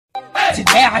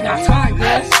Today I got time,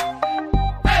 cuz.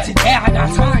 Today I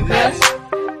got time, cuz.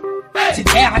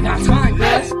 Today I got time,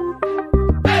 cuz.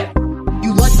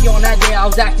 You lucky on that day I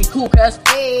was acting cool, cuz.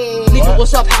 Hey. Nigga,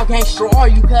 what's up? How gangster are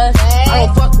you, cuz? Hey. I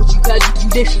don't fuck with you, cuz. You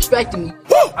disrespecting me.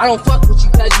 I don't fuck with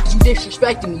you, cuz. You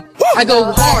disrespecting me. I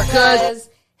go hard, cuz.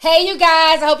 Hey, you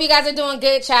guys. I hope you guys are doing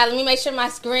good, child. Let me make sure my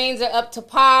screens are up to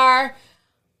par.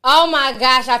 Oh, my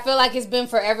gosh. I feel like it's been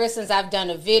forever since I've done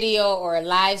a video or a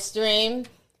live stream.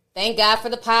 Thank God for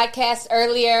the podcast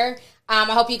earlier. I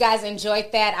hope you guys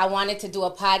enjoyed that. I wanted to do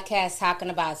a podcast talking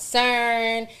about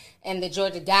CERN and the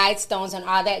Georgia Guidestones and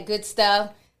all that good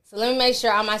stuff. So let me make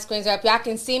sure all my screens are up. Y'all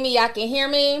can see me. Y'all can hear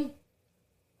me.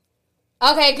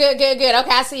 Okay, good.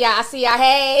 Okay, I see y'all.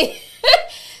 Hey.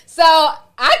 So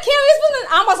it's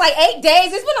been almost like 8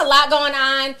 days. It's been a lot going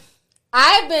on.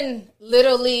 I've been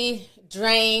literally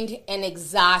drained and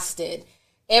exhausted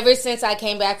ever since I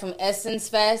came back from Essence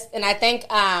Fest. And I think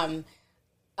I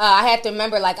have to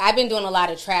remember, like, I've been doing a lot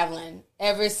of traveling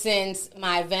ever since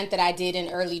my event that I did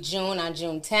in early June on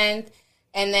June 10th.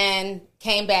 And then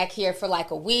came back here for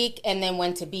like a week and then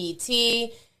went to BET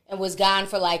and was gone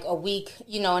for like a week,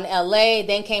 in LA.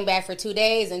 Then came back for 2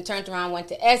 days and turned around, went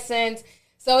to Essence.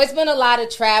 So it's been a lot of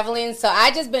traveling. So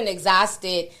I just been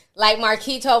exhausted. Like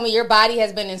Marquis told me, your body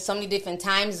has been in so many different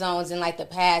time zones in like the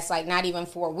past, like not even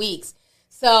 4 weeks.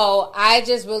 So I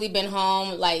just really been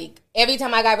home. Like every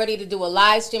time I got ready to do a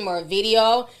live stream or a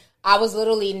video, I was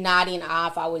literally nodding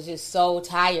off. I was just so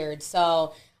tired.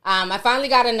 So I finally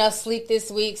got enough sleep this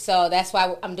week. So that's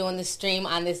why I'm doing the stream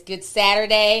on this good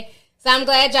Saturday. So I'm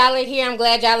glad y'all are here. I'm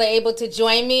glad y'all are able to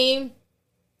join me.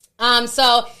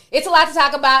 So it's a lot to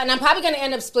talk about, and I'm probably going to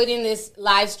end up splitting this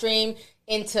live stream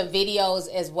into videos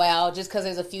as well, just because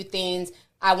there's a few things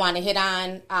I want to hit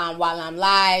on while I'm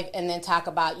live, and then talk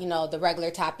about, the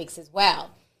regular topics as well.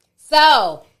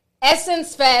 So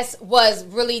Essence Fest was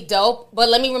really dope, but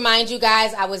let me remind you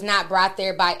guys, I was not brought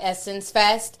there by Essence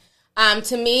Fest.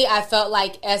 To me, I felt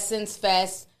like Essence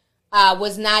Fest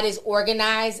was not as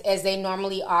organized as they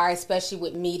normally are, especially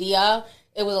with media.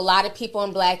 It was a lot of people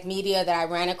in black media that I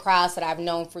ran across that I've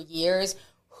known for years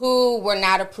who were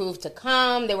not approved to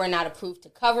come. They were not approved to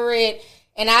cover it.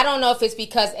 And I don't know if it's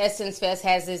because Essence Fest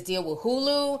has this deal with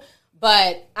Hulu,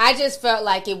 but I just felt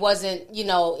like it wasn't,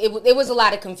 it was a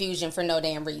lot of confusion for no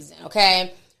damn reason,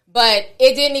 okay? But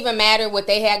it didn't even matter what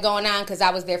they had going on because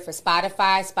I was there for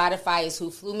Spotify. Spotify is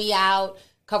who flew me out,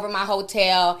 covered my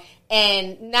hotel,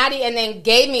 and then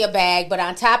gave me a bag. But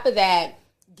on top of that,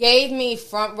 gave me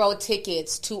front row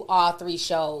tickets to all 3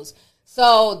 shows.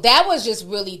 So that was just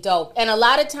really dope. And a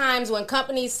lot of times when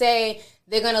companies say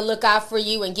they're going to look out for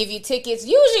you and give you tickets,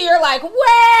 usually you're like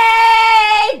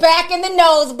way back in the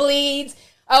nosebleeds.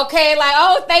 Okay, like,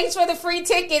 oh, thanks for the free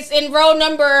tickets in row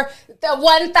number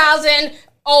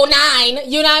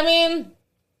 1009. You know what I mean?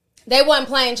 They wasn't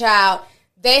playing, child.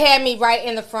 They had me right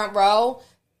in the front row.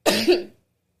 And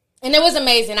it was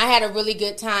amazing. I had a really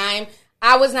good time.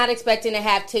 I was not expecting to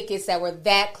have tickets that were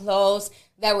that close,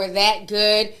 that were that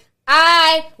good.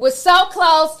 I was so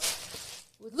close.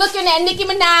 Looking at Nicki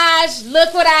Minaj.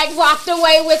 Look what I walked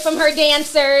away with from her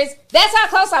dancers. That's how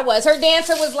close I was. Her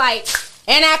dancer was like,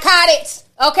 and I caught it.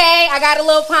 Okay? I got a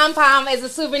little pom-pom as a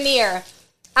souvenir.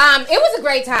 It was a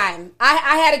great time.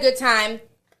 I had a good time.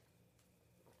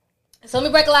 So let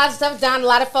me break a lot of stuff down. A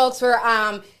lot of folks were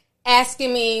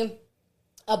asking me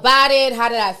about it. How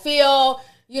did I feel?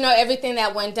 Everything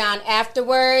that went down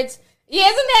afterwards. Yeah,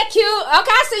 isn't that cute?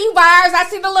 Okay, I see you, Barbs. I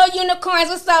see the little unicorns.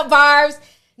 What's up, Barbs?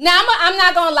 Now, I'm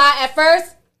not going to lie. At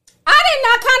first,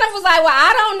 I kind of was like, well,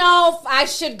 I don't know if I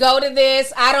should go to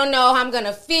this. I don't know how I'm going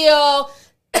to feel.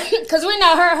 Because we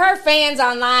know her fans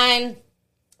online,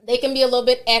 they can be a little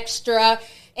bit extra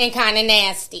and kind of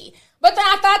nasty. But then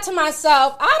I thought to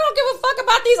myself, I don't give a fuck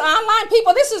about these online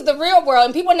people. This is the real world,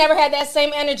 and people never had that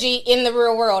same energy in the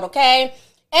real world, okay?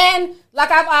 And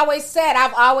like I've always said,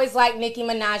 I've always liked Nicki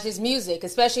Minaj's music,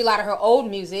 especially a lot of her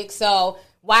old music. So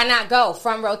why not go?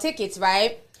 Front row tickets,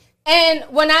 right? And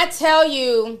when I tell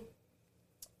you,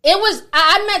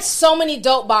 I met so many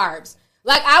dope Barbs.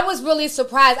 Like, I was really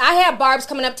surprised. I had Barbs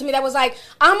coming up to me that was like,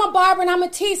 I'm a barber and I'm a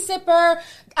tea sipper.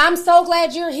 I'm so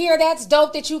glad you're here. That's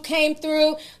dope that you came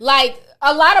through. Like,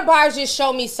 a lot of Barbs just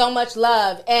showed me so much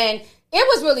love. And it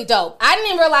was really dope. I didn't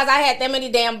even realize I had that many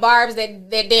damn Barbs that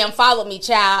damn followed me,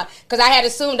 child. Because I had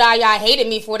assumed all y'all hated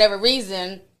me for whatever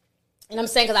reason. And I'm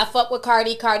saying because I fuck with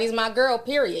Cardi. Cardi's my girl,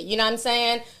 period. You know what I'm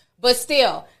saying? But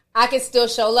still, I can still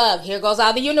show love. Here goes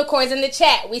all the unicorns in the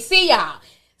chat. We see y'all.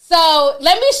 So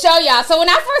let me show y'all. So when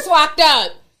I first walked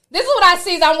up, this is what I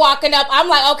see as I'm walking up. I'm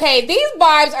like, okay, these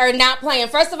Barbs are not playing.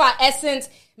 First of all, Essence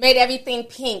made everything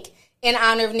pink. in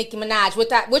honor of Nicki Minaj,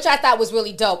 which I thought was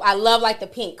really dope. I love like the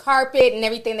pink carpet and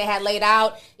everything they had laid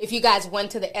out if you guys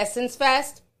went to the Essence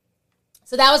Fest.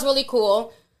 So that was really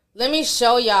cool. Let me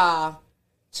show y'all.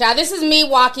 Child, this is me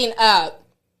walking up,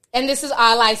 and this is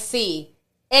all I see.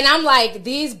 And I'm like,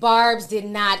 these barbs did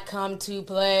not come to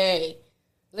play.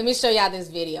 Let me show y'all this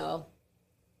video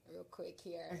real quick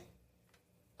here.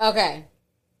 Okay,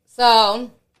 so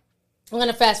I'm going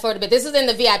to fast forward a bit. This is in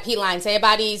the VIP line. So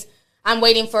I'm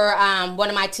waiting for one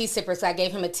of my tea sippers. So I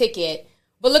gave him a ticket.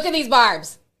 But look at these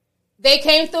barbs. They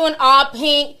came through in all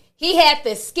pink. He had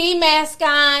the ski mask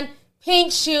on,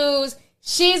 pink shoes.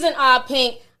 She's in all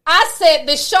pink. I said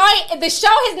the show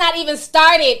has not even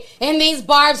started and these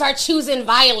barbs are choosing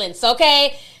violence,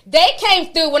 okay? They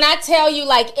came through. When I tell you,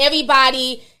 like,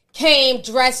 everybody came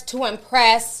dressed to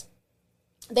impress.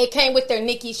 They came with their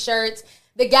Nicki shirts.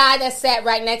 The guy that sat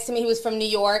right next to me, he was from New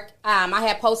York. I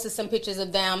had posted some pictures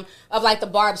of them, of like the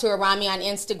barbs who were around me on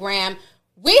Instagram.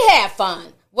 We had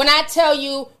fun. When I tell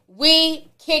you, we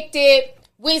kicked it.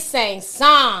 We sang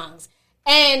songs.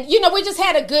 And, you know, we just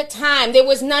had a good time. There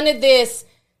was none of this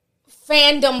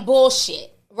fandom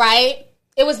bullshit, right?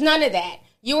 It was none of that.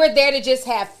 You were there to just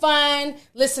have fun,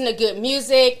 listen to good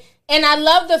music. And I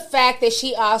love the fact that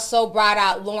she also brought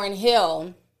out Lauryn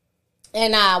Hill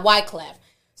and Wyclef.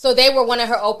 So they were one of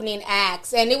her opening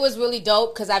acts. And it was really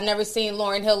dope because I've never seen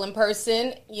Lauryn Hill in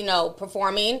person, you know,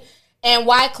 performing. And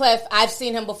Wyclef, I've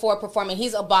seen him before performing.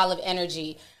 He's a ball of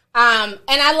energy. And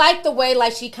I like the way,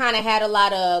 like, she kind of had a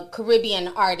lot of Caribbean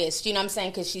artists, you know what I'm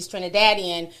saying, because she's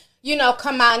Trinidadian, you know,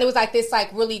 come out. And it was like this,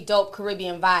 like, really dope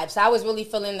Caribbean vibe. So I was really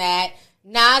feeling that.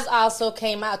 Nas also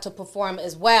came out to perform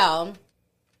as well.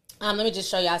 Let me just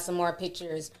show y'all some more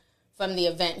pictures from the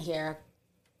event here.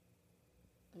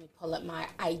 Let me pull up my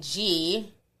IG.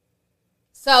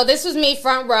 So this was me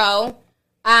front row.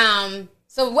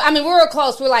 So, I mean, we were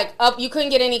close. We were like up. You couldn't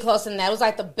get any closer than that. It was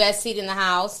like the best seat in the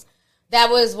house.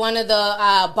 That was one of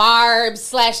the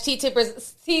barbs / tea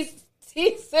sippers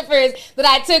that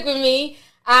I took with me.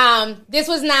 This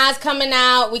was Nas coming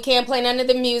out. We can't play none of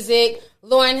the music.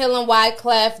 Lauryn Hill and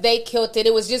Wyclef, they killed it.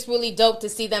 It was just really dope to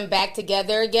see them back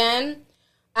together again.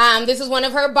 This was one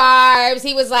of her barbs.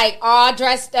 He was like all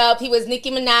dressed up. He was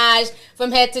Nicki Minaj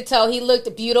from head to toe. He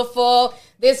looked beautiful.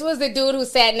 This was the dude who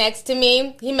sat next to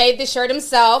me. He made the shirt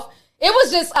himself. It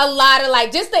was just a lot of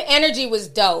like, just the energy was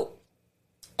dope.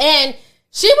 And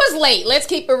she was late. Let's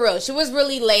keep it real. She was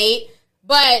really late.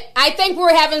 But I think we were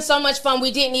having so much fun,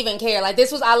 we didn't even care. Like,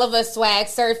 this was all of us swag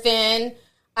surfing.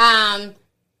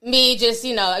 Me just,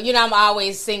 you know, I'm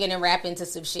always singing and rapping to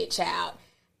some shit, child.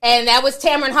 And that was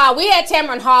Tamron Hall. We had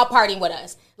Tamron Hall partying with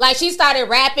us. Like, she started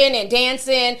rapping and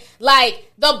dancing.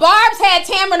 Like, the barbs had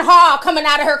Tamron Hall coming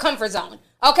out of her comfort zone.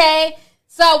 Okay?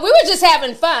 So we were just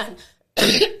having fun.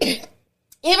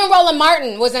 Even Roland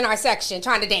Martin was in our section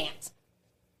trying to dance.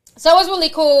 So it was really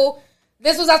cool.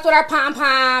 This was us with our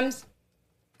pom-poms.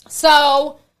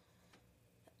 So,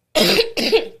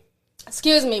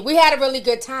 excuse me, we had a really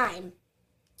good time.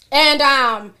 And,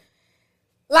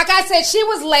 like I said, she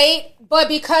was late, but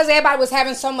because everybody was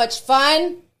having so much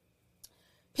fun,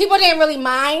 people didn't really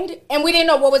mind, and we didn't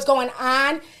know what was going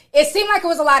on. It seemed like it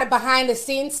was a lot of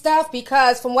behind-the-scenes stuff,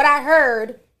 because from what I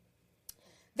heard,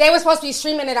 they were supposed to be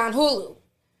streaming it on Hulu.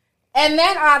 And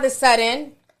then all of a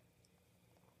sudden,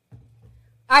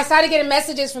 I started getting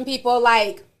messages from people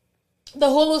like, the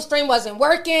Hulu stream wasn't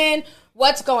working.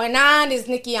 What's going on? Is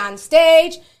Nicki on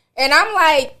stage? And I'm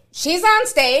like, she's on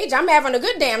stage. I'm having a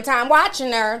good damn time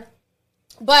watching her.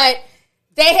 But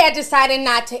they had decided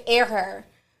not to air her.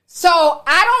 So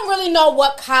I don't really know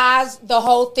what caused the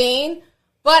whole thing.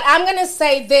 But I'm going to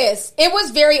say this. It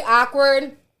was very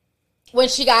awkward when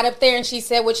she got up there and she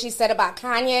said what she said about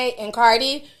Kanye and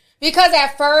Cardi. Because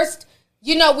at first,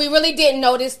 you know, we really didn't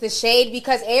notice the shade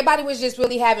because everybody was just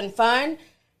really having fun.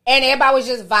 And everybody was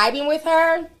just vibing with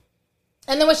her.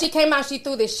 And then when she came out, she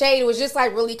threw the shade. It was just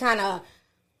like really kind of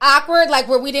awkward, like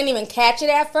where we didn't even catch it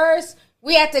at first.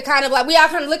 We had to kind of like, we all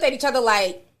kind of looked at each other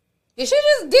like, did she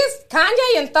just diss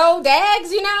Kanye and throw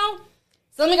dags, you know?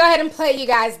 So let me go ahead and play you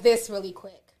guys this really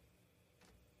quick.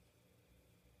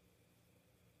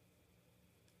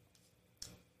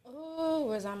 Oh,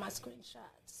 where's all my screenshots?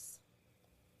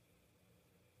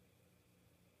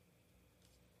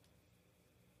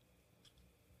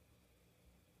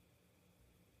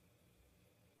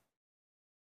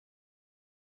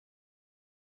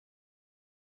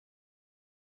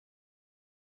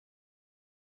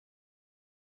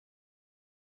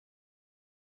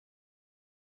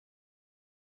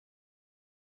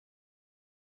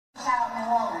 New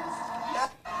Orleans.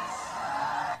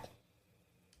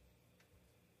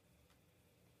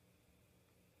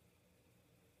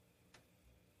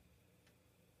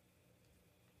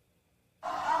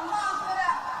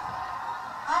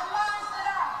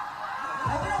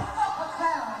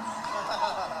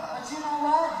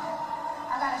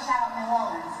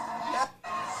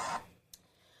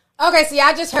 Okay, see,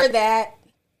 I just heard that.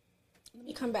 Let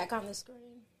me come back on the screen.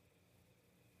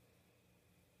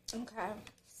 Okay.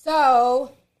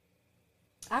 So,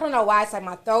 I don't know why it's like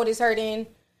my throat is hurting.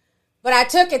 But I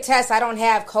took a test. I don't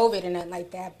have COVID or nothing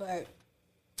like that. But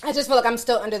I just feel like I'm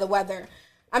still under the weather.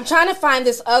 I'm trying to find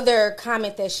this other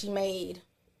comment that she made.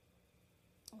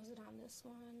 Was it on this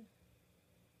one?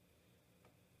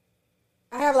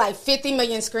 I have like 50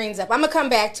 million screens up. I'm going to come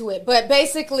back to it. But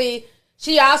basically,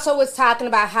 she also was talking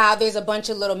about how there's a bunch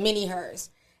of little mini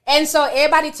hers. And so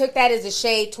everybody took that as a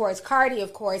shade towards Cardi,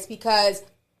 of course, because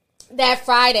that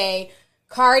Friday,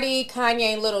 Cardi,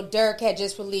 Kanye, and Lil Durk had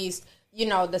just released, you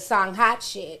know, the song Hot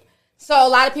Shit. So a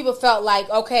lot of people felt like,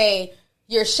 okay,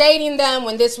 you're shading them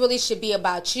when this really should be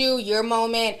about you, your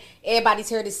moment. Everybody's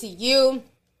here to see you.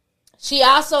 She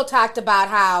also talked about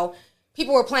how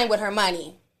people were playing with her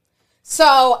money.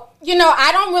 So, you know,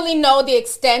 I don't really know the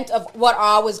extent of what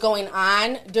all was going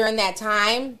on during that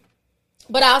time.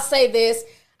 But I'll say this.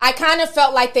 I kind of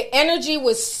felt like the energy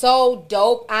was so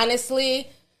dope, honestly,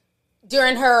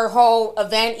 during her whole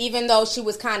event, even though she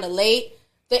was kind of late.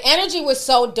 The energy was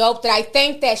so dope that I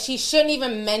think that she shouldn't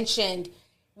even mentioned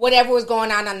whatever was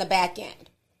going on the back end.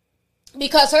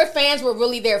 Because her fans were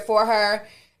really there for her.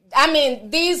 I mean,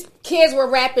 these kids were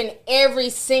rapping every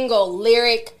single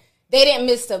lyric. They didn't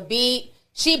miss a beat.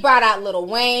 She brought out Lil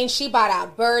Wayne. She brought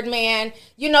out Birdman.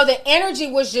 You know, the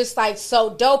energy was just like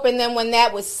so dope. And then when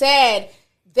that was said,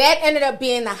 that ended up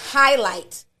being the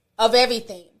highlight of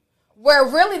everything. Where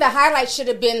really the highlight should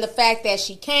have been the fact that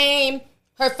she came.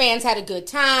 Her fans had a good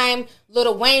time.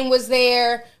 Lil Wayne was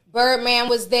there. Birdman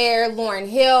was there. Lauryn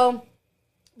Hill.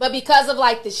 But because of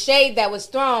like the shade that was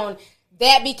thrown,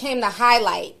 that became the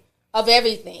highlight of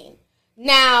everything.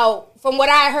 Now, from what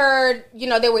I heard, you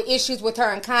know, there were issues with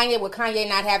her and Kanye, with Kanye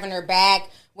not having her back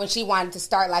when she wanted to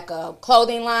start like a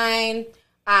clothing line.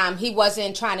 He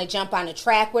wasn't trying to jump on a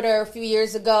track with her a few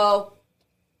years ago.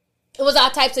 It was all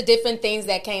types of different things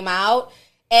that came out.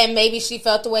 And maybe she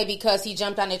felt the way because he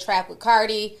jumped on the track with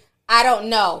Cardi. I don't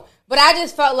know. But I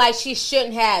just felt like she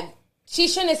shouldn't have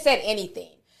said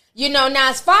anything. You know, now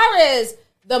as far as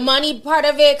the money part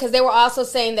of it, because they were also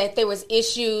saying that there was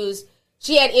issues.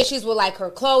 She had issues with like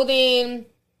her clothing.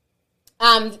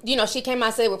 You know, she came out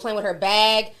and said they were playing with her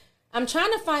bag. I'm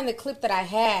trying to find the clip that I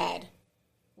had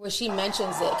where she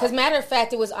mentions it. Because matter of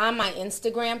fact, it was on my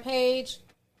Instagram page.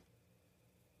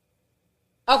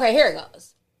 Okay, here it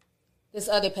goes. This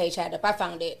other page had up. I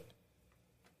found it.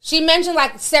 She mentioned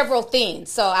like several things.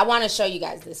 So I want to show you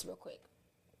guys this real quick.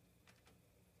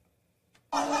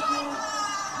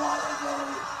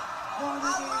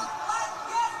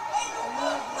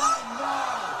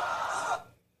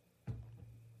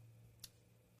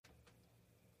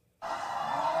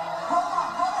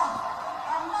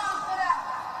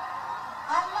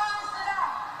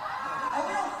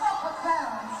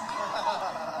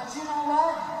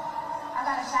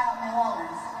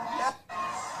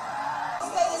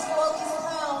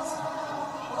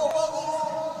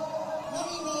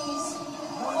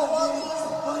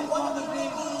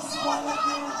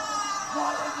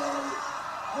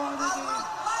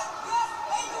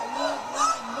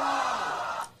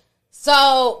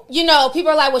 So, you know,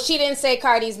 people are like, well, she didn't say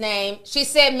Cardi's name. She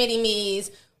said Mini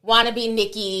Me's, wannabe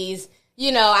Nicki's.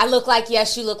 You know, I look like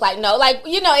yes, you look like no. Like,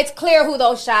 you know, it's clear who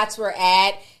those shots were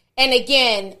at. And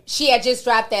again, she had just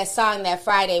dropped that song that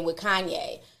Friday with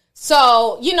Kanye.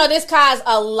 So, you know, this caused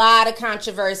a lot of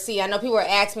controversy. I know people were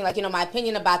asking me, like, you know, my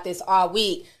opinion about this all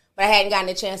week, but I hadn't gotten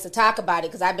a chance to talk about it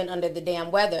because I've been under the damn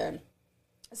weather.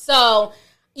 So,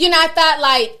 you know, I thought,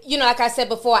 like, you know, like I said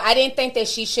before, I didn't think that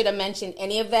she should have mentioned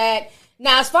any of that.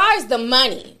 Now, as far as the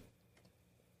money,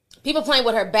 people playing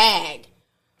with her bag.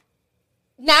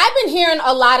 Now, I've been hearing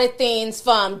a lot of things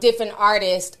from different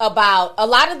artists about a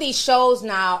lot of these shows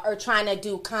now are trying to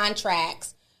do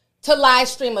contracts to live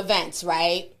stream events,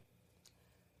 right?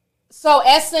 So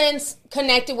Essence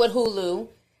connected with Hulu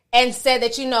and said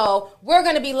that, you know, we're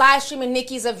going to be live streaming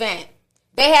Nicki's event.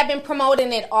 They have been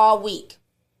promoting it all week.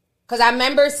 Because I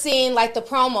remember seeing like the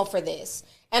promo for this.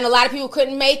 And a lot of people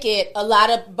couldn't make it. A lot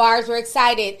of bars were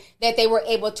excited that they were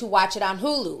able to watch it on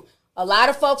Hulu. A lot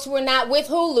of folks who were not with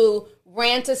Hulu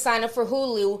ran to sign up for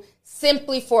Hulu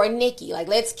simply for Nicki. Like,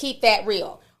 let's keep that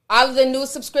real. All of the new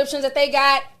subscriptions that they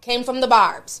got came from the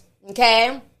barbs.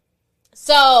 Okay?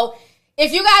 So,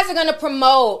 if you guys are going to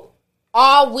promote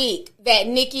all week that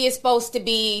Nicki is supposed to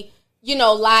be, you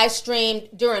know, live streamed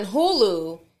during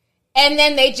Hulu, and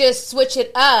then they just switch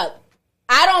it up,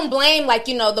 I don't blame, like,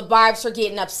 you know, the barbs for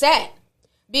getting upset.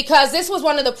 Because this was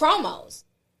one of the promos.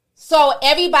 So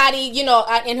everybody, you know,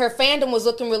 in her fandom was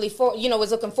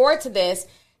looking forward to this.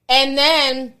 And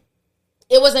then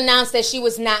it was announced that she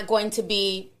was not going to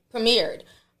be premiered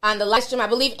on the live stream. I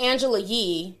believe Angela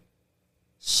Yee,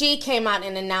 she came out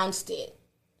and announced it.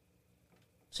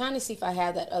 I'm trying to see if I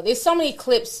have that. Oh, there's so many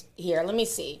clips here. Let me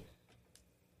see.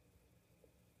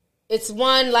 It's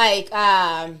one like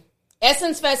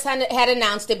Essence Fest had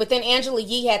announced it, but then Angela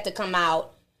Yee had to come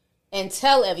out and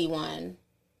tell everyone.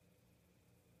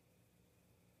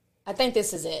 I think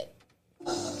this is it.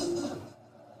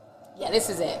 Yeah, this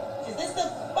is it. Is this the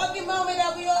fucking moment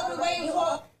that we all been waiting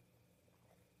for?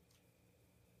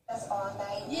 That's all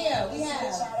night. Yeah, we have.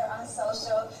 Chatter on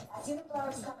social. I see the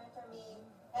barbs coming for me.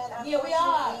 And yeah, we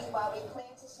are. While we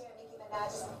plan to share Nicki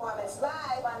Minaj's performance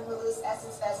live on Hulu's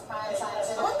Essence Fest Prime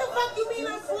Time. What the fuck you mean,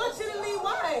 unfortunately?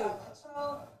 Why?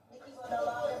 Nicki will no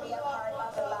longer be a part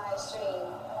of the live stream.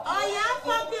 Are y'all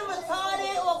fucking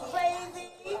retarded or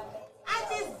crazy? I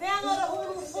just downloaded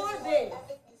Hulu for this.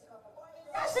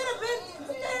 I should have been.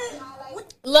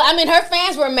 Look, I mean, her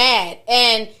fans were mad.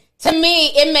 And to me,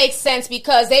 it makes sense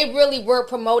because they really were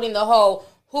promoting the whole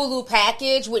Hulu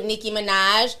package with Nicki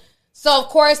Minaj. So, of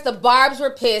course, the Barbs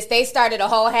were pissed. They started a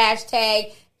whole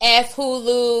hashtag, F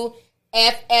Hulu,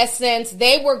 F Essence.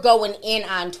 They were going in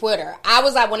on Twitter. I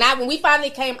was like, when we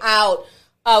finally came out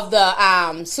of the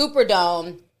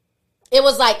Superdome, it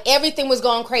was like everything was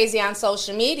going crazy on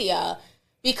social media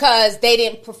because they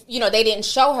didn't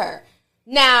show her.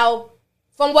 Now,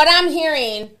 from what I'm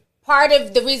hearing, part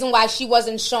of the reason why she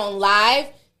wasn't shown live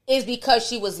is because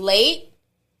she was late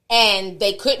and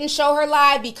they couldn't show her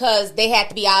live because they had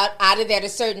to be out of there at a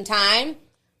certain time.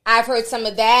 I've heard some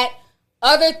of that.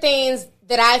 Other things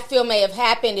that I feel may have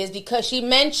happened is because she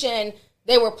mentioned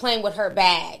they were playing with her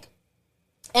bag.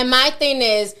 And my thing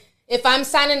is, if I'm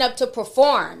signing up to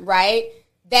perform, right,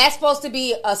 that's supposed to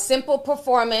be a simple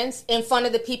performance in front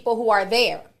of the people who are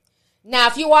there. Now,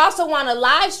 if you also want to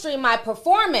live stream my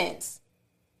performance,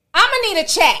 I'm going to need a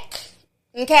check,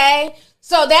 okay?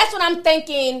 So that's what I'm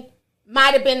thinking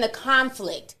might have been the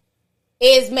conflict,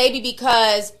 is maybe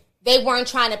because they weren't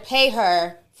trying to pay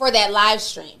her for that live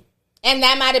stream. And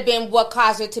that might have been what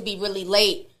caused her to be really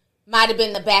late, might have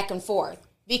been the back and forth,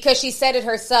 because she said it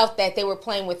herself that they were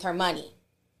playing with her money.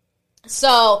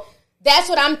 So that's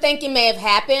what I'm thinking may have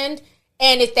happened.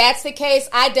 And if that's the case,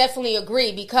 I definitely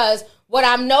agree, because what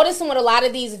I'm noticing with a lot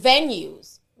of these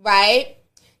venues, right,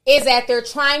 is that they're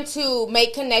trying to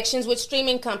make connections with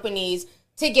streaming companies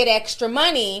to get extra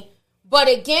money. But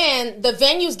again, the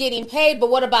venue's getting paid, but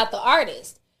what about the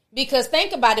artist? Because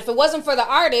think about it, if it wasn't for the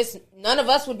artist, none of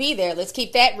us would be there. Let's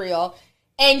keep that real.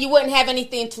 And you wouldn't have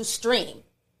anything to stream.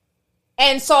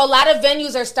 And so a lot of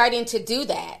venues are starting to do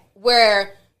that,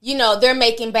 where, you know, they're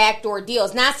making backdoor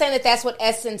deals. Not saying that that's what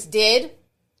Essence did.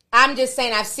 I'm just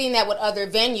saying I've seen that with other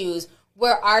venues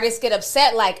where artists get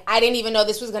upset, like, I didn't even know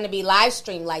this was going to be live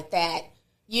streamed like that,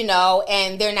 you know,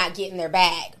 and they're not getting their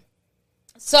bag.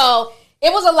 So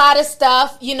it was a lot of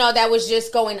stuff, you know, that was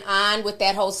just going on with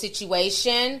that whole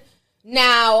situation.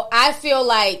 Now, I feel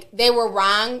like they were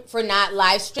wrong for not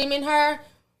live streaming her.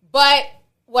 But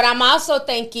what I'm also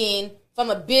thinking from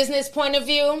a business point of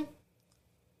view,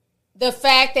 the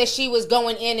fact that she was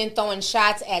going in and throwing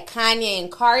shots at Kanye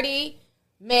and Cardi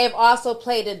may have also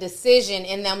played a decision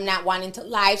in them not wanting to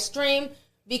live stream.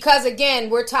 Because, again,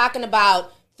 we're talking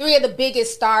about three of the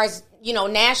biggest stars, you know,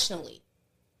 nationally.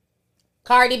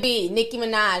 Cardi B, Nicki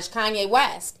Minaj, Kanye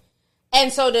West.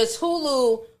 And so does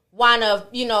Hulu want to,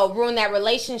 you know, ruin that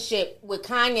relationship with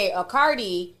Kanye or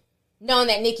Cardi, knowing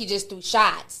that Nicki just threw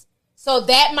shots? So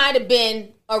that might have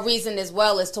been a reason as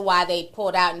well as to why they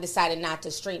pulled out and decided not to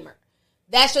stream her.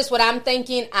 That's just what I'm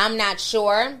thinking. I'm not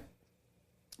sure.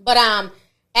 But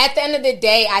at the end of the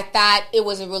day, I thought it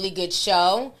was a really good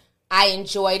show. I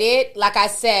enjoyed it. Like I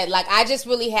said, like, I just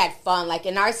really had fun. Like,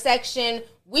 in our section,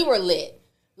 we were lit.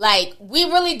 Like, we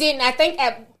really didn't. I think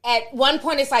at one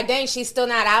point it's like, dang, she's still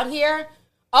not out here.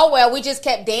 Oh, well, we just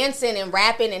kept dancing and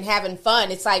rapping and having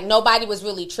fun. It's like nobody was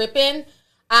really tripping.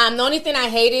 The only thing I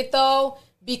hated, though,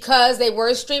 because they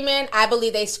were streaming, I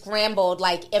believe they scrambled,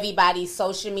 like, everybody's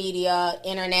social media,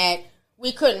 internet.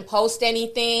 We couldn't post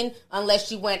anything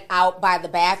unless you went out by the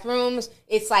bathrooms.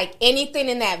 It's like anything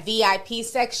in that VIP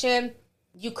section,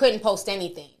 you couldn't post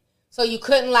anything. So you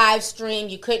couldn't live stream.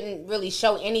 You couldn't really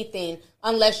show anything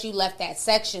unless you left that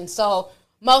section. So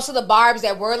most of the barbs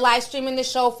that were live streaming the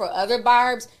show for other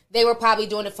barbs, they were probably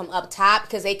doing it from up top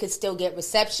because they could still get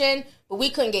reception, but we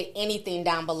couldn't get anything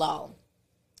down below.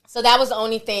 So that was the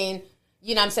only thing,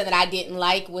 you know what I'm saying, that I didn't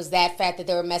like, was that fact that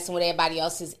they were messing with everybody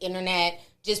else's internet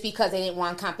just because they didn't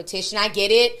want competition. I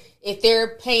get it. If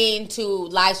they're paying to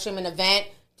live stream an event,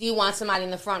 do you want somebody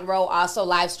in the front row also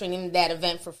live streaming that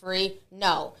event for free?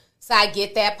 No. So I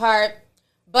get that part.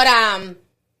 But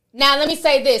now let me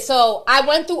say this. So I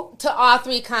went through to all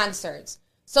 3 concerts.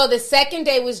 So the second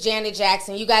day was Janet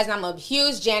Jackson. You guys know I'm a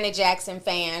huge Janet Jackson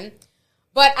fan.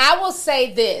 But I will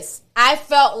say this. I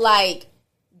felt like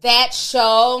that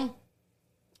show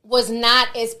was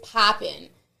not as poppin'.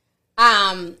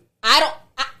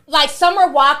 Like Summer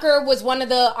Walker was one of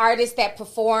the artists that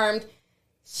performed.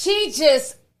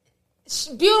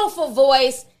 Beautiful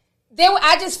voice.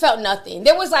 I just felt nothing.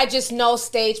 There was like just no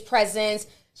stage presence.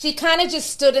 She kind of just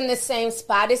stood in the same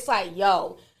spot. It's like,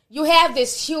 yo, you have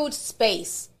this huge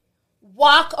space.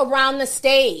 Walk around the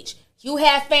stage. You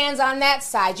have fans on that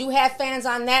side. You have fans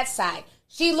on that side.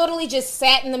 She literally just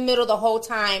sat in the middle the whole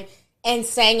time and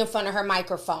sang in front of her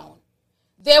microphone.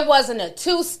 There wasn't a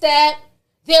 2-step.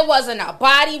 There wasn't a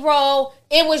body roll.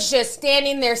 It was just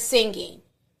standing there singing.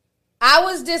 I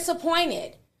was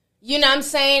disappointed. You know what I'm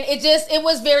saying? It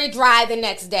was very dry the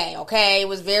next day, okay? It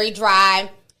was very dry.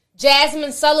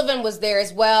 Jasmine Sullivan was there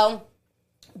as well.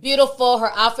 Beautiful.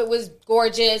 Her outfit was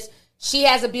gorgeous. She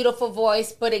has a beautiful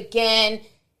voice. But again,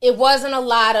 it wasn't a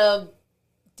lot of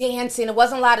dancing. It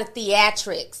wasn't a lot of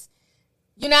theatrics.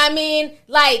 You know what I mean?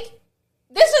 Like,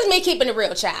 this is me keeping it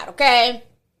real, child, okay?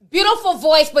 Beautiful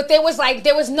voice, but there was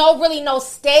no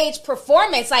stage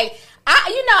performance. Like,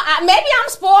 maybe I'm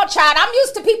spoiled, child. I'm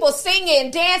used to people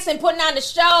singing, dancing, putting on the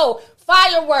show,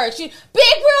 fireworks. Big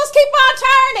wheels keep on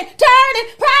turning, prime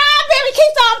baby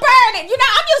keeps on burning. You know,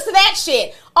 I'm used to that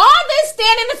shit. All this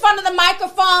standing in front of the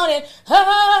microphone and,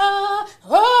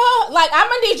 like, I'm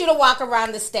going to need you to walk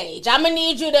around the stage. I'm going to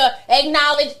need you to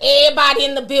acknowledge everybody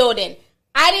in the building.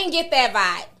 I didn't get that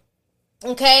vibe.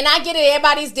 Okay, and I get it,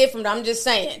 everybody's different, I'm just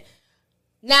saying.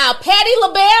 Now, Patti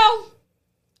LaBelle,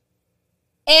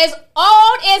 as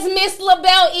old as Miss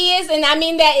LaBelle is, and I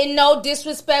mean that in no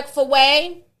disrespectful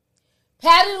way,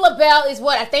 Patti LaBelle is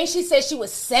what? I think she said she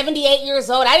was 78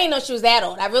 years old. I didn't know she was that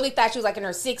old. I really thought she was like in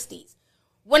her 60s.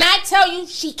 When I tell you,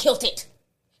 she killed it.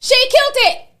 She killed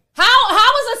it.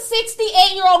 How is a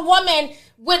 68-year-old woman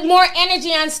with more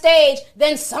energy on stage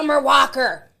than Summer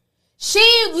Walker?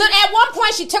 At one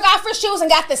point, she took off her shoes and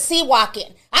got the sea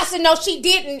walking. I said, no, she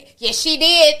didn't. Yes, she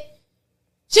did.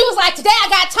 She was like, today I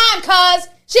got time, cuz.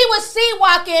 She was sea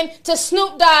walking to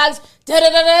Snoop Dogg's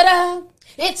da-da-da-da-da.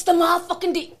 It's the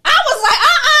motherfucking D. I was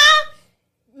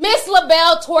like, Miss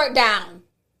LaBelle tore it down.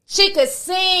 She could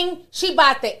sing. She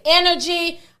brought the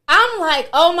energy. I'm like,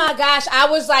 oh my gosh. I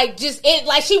was like,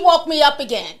 she woke me up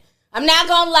again. I'm not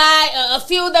gonna lie. A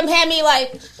few of them had me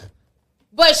like...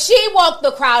 But she woke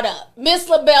the crowd up. Miss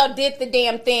LaBelle did the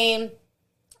damn thing.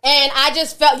 And I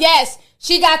just felt, yes,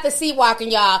 she got the sea walking,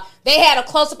 y'all. They had a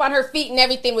close-up on her feet and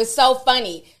everything. It was so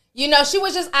funny. You know, she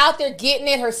was just out there getting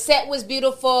it. Her set was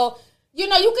beautiful. You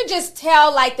know, you could just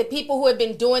tell, like, the people who have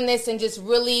been doing this and just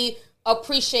really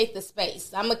appreciate the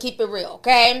space. I'm going to keep it real,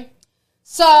 okay?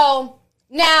 So,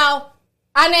 now,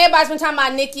 I know everybody's been talking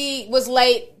about Nikki was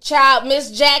late. Child,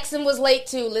 Miss Jackson was late,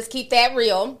 too. Let's keep that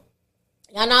real.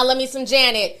 Y'all know I love me some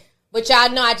Janet, but y'all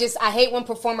know I hate when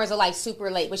performers are like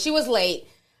super late, but she was late.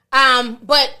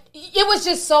 But it was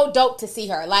just so dope to see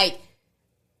her. Like,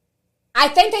 I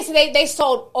think they said they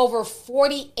sold over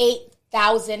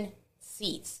 48,000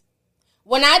 seats.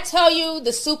 When I tell you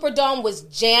the Superdome was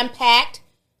jam-packed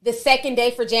the second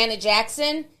day for Janet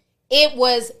Jackson, it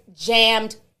was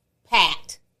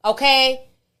jammed-packed, okay?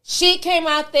 She came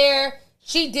out there,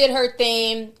 she did her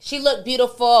thing, she looked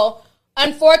beautiful.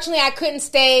 Unfortunately, I couldn't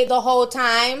stay the whole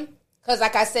time because,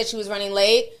 like I said, she was running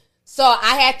late. So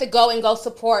I had to go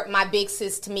support my big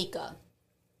sis, Tamika.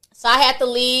 So I had to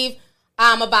leave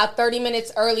about 30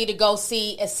 minutes early to go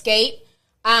see Escape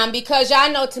because y'all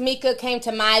know Tamika came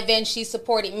to my event. She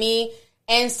supported me.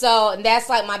 And that's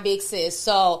like my big sis.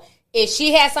 So if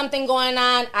she has something going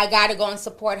on, I got to go and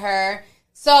support her.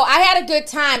 So I had a good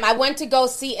time. I went to go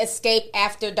see Escape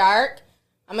After Dark.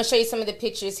 I'm going to show you some of the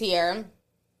pictures here.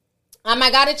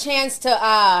 I got a chance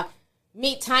to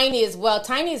meet Tiny as well.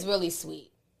 Tiny is really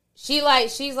sweet. She's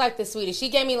like the sweetest. She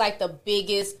gave me like the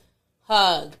biggest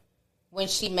hug when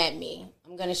she met me.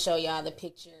 I'm going to show y'all the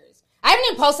pictures. I haven't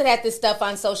even posted at this stuff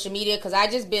on social media because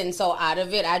I've just been so out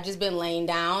of it. I've just been laying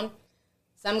down.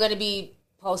 So I'm going to be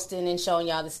posting and showing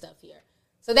y'all the stuff here.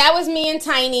 So that was me and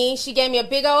Tiny. She gave me a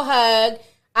big old hug.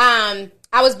 I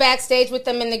was backstage with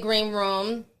them in the green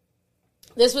room.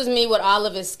 This was me with all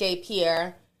of Escape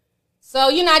here. So,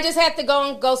 you know, I just had to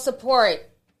go support.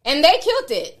 And they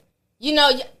killed it. You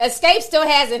know, Escape still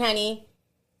has it, honey.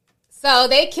 So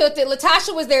they killed it.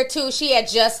 Latasha was there too. She had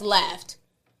just left.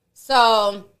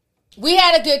 So we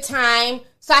had a good time.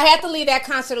 So I had to leave that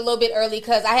concert a little bit early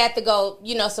because I had to go,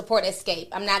 you know, support Escape.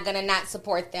 I'm not going to not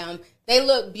support them. They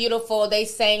look beautiful. They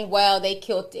sang well. They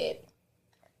killed it.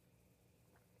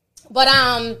 But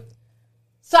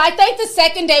so I think the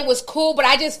second day was cool, but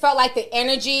I just felt like the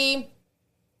energy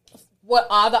with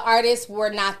all the artists were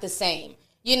not the same.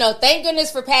 You know, thank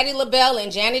goodness for Patti LaBelle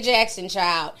and Janet Jackson,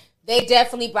 child. They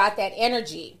definitely brought that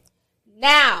energy.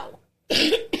 Now,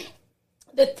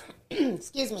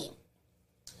 excuse me.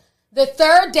 The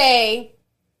third day,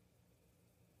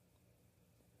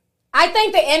 I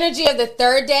think the energy of the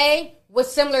third day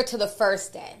was similar to the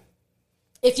first day.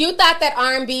 If you thought that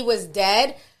R&B was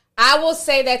dead, I will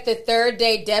say that the third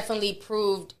day definitely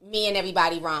proved me and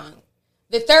everybody wrong.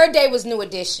 The third day was New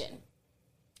Edition.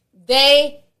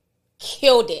 They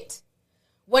killed it.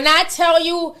 When I tell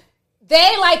you,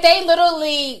 they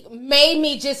literally made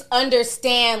me just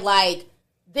understand, like,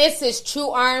 this is true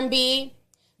R&B.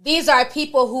 These are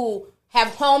people who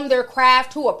have honed their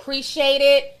craft, who appreciate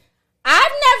it.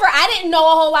 I didn't know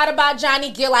a whole lot about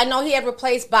Johnny Gill. I know he had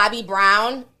replaced Bobby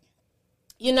Brown.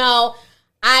 You know,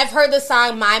 I've heard the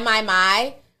song My, My,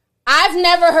 My. I've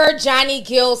never heard Johnny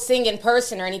Gill sing in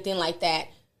person or anything like that.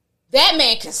 That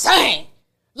man can sing.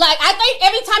 Like, I think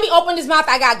every time he opened his mouth,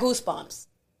 I got goosebumps.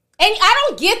 And I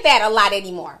don't get that a lot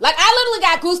anymore. Like, I literally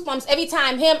got goosebumps every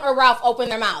time him or Ralph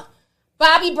opened their mouth.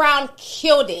 Bobby Brown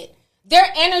killed it. Their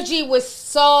energy was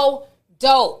so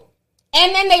dope.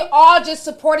 And then they all just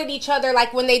supported each other,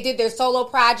 like when they did their solo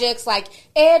projects, like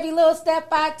Every Little Step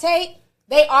I Take.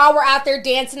 They all were out there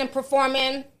dancing and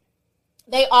performing.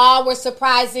 They all were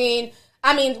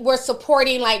were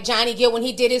supporting like Johnny Gill when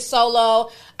he did his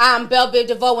solo. Belle Biv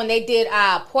DeVoe when they did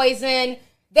Poison.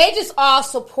 They just all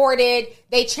supported.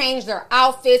 They changed their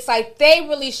outfits. Like, they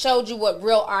really showed you what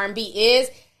real R&B is.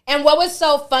 And what was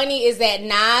so funny is that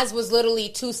Nas was literally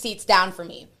 2 seats down from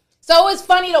me. So it was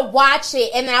funny to watch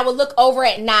it, and then I would look over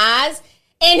at Nas,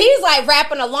 and he's like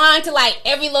rapping along to like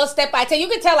Every Little Step I Take. You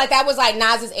could tell like that was like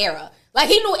Nas's era. Like,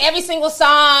 he knew every single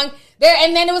song there,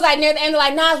 and then it was like near the end,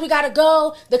 like, Nas, we gotta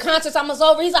go. The concert's almost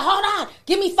over. He's like, hold on,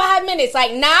 give me 5 minutes.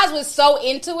 Like, Nas was so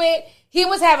into it. He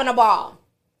was having a ball.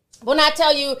 When I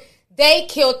tell you, they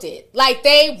killed it. Like,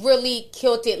 they really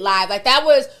killed it live. Like, that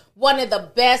was one of the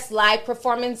best live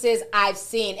performances I've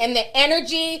seen. And the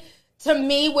energy, to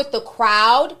me, with the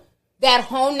crowd that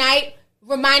whole night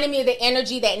reminded me of the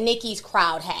energy that Nicki's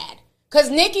crowd had.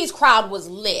 Because Nicki's crowd was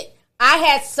lit. I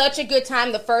had such a good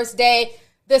time the first day.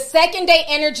 The second day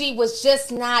energy was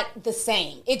just not the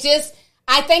same.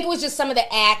 I think it was just some of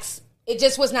the acts. It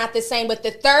just was not the same. But the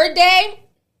third day,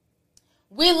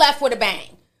 we left with a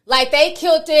bang. Like, they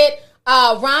killed it.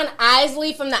 Ron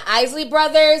Isley from the Isley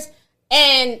Brothers.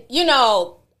 And, you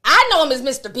know, I know him as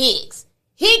Mr. Biggs.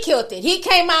 He killed it. He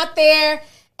came out there,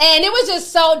 and it was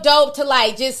just so dope to,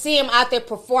 like, just see him out there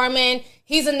performing.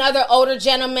 He's another older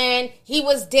gentleman. He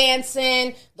was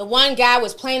dancing. The one guy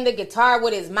was playing the guitar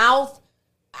with his mouth.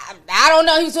 I don't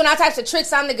know. He was doing all types of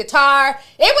tricks on the guitar.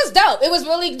 It was dope. It was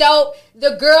really dope.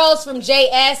 The girls from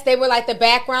JS, they were like the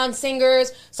background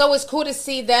singers. So it was cool to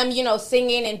see them, you know,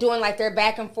 singing and doing like their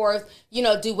back and forth, you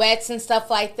know, duets and stuff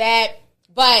like that.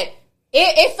 But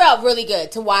it felt really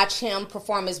good to watch him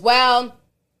perform as well.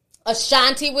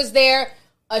 Ashanti was there.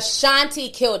 Ashanti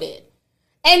killed it.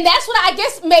 And that's what I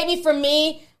guess maybe for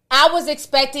me, I was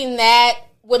expecting that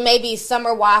with maybe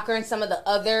Summer Walker and some of the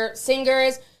other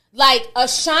singers. Like,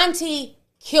 Ashanti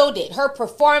killed it. Her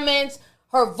performance,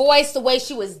 her voice, the way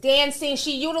she was dancing,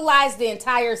 she utilized the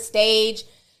entire stage.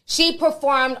 She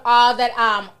performed all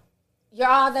that, You're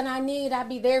All That I Need, I'll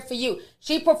Be There For You.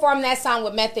 She performed that song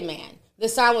with Method Man. The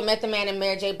song with Method Man and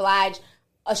Mary J. Blige.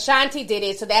 Ashanti did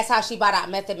it, so that's how she brought out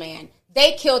Method Man.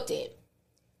 They killed it.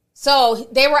 So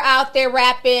they were out there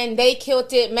rapping. They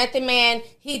killed it. Method Man,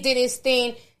 he did his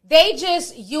thing. They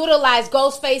just utilized,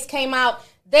 Ghostface came out.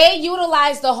 They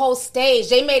utilized the whole stage.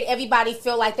 They made everybody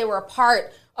feel like they were a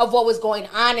part of what was going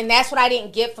on. And that's what I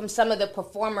didn't get from some of the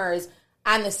performers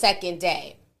on the second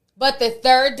day. But the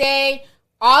third day,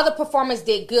 all the performers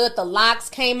did good. The Lox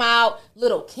came out.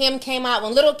 Little Kim came out.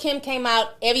 When Little Kim came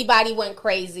out, everybody went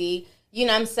crazy. You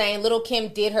know what I'm saying? Little Kim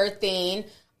did her thing.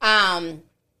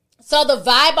 So the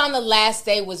vibe on the last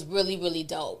day was really, really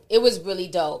dope. It was really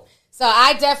dope. So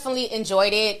I definitely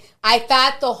enjoyed it. I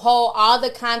thought all the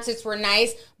concerts were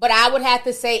nice, but I would have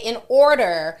to say in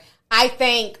order, I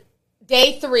think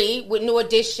day 3 with New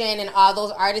Edition and all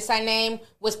those artists I named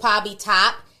was probably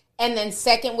top. And then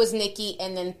second was Nicki.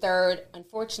 And then third,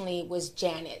 unfortunately, was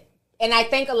Janet. And I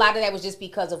think a lot of that was just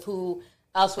because of who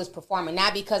else was performing.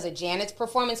 Not because of Janet's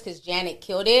performance, because Janet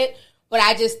killed it. But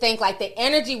I just think, like, the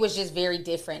energy was just very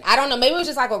different. I don't know. Maybe it was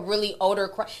just, like, a really older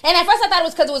crowd. And at first I thought it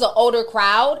was because it was an older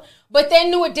crowd. But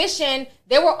then New Edition,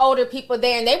 there were older people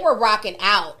there, and they were rocking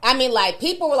out. I mean, like,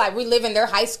 people were, like, reliving their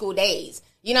high school days.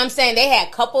 You know what I'm saying? They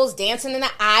had couples dancing in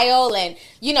the aisle, and,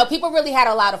 you know, people really had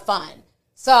a lot of fun.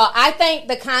 So I think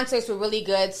the concerts were really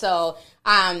good. So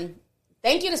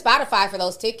thank you to Spotify for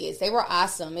those tickets. They were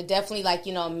awesome. It definitely, like,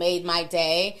 you know, made my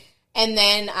day. And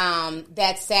then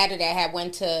that Saturday, I had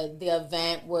went to the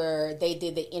event where they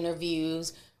did the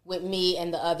interviews with me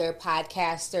and the other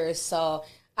podcasters. So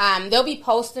they'll be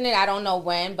posting it. I don't know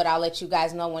when, but I'll let you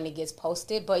guys know when it gets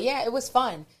posted. But yeah, it was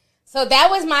fun. So that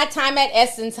was my time at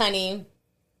Essence, honey.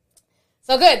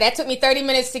 So good. That took me 30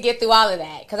 minutes to get through all of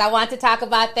that because I wanted to talk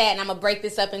about that, and I'm going to break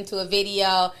this up into a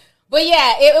video. But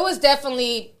yeah, it was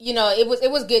definitely, you know, it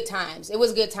was good times. It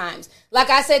was good times. Like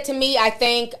I said, to me, I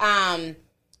think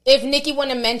if Nikki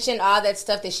wouldn't have mentioned all that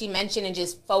stuff that she mentioned and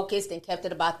just focused and kept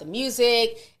it about the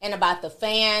music and about the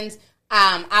fans,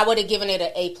 I would have given it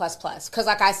an A++. Because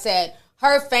like I said,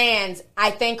 her fans,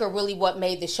 I think, are really what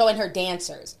made the show, and her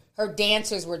dancers. Her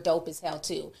dancers were dope as hell,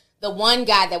 too. The one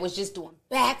guy that was just doing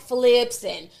backflips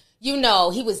and, you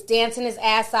know, he was dancing his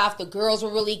ass off. The girls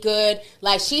were really good.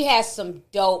 Like, she has some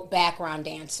dope background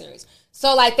dancers.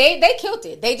 So, like, they killed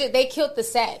it. They killed the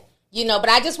set, you know. But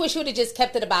I just wish she would have just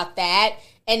kept it about that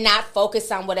and not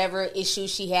focus on whatever issues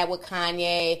she had with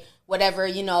Kanye, whatever,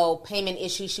 you know, payment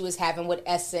issues she was having with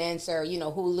Essence or, you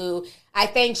know, Hulu. I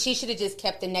think she should have just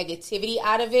kept the negativity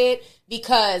out of it,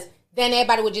 because then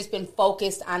everybody would just been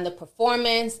focused on the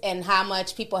performance and how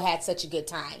much people had such a good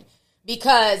time.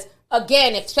 Because,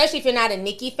 again, especially if you're not a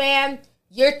Nicki fan,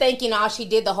 you're thinking all she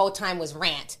did the whole time was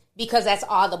rant, because that's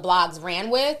all the blogs ran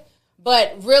with.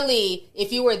 But really,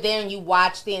 if you were there and you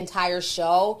watched the entire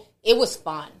show, it was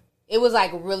fun. It was,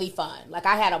 like, really fun. Like,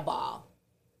 I had a ball.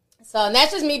 So, and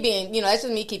that's just me being, you know, that's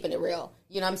just me keeping it real.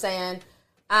 You know what I'm saying?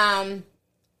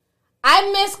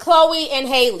 I miss Chloe and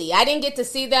Haley. I didn't get to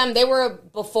see them. They were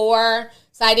before,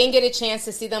 so I didn't get a chance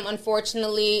to see them,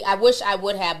 unfortunately. I wish I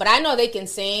would have, but I know they can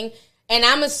sing. And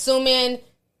I'm assuming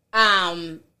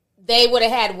they would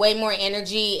have had way more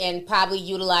energy and probably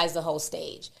utilized the whole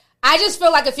stage. I just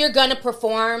feel like if you're going to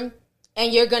perform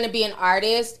and you're going to be an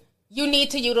artist, you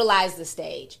need to utilize the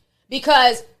stage.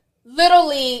 Because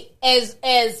literally, as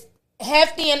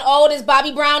hefty and old as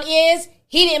Bobby Brown is,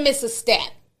 he didn't miss a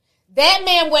step. That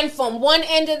man went from one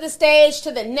end of the stage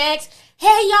to the next. Hey,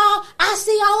 y'all, I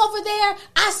see y'all over there.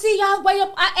 I see y'all way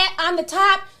up on the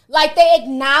top. Like, they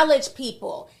acknowledge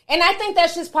people. And I think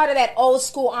that's just part of that old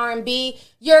school R&B.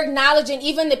 You're acknowledging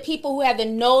even the people who have the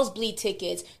nosebleed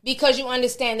tickets because you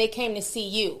understand they came to see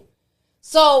you.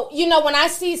 So, you know, when I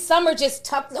see Summer just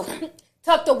tucked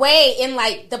away in,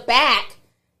 like, the back,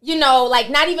 you know, like,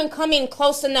 not even coming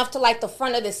close enough to, like, the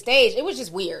front of the stage, it was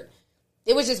just weird.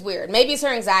 It was just weird. Maybe it's her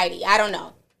anxiety. I don't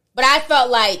know. But I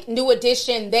felt like New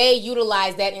Edition, they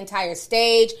utilized that entire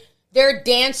stage. Their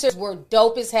dancers were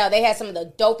dope as hell. They had some of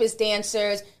the dopest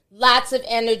dancers. Lots of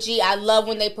energy. I love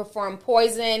when they perform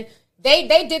Poison. They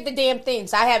did the damn thing.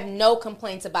 So I have no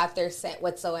complaints about their set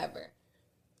whatsoever.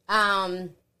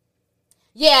 Reginald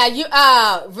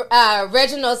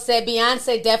said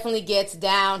Beyonce definitely gets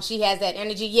down. She has that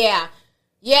energy. Yeah,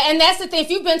 and that's the thing.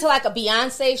 If you've been to like a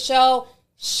Beyonce show,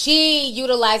 she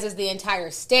utilizes the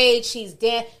entire stage. She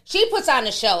puts on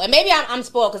a show. And maybe I'm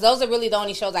spoiled because those are really the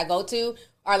only shows I go to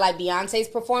are like Beyonce's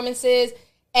performances.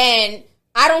 And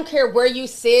I don't care where you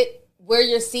sit, where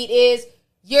your seat is,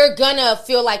 you're gonna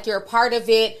feel like you're a part of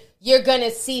it. You're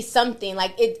gonna see something.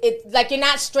 Like it like you're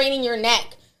not straining your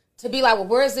neck to be like, well,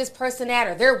 where's this person at?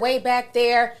 Or they're way back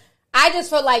there. I just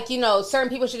feel like, you know, certain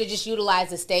people should have just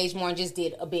utilized the stage more and just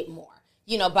did a bit more.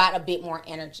 You know, brought a bit more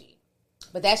energy.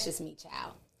 But that's just me,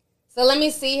 child. So let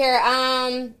me see here.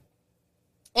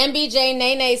 MBJ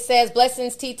Nene says,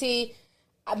 blessings, TT.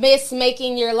 I miss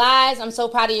making your lives. I'm so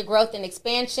proud of your growth and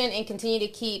expansion and continue to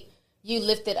keep you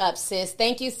lifted up, sis.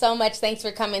 Thank you so much. Thanks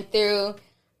for coming through.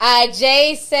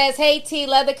 Jay says, hey, T,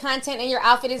 love the content and your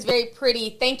outfit is very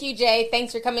pretty. Thank you, Jay.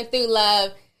 Thanks for coming through,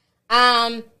 love.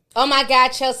 Oh, my God.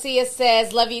 Chelsea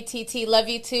says, love you, TT. Love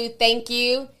you, too. Thank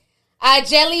you.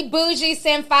 Jelly Bougie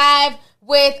sent 5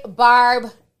 with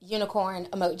Barb unicorn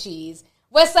emojis.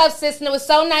 What's up, sis? And it was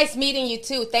so nice meeting you,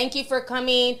 too. Thank you for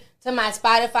coming to my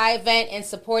Spotify event and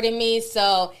supporting me.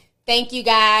 So thank you,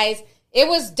 guys. It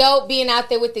was dope being out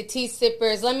there with the tea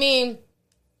sippers.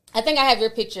 I think I have your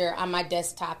picture on my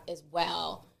desktop as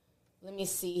well. Let me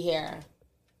see here.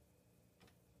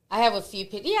 I have a few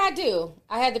pictures. Yeah, I do.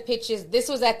 I had the pictures. This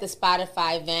was at the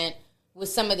Spotify event with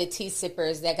some of the tea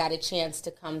sippers that got a chance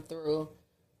to come through.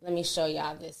 Let me show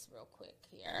y'all this real quick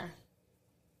here.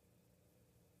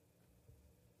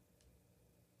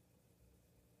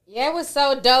 Yeah, it was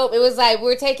so dope. It was like we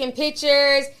were taking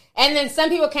pictures, and then some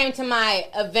people came to my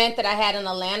event that I had in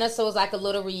Atlanta, so it was like a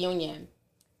little reunion.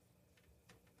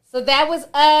 So that was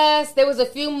us. There was a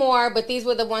few more, but these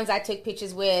were the ones I took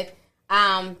pictures with.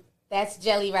 That's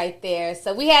Jelly right there.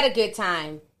 So we had a good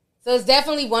time. So it's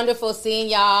definitely wonderful seeing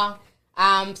y'all.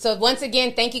 So once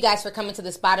again, thank you guys for coming to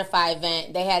the Spotify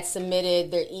event. They had submitted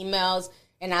their emails,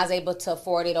 and I was able to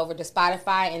forward it over to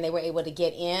Spotify, and they were able to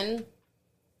get in.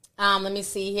 Let me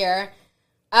see here.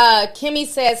 Kimmy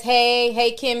says,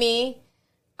 hey, Kimmy.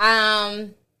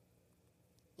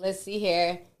 Let's see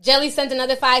here. Jelly sent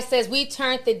another 5, says, we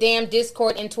turned the damn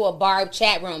Discord into a Barb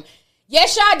chat room.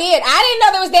 Yes, y'all did. I didn't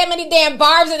know there was that many damn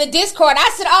Barbs in the Discord. I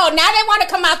said, oh, now they want to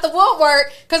come out the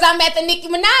woodwork because I'm at the Nicki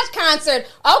Minaj concert.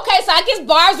 Okay, so I guess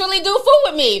Barbs really do fool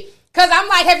with me. Because I'm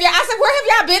like, I said, where have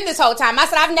y'all been this whole time? I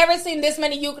said, I've never seen this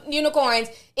many unicorns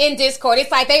in Discord.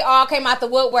 It's like they all came out the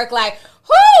woodwork like,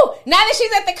 whoo, now that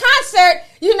she's at the concert,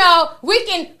 we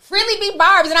can freely be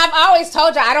Barbs. And I've always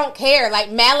told you, I don't care.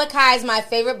 Like, Malachi is my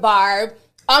favorite Barb.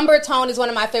 Umbertone is one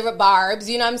of my favorite Barbs.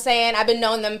 You know what I'm saying? I've been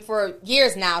knowing them for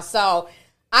years now. So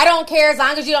I don't care. As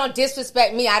long as you don't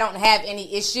disrespect me, I don't have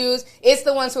any issues. It's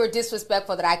the ones who are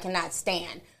disrespectful that I cannot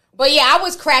stand. But yeah, I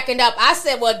was cracking up. I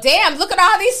said, well, damn, look at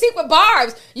all these secret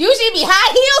Barbs. Usually be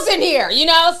high heels in here,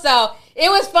 So it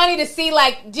was funny to see,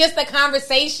 like, just the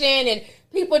conversation and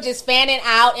people just fanning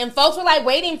out. And folks were, like,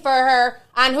 waiting for her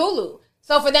on Hulu.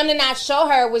 So for them to not show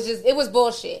her it was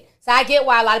bullshit. So I get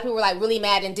why a lot of people were, like, really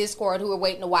mad in Discord who were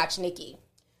waiting to watch Nicki.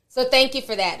 So thank you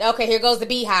for that. Okay, here goes the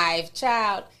Beehive.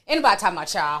 Child. Ain't nobody talking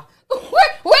about y'all. Where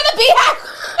the Beehive?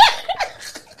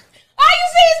 All you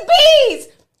see is bees.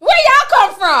 Where y'all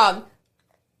come from?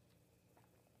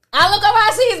 I look over,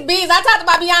 I see his bees. I talked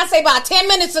about Beyonce about 10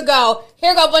 minutes ago.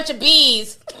 Here go a bunch of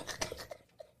bees.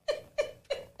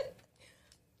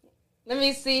 Let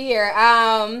me see here.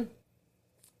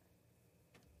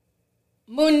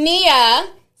 Munia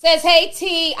says, hey,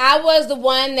 T, I was the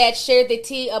one that shared the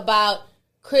tea about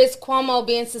Chris Cuomo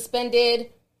being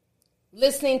suspended.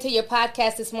 Listening to your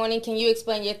podcast this morning, can you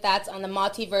explain your thoughts on the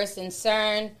multiverse and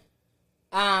CERN?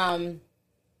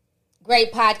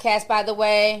 Great podcast, by the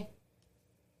way.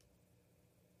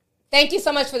 Thank you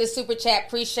so much for the super chat.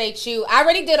 Appreciate you. I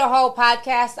already did a whole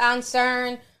podcast on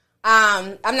CERN.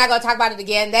 I'm not going to talk about it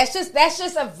again. That's just it's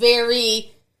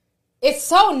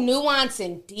so nuanced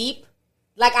and deep.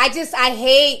 Like, I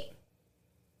hate,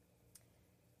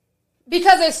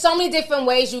 because there's so many different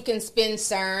ways you can spin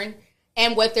CERN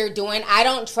and what they're doing. I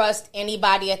don't trust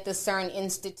anybody at the CERN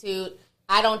Institute.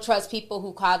 I don't trust people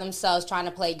who call themselves trying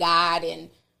to play God and,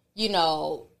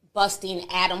 busting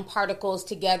atom particles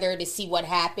together to see what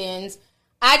happens.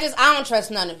 I don't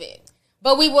trust none of it.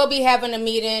 But we will be having a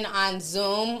meeting on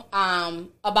Zoom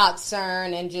about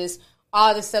CERN and just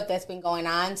all the stuff that's been going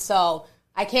on. So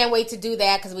I can't wait to do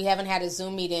that because we haven't had a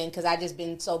Zoom meeting because I've just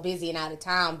been so busy and out of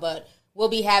town. But we'll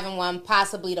be having one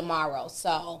possibly tomorrow.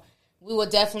 So we will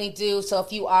definitely do. So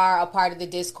if you are a part of the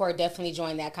Discord, definitely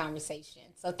join that conversation.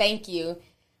 So thank you.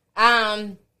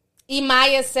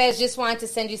 Imaya says, just wanted to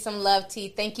send you some love, T.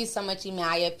 Thank you so much,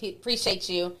 Imaya. Appreciate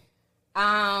you.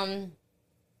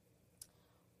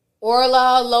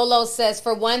 Orla Lolo says,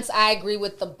 for once, I agree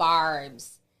with the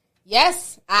Barbs.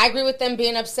 Yes, I agree with them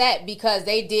being upset because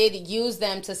they did use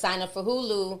them to sign up for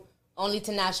Hulu only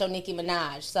to not show Nicki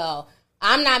Minaj. So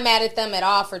I'm not mad at them at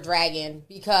all for dragging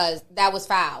because that was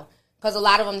foul. Because a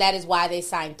lot of them, that is why they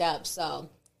signed up. So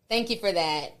thank you for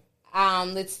that.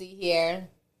 Let's see here.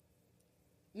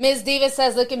 Ms. Diva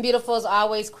says, looking beautiful as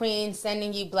always, Queen.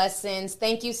 Sending you blessings.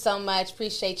 Thank you so much.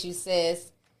 Appreciate you, sis.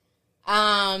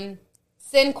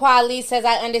 Sin Kwali says,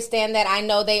 I understand that. I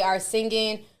know they are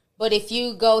singing, but if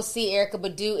you go see Erykah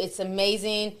Badu, it's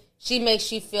amazing. She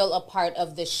makes you feel a part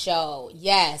of the show.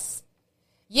 Yes.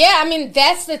 Yeah, I mean,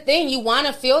 that's the thing. You want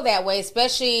to feel that way,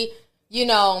 especially,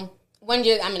 when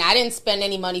you're, I didn't spend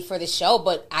any money for the show,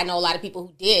 but I know a lot of people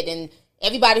who did, and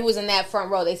everybody who was in that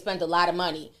front row, they spent a lot of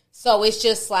money. So it's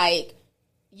just like,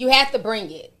 you have to bring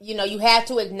it. You have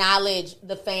to acknowledge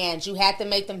the fans. You have to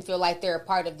make them feel like they're a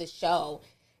part of the show.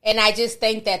 And I just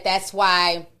think that that's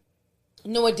why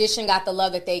New Edition got the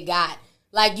love that they got.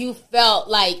 Like, you felt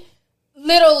like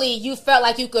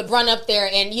you could run up there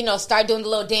and, start doing the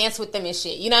little dance with them and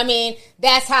shit. You know what I mean?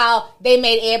 That's how they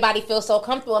made everybody feel so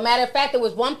comfortable. A matter of fact, there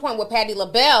was one point where Patti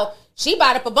LaBelle, she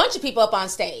brought up a bunch of people up on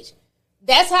stage.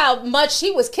 That's how much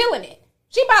she was killing it.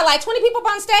 She brought like 20 people up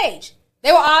on stage.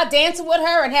 They were all dancing with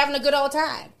her and having a good old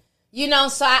time.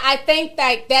 So I think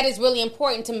that is really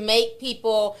important to make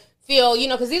people feel,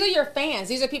 because these are your fans.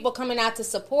 These are people coming out to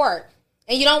support.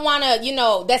 And you don't want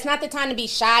to, that's not the time to be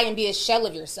shy and be a shell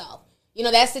of yourself.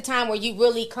 That's the time where you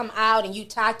really come out and you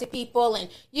talk to people and,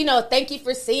 thank you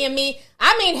for seeing me.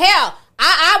 I mean, hell,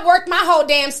 I worked my whole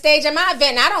damn stage at my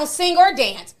event and I don't sing or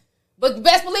dance. But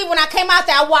best believe when I came out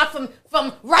there, I walked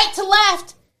from right to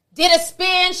left, did a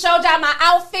spin, showed y'all my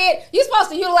outfit. You're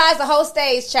supposed to utilize the whole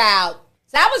stage, child.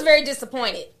 So I was very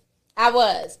disappointed. I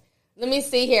was. Let me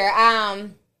see here.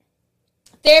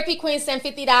 Therapy Queen sent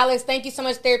 $50. Thank you so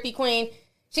much, Therapy Queen.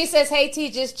 She says, hey, T,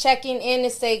 just checking in to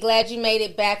say glad you made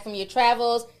it back from your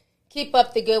travels. Keep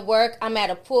up the good work. I'm at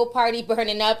a pool party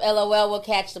burning up. LOL, will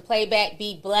catch the playback.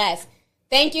 Be blessed.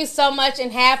 Thank you so much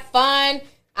and have fun.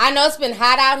 I know it's been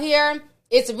hot out here.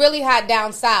 It's really hot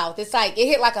down south. It's like, it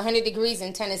hit like 100 degrees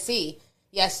in Tennessee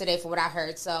yesterday for what I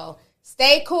heard. So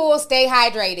stay cool, stay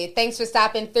hydrated. Thanks for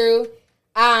stopping through.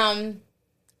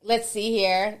 Let's see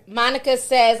here. Monica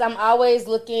says, I'm always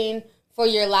looking for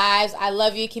your lives. I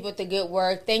love you. Keep up the good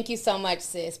work. Thank you so much,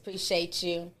 sis. Appreciate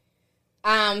you.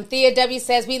 Thea W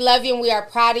says, we love you and we are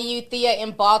proud of you, Thea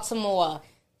in Baltimore.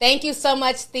 Thank you so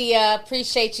much, Thea.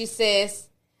 Appreciate you, sis.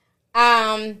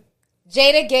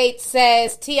 Jada Gates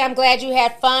says, T, I'm glad you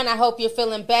had fun. I hope you're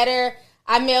feeling better.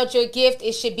 I mailed your gift.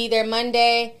 It should be there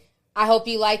Monday. I hope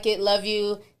you like it. Love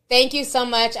you. Thank you so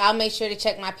much. I'll make sure to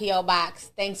check my P.O.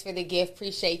 box. Thanks for the gift.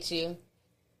 Appreciate you.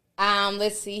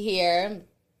 Let's see here.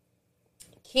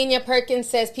 Kenya Perkins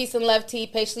says, peace and love, T.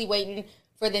 Patiently waiting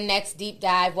for the next deep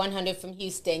dive, 100 from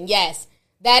Houston. Yes,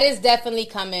 that is definitely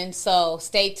coming. So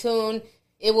stay tuned.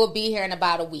 It will be here in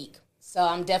about a week. So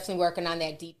I'm definitely working on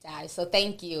that deep dive. So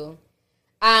thank you.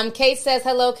 Kate says,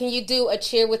 hello, can you do a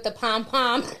cheer with the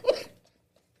pom-pom?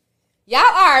 Y'all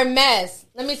are a mess.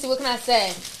 Let me see, what can I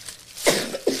say?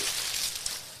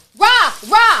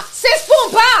 Rah, sis,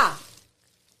 boom, bah.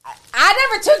 I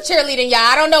never took cheerleading, y'all.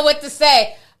 I don't know what to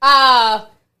say. What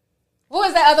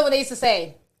was that other one they used to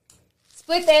say?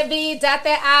 Split that V, dot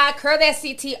that I, curl that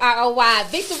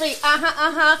CTROY. Victory,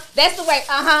 That's the way,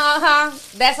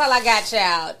 That's all I got,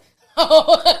 child.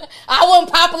 I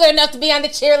wasn't popular enough to be on the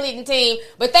cheerleading team,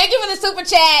 but thank you for the super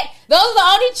chat. Those are the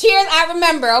only cheers I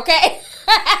remember, okay?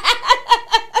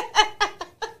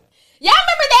 Y'all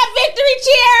remember that victory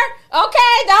cheer?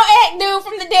 Okay, don't act new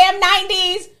from the damn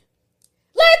 90s.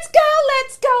 Let's go,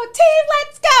 team,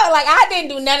 let's go. Like, I didn't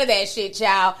do none of that shit,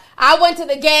 y'all. I went to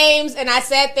the games, and I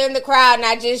sat there in the crowd, and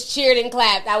I just cheered and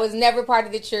clapped. I was never part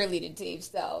of the cheerleading team,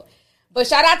 so. But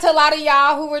shout out to a lot of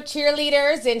y'all who were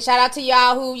cheerleaders, and shout out to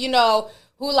y'all who,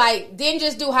 who, like, didn't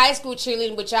just do high school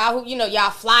cheerleading, but y'all who, y'all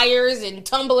flyers and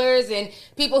tumblers and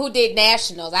people who did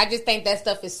nationals. I just think that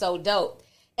stuff is so dope.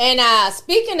 And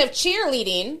speaking of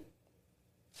cheerleading,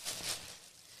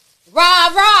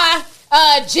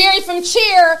 Jerry from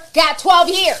Cheer got 12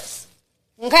 years.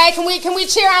 Okay, can we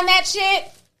cheer on that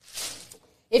shit?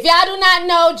 If y'all do not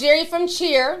know, Jerry from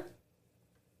Cheer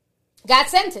got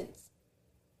sentenced.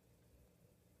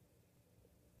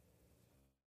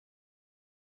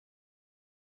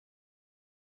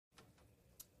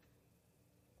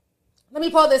 Let me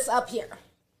pull this up here.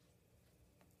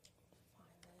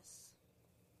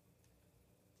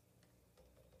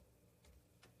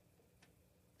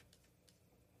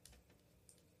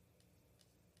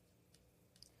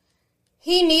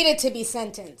 He needed to be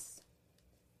sentenced.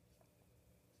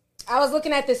 I was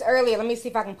looking at this earlier. Let me see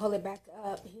if I can pull it back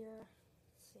up here.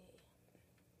 Let's see.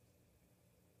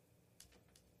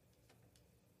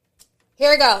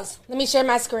 Here it goes. Let me share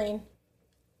my screen.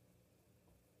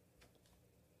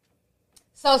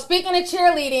 So speaking of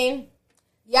cheerleading,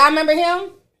 y'all remember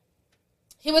him?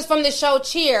 He was from the show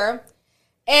Cheer.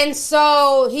 And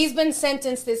so he's been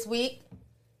sentenced this week.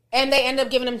 And they end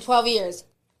up giving him 12 years.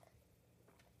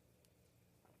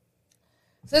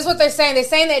 So this is what they're saying. They're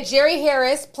saying that Jerry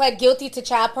Harris pled guilty to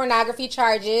child pornography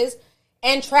charges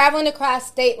and traveling across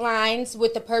state lines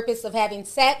with the purpose of having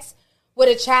sex with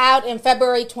a child in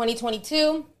February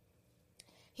 2022.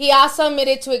 He also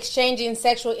admitted to exchanging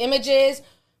sexual images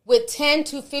with 10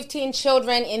 to 15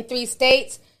 children in 3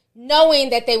 states, knowing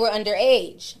that they were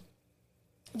underage.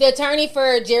 The attorney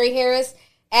for Jerry Harris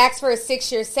asked for a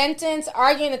 6-year sentence,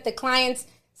 arguing that the client's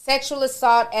sexual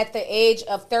assault at the age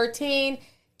of 13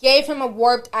 gave him a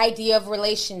warped idea of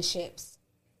relationships.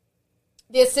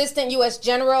 The assistant U.S.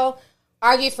 general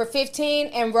argued for 15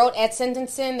 and wrote at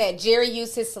sentencing that Jerry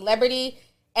used his celebrity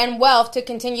and wealth to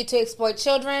continue to exploit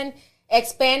children,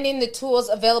 expanding the tools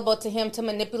available to him to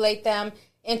manipulate them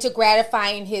into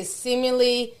gratifying his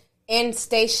seemingly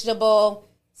insatiable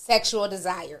sexual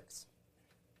desires.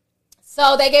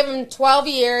 So they gave him 12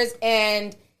 years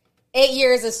and 8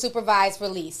 years of supervised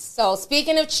release. So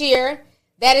speaking of Cheer,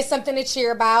 that is something to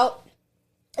cheer about.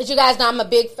 As you guys know,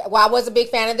 I was a big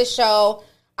fan of the show.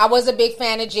 I was a big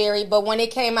fan of Jerry, but when it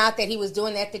came out that he was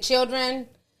doing that to children,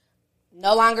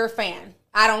 no longer a fan.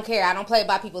 I don't care. I don't play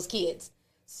by people's kids.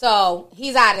 So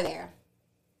he's out of there.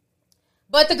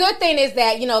 But the good thing is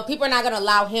that, people are not going to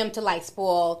allow him to, like,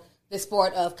 spoil the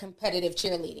sport of competitive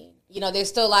cheerleading. There's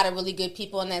still a lot of really good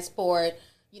people in that sport,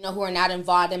 who are not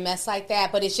involved in mess like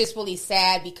that. But it's just really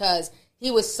sad because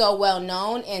he was so well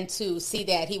known, and to see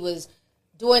that he was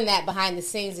doing that behind the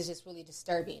scenes is just really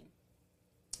disturbing.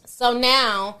 So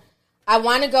now I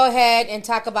want to go ahead and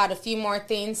talk about a few more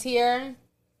things here.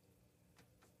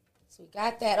 So we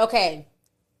got that. Okay.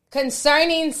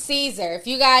 Concerning Caesar, if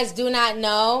you guys do not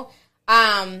know,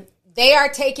 they are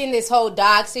taking this whole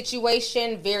dog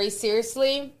situation very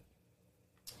seriously.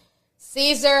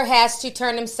 Caesar has to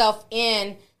turn himself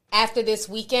in after this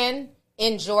weekend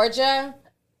in Georgia,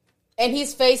 and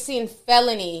he's facing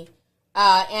felony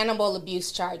animal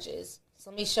abuse charges. So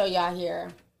let me show y'all here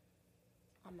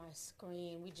on my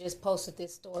screen. We just posted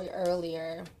this story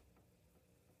earlier.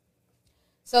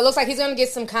 So it looks like he's going to get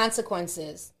some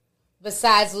consequences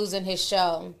besides losing his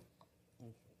show.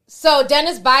 So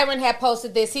Dennis Byron had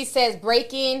posted this. He says,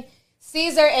 breaking,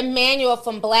 Caesar Emanuel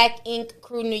from Black Ink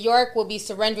Crew New York will be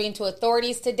surrendering to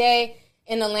authorities today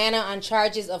in Atlanta on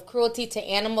charges of cruelty to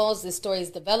animals. This story is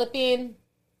developing.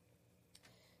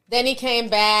 Then he came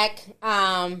back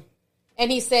and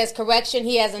he says, correction,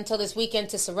 he has until this weekend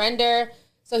to surrender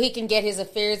so he can get his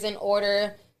affairs in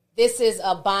order. This is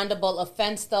a bondable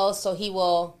offense, though, so he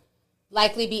will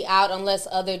likely be out unless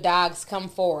other dogs come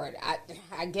forward.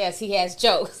 I guess he has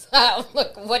jokes.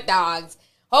 Look, what dogs?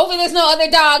 Hopefully there's no other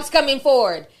dogs coming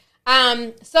forward.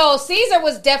 So Caesar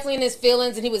was definitely in his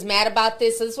feelings, and he was mad about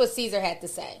this. So this is what Caesar had to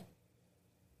say.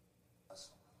 Man,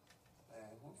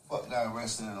 who the fuck got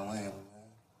arrested in Atlanta, man?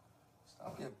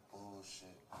 Stop your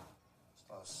bullshit.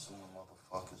 Start suing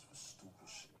motherfuckers for stupid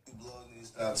shit. You blood need to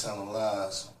stop telling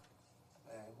lies.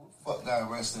 Man, who the fuck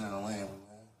got arrested in Atlanta, man?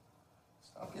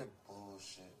 Stop your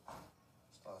bullshit.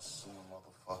 Start suing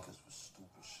motherfuckers for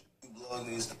stupid shit. You blood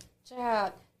needs to...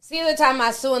 Child, Caesar talking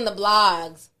about suing the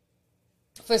blogs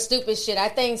for stupid shit. I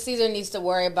think Caesar needs to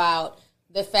worry about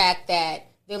the fact that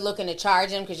they're looking to charge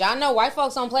him, because y'all know white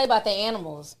folks don't play about their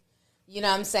animals. You know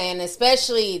what I'm saying?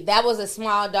 Especially, that was a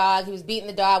small dog. He was beating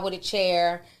the dog with a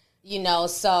chair,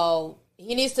 so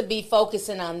he needs to be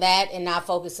focusing on that and not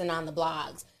focusing on the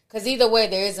blogs, because either way,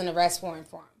 there is an arrest warrant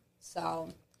for him.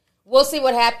 So we'll see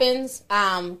what happens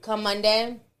come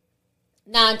Monday.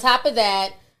 Now, on top of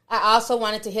that, I also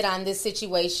wanted to hit on this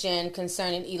situation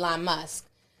concerning Elon Musk.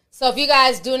 So if you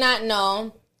guys do not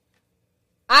know,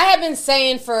 I have been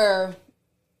saying for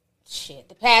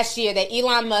the past year that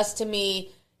Elon Musk, to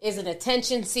me, is an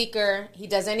attention seeker. He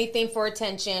does anything for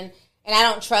attention, and I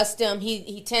don't trust him.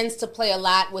 He tends to play a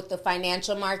lot with the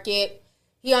financial market.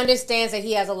 He understands that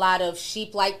he has a lot of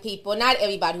sheep-like people. Not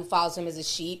everybody who follows him is a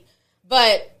sheep,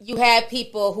 but you have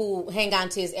people who hang on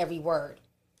to his every word.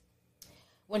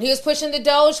 When he was pushing the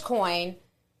Dogecoin,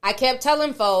 I kept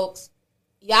telling folks,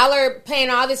 y'all are paying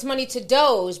all this money to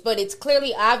Doge, but it's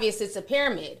clearly obvious it's a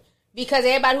pyramid. Because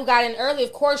everybody who got in early,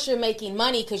 of course you're making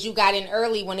money because you got in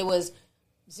early when it was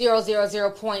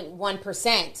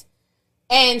 0.1%.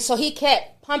 And so he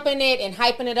kept pumping it and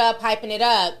hyping it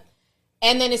up.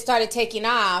 And then it started taking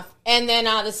off. And then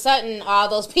all of a sudden, all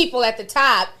those people at the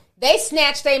top, they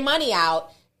snatched their money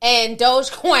out, and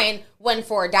Dogecoin went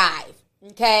for a dive.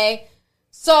 Okay?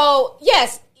 So,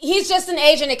 yes, he's just an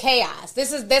agent of chaos. That's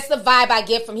the vibe I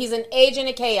get from him. He's an agent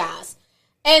of chaos.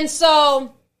 And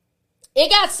so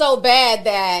it got so bad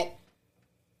that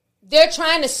they're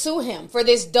trying to sue him for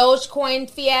this Dogecoin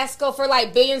fiasco for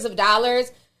like billions of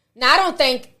dollars. Now, I don't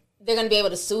think they're going to be able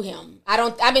to sue him.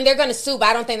 They're going to sue, but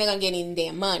I don't think they're going to get any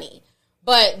damn money.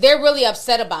 But they're really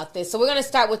upset about this. So we're going to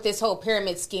start with this whole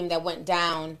pyramid scheme that went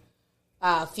down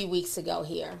a few weeks ago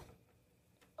here.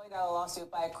 A lawsuit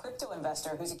by a crypto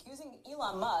investor who's accusing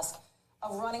Elon Musk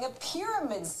of running a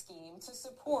pyramid scheme to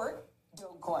support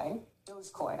Dogecoin,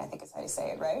 I think is how you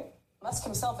say it, right? Musk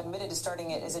himself admitted to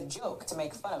starting it as a joke to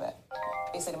make fun of it,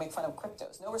 basically to make fun of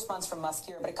cryptos. No response from Musk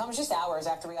here, but it comes just hours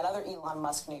after we got other Elon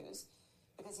Musk news,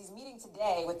 because he's meeting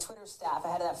today with Twitter staff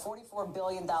ahead of that $44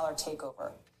 billion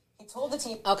takeover. He told the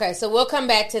team... Okay, so we'll come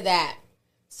back to that.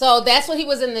 So that's what he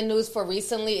was in the news for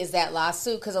recently, is that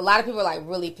lawsuit, because a lot of people are like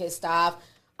really pissed off.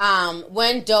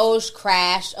 When Doge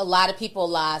crashed, a lot of people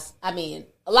lost, a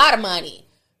lot of money.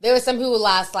 There were some people who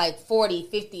lost like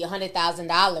 $40, $50,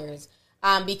 $100,000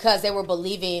 because they were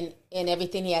believing in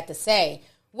everything he had to say,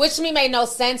 which to me made no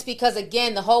sense because,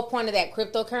 again, the whole point of that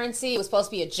cryptocurrency was supposed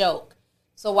to be a joke.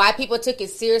 So why people took it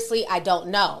seriously, I don't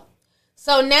know.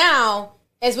 So now,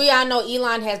 as we all know,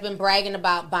 Elon has been bragging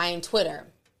about buying Twitter.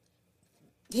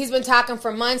 He's been talking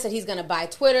for months that he's going to buy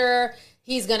Twitter.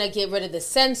 He's going to get rid of the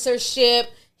censorship.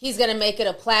 He's going to make it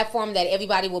a platform that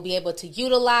everybody will be able to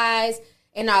utilize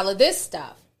and all of this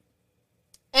stuff.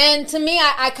 And to me,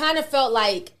 I kind of felt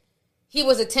like he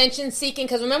was attention seeking.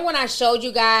 Because remember when I showed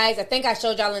you guys, I think I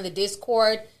showed y'all in the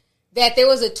Discord, that there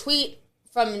was a tweet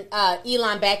from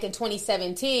Elon back in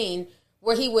 2017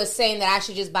 where he was saying that I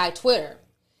should just buy Twitter.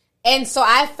 And so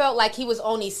I felt like he was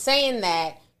only saying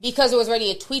that because there was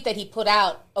already a tweet that he put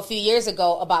out a few years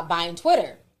ago about buying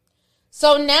Twitter.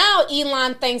 So now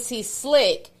Elon thinks he's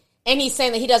slick, and he's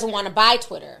saying that he doesn't want to buy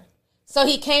Twitter. So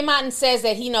he came out and says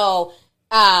that,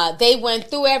 they went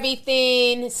through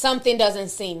everything. Something doesn't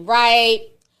seem right.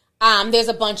 There's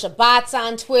a bunch of bots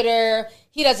on Twitter.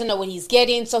 He doesn't know what he's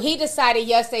getting. So he decided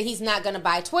yesterday he's not going to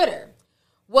buy Twitter.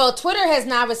 Well, Twitter has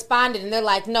now responded, and they're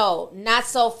like, no, not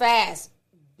so fast,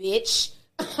 bitch.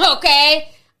 Okay?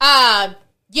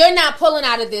 You're not pulling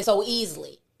out of this so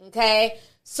easily. Okay?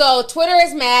 So Twitter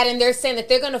is mad, and they're saying that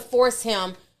they're going to force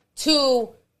him to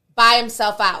buy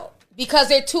himself out because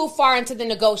they're too far into the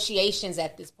negotiations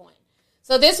at this point.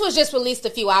 So this was just released a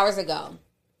few hours ago.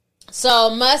 So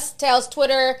Musk tells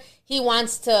Twitter he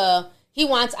wants out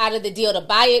of the deal to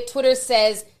buy it. Twitter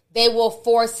says they will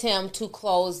force him to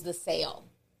close the sale.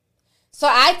 So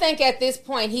I think at this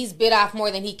point he's bit off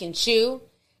more than he can chew,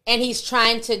 and he's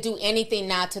trying to do anything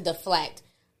now to deflect.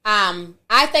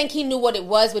 I think he knew what it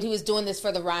was, but he was doing this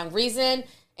for the wrong reason,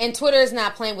 and Twitter is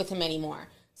not playing with him anymore.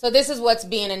 So this is what's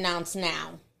being announced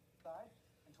now.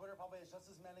 And Twitter probably has just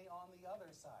as many on the other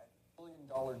side. $1 billion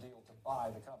deal to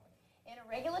buy the company. In a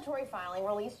regulatory filing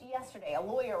released yesterday, a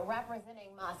lawyer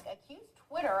representing Musk accused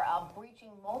Twitter of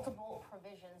breaching multiple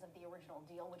provisions of the original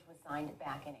deal, which was signed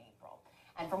back in April.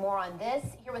 And for more on this,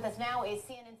 here with us now is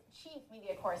CNN's chief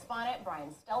media correspondent, Brian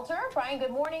Stelter. Brian, good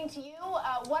morning to you.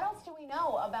 What else do we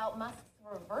know about Musk's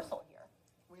reversal here?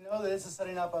 We know that this is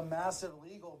setting up a massive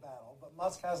legal battle, but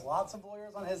Musk has lots of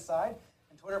lawyers on his side,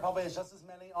 and Twitter probably has just as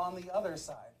many on the other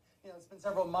side. It's been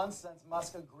several months since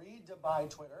Musk agreed to buy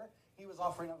Twitter. He was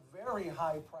offering a very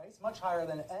high price, much higher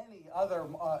than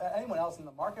anyone else in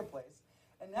the marketplace.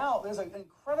 And now there's an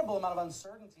incredible amount of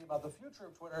uncertainty about the future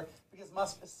of Twitter because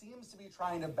Musk seems to be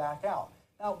trying to back out.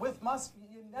 Now, with Musk,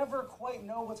 you never quite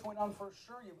know what's going on for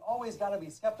sure. You've always got to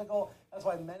be skeptical. That's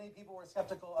why many people were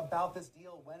skeptical about this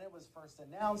deal when it was first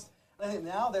announced. And I think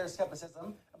now there's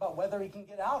skepticism about whether he can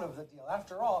get out of the deal.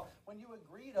 After all, when you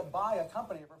agree to buy a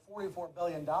company for $44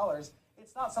 billion,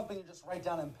 it's not something you just write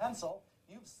down in pencil.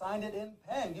 You've signed it in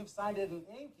pen. You've signed it in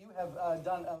ink. You have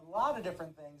done a lot of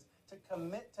different things to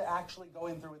commit to actually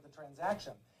going through with the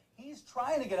transaction. He's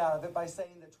trying to get out of it by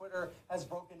saying that Twitter has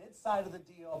broken its side of the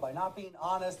deal by not being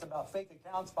honest about fake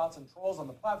accounts, bots, and trolls on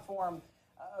the platform.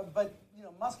 But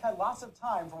Musk had lots of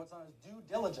time for what's known as due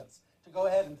diligence to go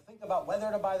ahead and think about whether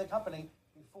to buy the company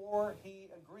before he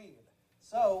agreed.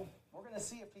 So we're going to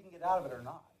see if he can get out of it or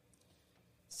not.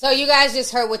 So you guys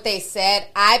just heard what they said.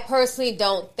 I personally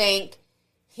don't think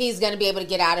he's going to be able to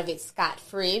get out of it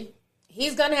scot-free.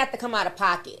 He's going to have to come out of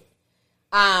pocket.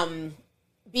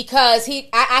 Because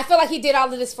I feel like he did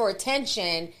all of this for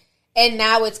attention, and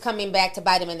now it's coming back to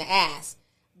bite him in the ass.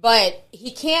 But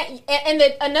he can't. And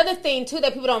another thing too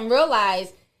that people don't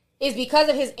realize is because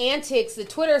of his antics, the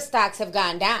Twitter stocks have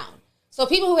gone down. So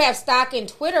people who have stock in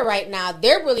Twitter right now,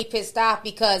 they're really pissed off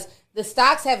because the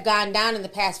stocks have gone down in the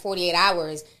past 48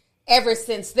 hours ever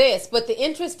since this. But the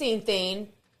interesting thing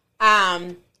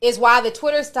is while the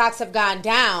Twitter stocks have gone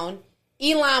down,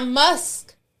 Elon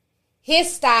Musk,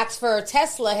 his stocks for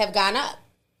Tesla have gone up.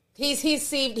 He's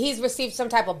received some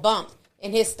type of bump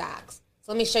in his stocks.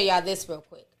 So let me show y'all this real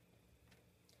quick.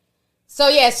 So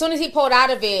yeah, as soon as he pulled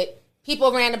out of it,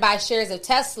 people ran to buy shares of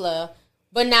Tesla,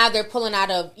 but now they're pulling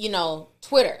out of,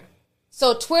 Twitter.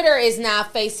 So Twitter is now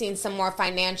facing some more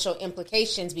financial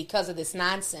implications because of this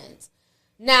nonsense.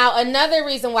 Now, another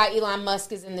reason why Elon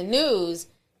Musk is in the news,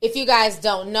 if you guys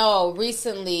don't know,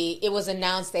 recently it was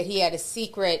announced that he had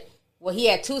he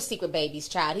had two secret babies,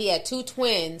 child. He had two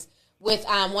twins with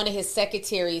one of his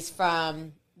secretaries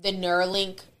from the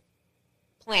Neuralink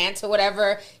plant or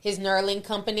whatever, his Neuralink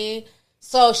company.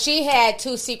 So she had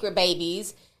two secret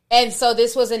babies. And so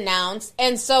this was announced.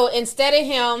 And so instead of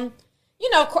him,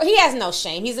 he has no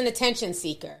shame. He's an attention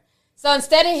seeker. So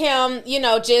instead of him,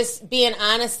 just being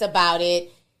honest about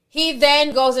it, he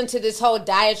then goes into this whole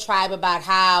diatribe about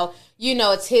how,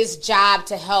 it's his job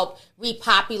to help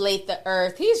repopulate the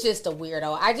earth. He's just a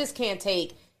weirdo. I just can't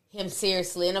take him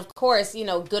seriously. And of course,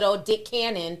 good old Dick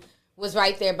Cannon was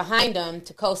right there behind him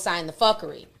to co-sign the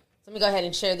fuckery. So let me go ahead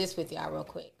and share this with y'all real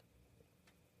quick.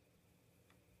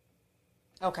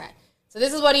 Okay. So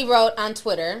this is what he wrote on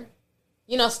Twitter.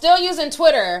 Still using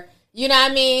Twitter,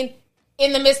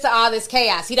 in the midst of all this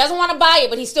chaos. He doesn't want to buy it,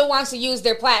 but he still wants to use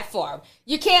their platform.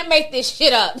 You can't make this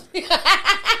shit up. You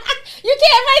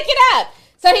can't make it up.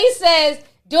 So he says,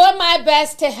 Doing my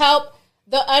best to help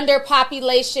the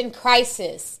underpopulation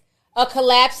crisis. A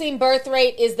collapsing birth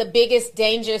rate is the biggest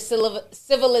danger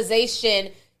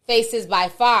civilization faces by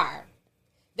far.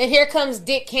 Then here comes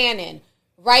Dick Cannon.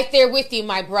 Right there with you,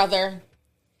 my brother.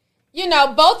 You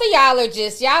know, both of y'all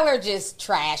are just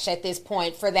trash at this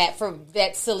point for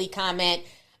that silly comment.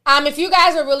 If you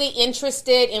guys are really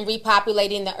interested in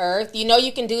repopulating the earth, you know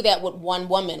you can do that with one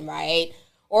woman, right?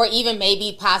 Or even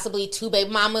maybe possibly two baby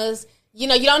mamas. You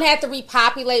know, you don't have to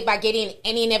repopulate by getting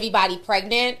any and everybody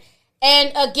pregnant.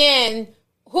 And again,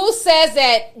 who says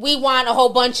that we want a whole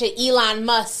bunch of Elon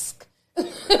Musk,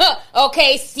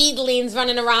 okay, seedlings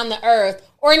running around the earth,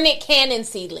 or Nick Cannon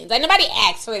seedlings? Like, nobody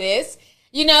asked for this.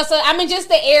 You know, so I mean, just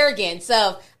the arrogance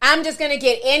of, I'm just going to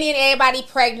get any and everybody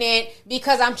pregnant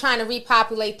because I'm trying to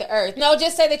repopulate the earth. No,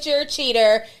 just say that you're a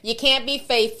cheater. You can't be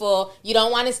faithful. You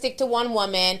don't want to stick to one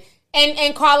woman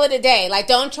and call it a day. Like,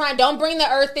 don't bring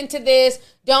the earth into this.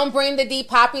 Don't bring the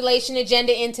depopulation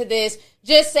agenda into this.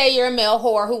 Just say you're a male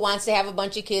whore who wants to have a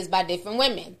bunch of kids by different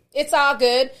women. It's all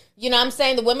good. You know what I'm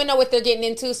saying? The women know what they're getting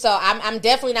into, so I'm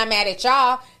definitely not mad at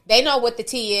y'all. They know what the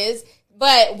tea is.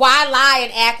 But why lie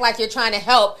and act like you're trying to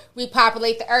help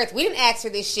repopulate the earth? We didn't ask for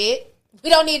this shit. We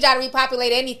don't need y'all to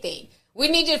repopulate anything. We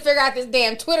need you to figure out this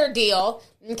damn Twitter deal,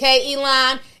 okay,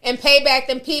 Elon, and pay back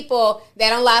them people that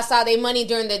done lost all their money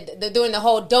during the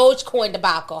whole Dogecoin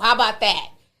debacle. How about that?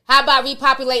 How about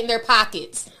repopulating their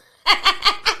pockets?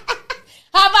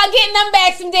 How about getting them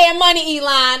back some damn money,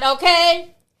 Elon,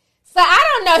 okay? So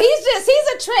I don't know.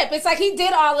 He's a trip. It's like he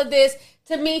did all of this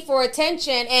to me for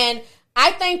attention, and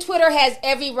I think Twitter has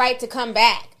every right to come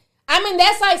back. I mean,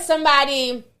 that's like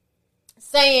somebody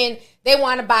saying they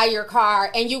want to buy your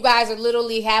car and you guys are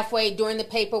literally halfway doing the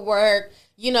paperwork.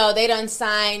 You know, they done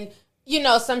sign, you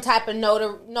know, some type of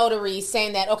notary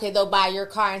saying that, okay, they'll buy your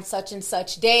car on such and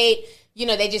such date. You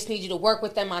know, they just need you to work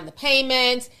with them on the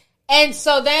payments. And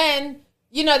so then,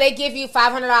 you know, they give you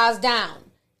 $500 down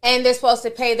and they're supposed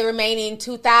to pay the remaining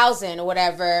 $2,000 or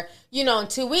whatever, you know, in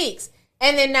 2 weeks.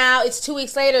 And then now it's 2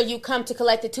 weeks later, you come to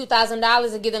collect the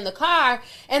 $2,000 and give them the car.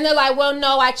 And they're like, well,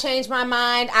 no, I changed my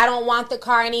mind. I don't want the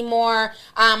car anymore.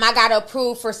 I got to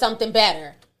approve for something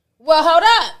better. Well, hold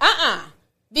up.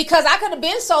 Because I could have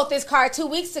been sold this car 2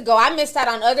 weeks ago. I missed out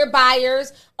on other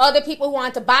buyers, other people who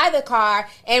wanted to buy the car.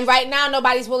 And right now,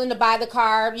 nobody's willing to buy the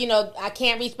car. You know, I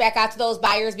can't reach back out to those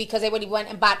buyers because they already went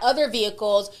and bought other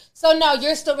vehicles. So no,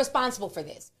 you're still responsible for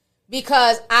this.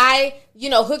 Because I, you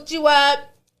know, hooked you up.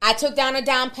 I took down a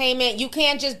down payment. You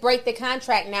can't just break the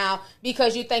contract now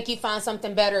because you think you found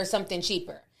something better or something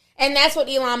cheaper. And that's what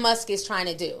Elon Musk is trying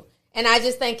to do. And I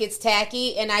just think it's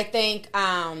tacky. And I think,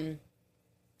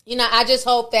 you know, I just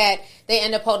hope that they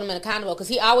end up holding him accountable because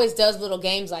he always does little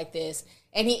games like this.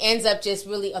 And he ends up just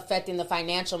really affecting the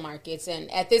financial markets. And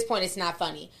at this point, it's not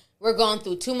funny. We're going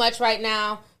through too much right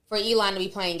now for Elon to be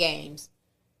playing games.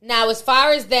 Now, as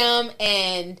far as them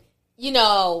and, you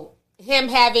know, him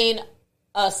having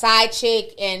a side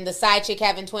chick and the side chick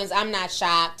having twins, I'm not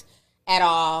shocked at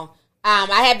all. I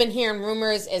have been hearing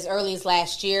rumors as early as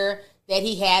last year that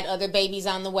he had other babies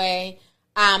on the way.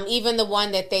 Even the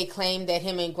one that they claimed that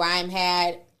him and Grime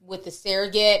had with the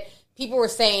surrogate, people were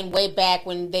saying way back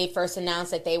when they first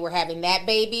announced that they were having that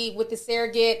baby with the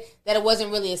surrogate, that it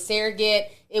wasn't really a surrogate.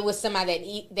 It was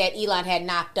somebody that Elon had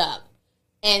knocked up.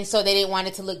 And so they didn't want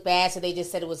it to look bad, so they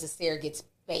just said it was a surrogate's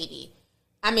baby.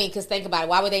 I mean, because think about it.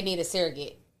 Why would they need a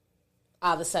surrogate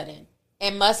all of a sudden?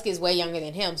 And Musk is way younger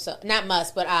than him. So not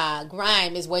Musk, but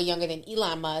Grime is way younger than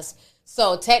Elon Musk.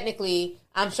 So technically,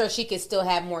 I'm sure she could still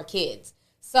have more kids.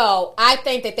 So I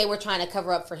think that they were trying to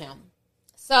cover up for him.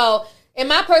 So in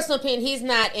my personal opinion, he's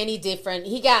not any different.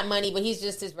 He got money, but he's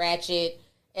just as ratchet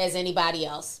as anybody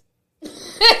else.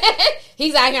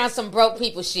 He's out here on some broke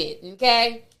people shit,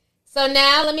 okay? So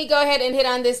now let me go ahead and hit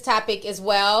on this topic as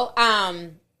well.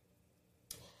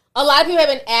 A lot of people have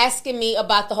been asking me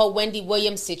about the whole Wendy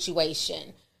Williams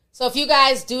situation. So if you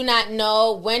guys do not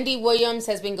know, Wendy Williams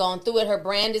has been going through it. Her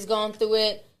brand is going through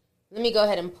it. Let me go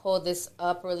ahead and pull this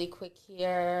up really quick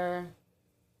here.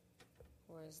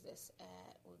 Where is this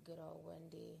at? With good old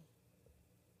Wendy.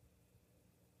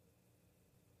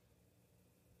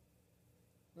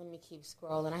 Let me keep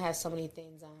scrolling. I have so many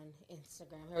things on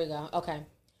Instagram. Here we go. Okay.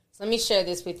 So let me share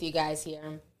this with you guys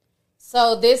here.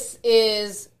 So this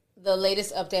is the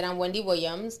latest update on Wendy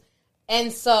Williams.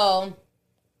 And so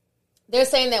they're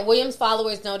saying that Williams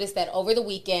followers noticed that over the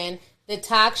weekend, the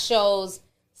talk show's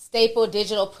staple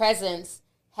digital presence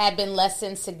had been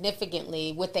lessened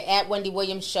significantly, with the at Wendy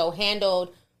Williams show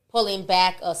handled pulling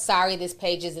back a sorry this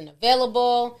page isn't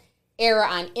available error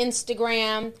on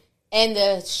Instagram, and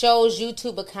the show's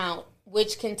YouTube account,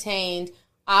 which contained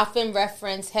often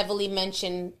reference heavily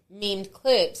mentioned memed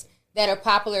clips that are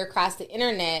popular across the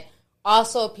internet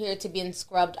also appear to be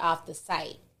scrubbed off the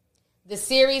site. The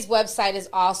series website is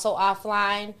also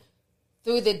offline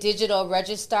through the digital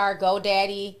registrar.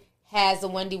 GoDaddy has the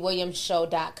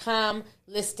WendyWilliamsShow.com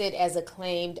listed as a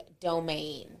claimed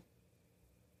domain.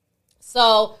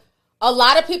 So a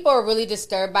lot of people are really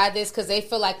disturbed by this because they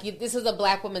feel like this is a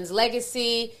black woman's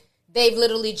legacy. They've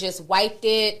literally just wiped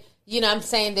it. You know what I'm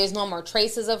saying? There's no more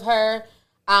traces of her.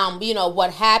 You know,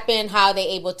 what happened, how they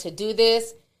able to do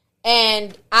this.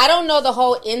 And I don't know the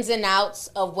whole ins and outs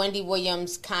of Wendy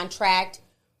Williams' contract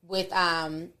with,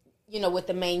 you know, with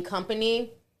the main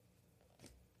company.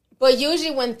 But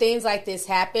usually when things like this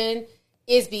happen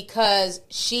is because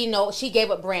she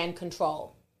gave up brand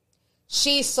control.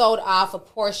 She sold off a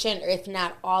portion, or if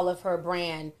not all of her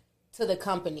brand to the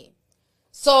company.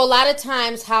 So a lot of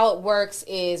times how it works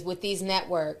is with these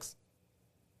networks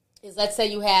is, let's say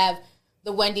you have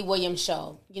the Wendy Williams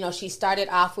Show. You know, she started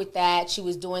off with that. She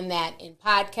was doing that in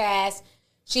podcasts.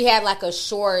 She had like a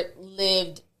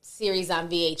short-lived series on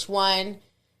VH1.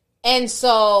 And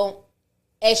so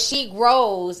as she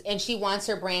grows and she wants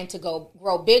her brand to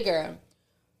grow bigger,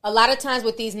 a lot of times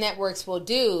what these networks will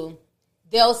do,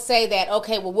 they'll say that,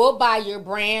 okay, well, we'll buy your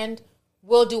brand.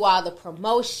 We'll do all the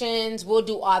promotions. We'll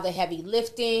do all the heavy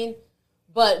lifting.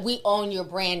 But we own your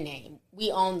brand name.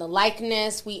 We own the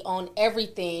likeness. We own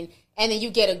everything. And then you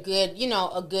get a good, you know,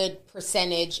 a good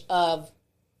percentage of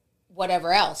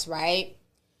whatever else, right?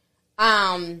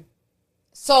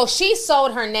 So she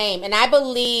sold her name. And I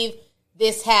believe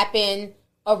this happened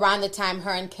around the time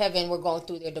her and Kevin were going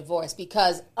through their divorce.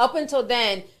 Because up until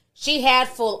then, she had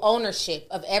full ownership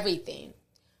of everything.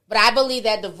 But I believe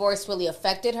that divorce really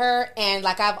affected her. And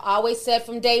like I've always said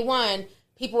from day one,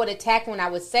 people would attack when I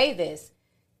would say this.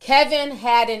 Kevin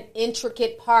had an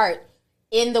intricate part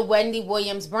in the Wendy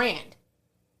Williams brand.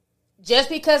 Just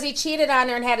because he cheated on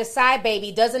her and had a side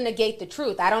baby doesn't negate the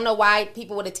truth. I don't know why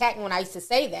people would attack me when I used to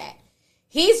say that.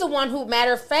 He's the one who,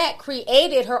 matter of fact,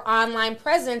 created her online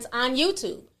presence on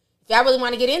YouTube. If y'all really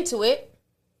want to get into it,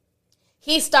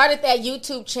 he started that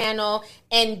YouTube channel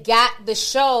and got the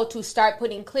show to start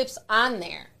putting clips on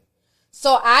there.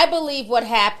 So I believe what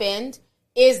happened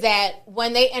is that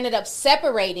when they ended up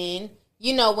separating,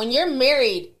 you know, when you're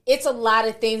married, it's a lot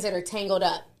of things that are tangled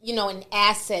up, you know, in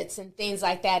assets and things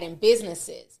like that in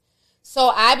businesses. So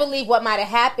I believe what might have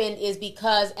happened is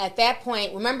because at that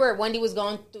point, remember Wendy was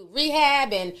going through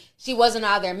rehab and she wasn't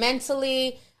all there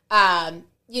mentally.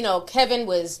 You know, Kevin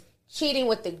was cheating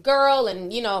with the girl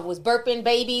and, you know, was burping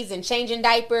babies and changing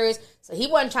diapers. So he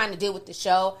wasn't trying to deal with the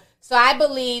show. So I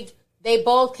believe they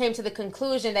both came to the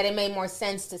conclusion that it made more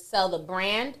sense to sell the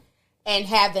brand and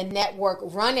have the network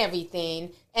run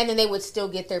everything, and then they would still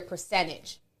get their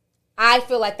percentage. I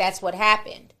feel like that's what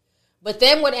happened. But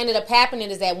then what ended up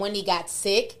happening is that Wendy got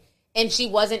sick and she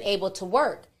wasn't able to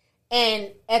work.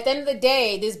 And at the end of the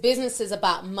day, this business is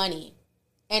about money.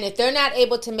 And if they're not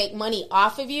able to make money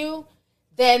off of you,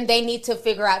 then they need to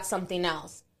figure out something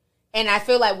else. And I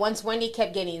feel like once Wendy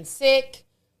kept getting sick,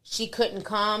 she couldn't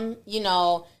come, you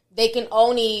know, they can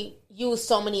only use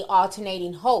so many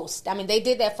alternating hosts. I mean, they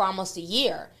did that for almost a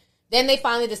year. Then they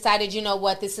finally decided, you know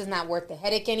what, this is not worth the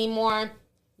headache anymore.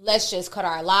 Let's just cut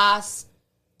our loss,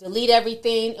 delete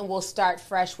everything, and we'll start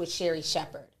fresh with Sherri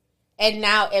Shepherd. And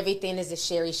now everything is a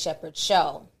Sherri Shepherd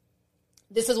show.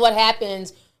 This is what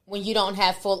happens when you don't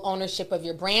have full ownership of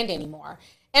your brand anymore.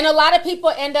 And a lot of people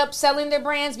end up selling their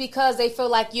brands because they feel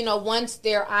like, you know, once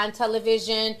they're on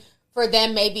television, for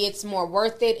them, maybe it's more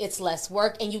worth it, it's less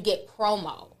work, and you get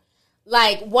promo.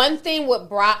 Like, one thing with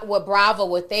Bravo,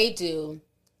 what they do,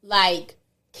 like,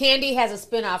 Kandi has a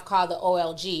spinoff called the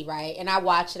OLG, right? And I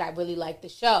watch it. I really like the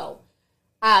show.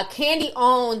 Kandi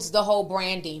owns the whole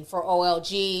branding for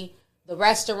OLG, the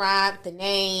restaurant, the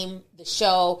name, the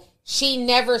show. She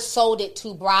never sold it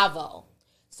to Bravo.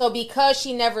 So because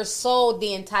she never sold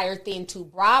the entire thing to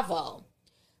Bravo,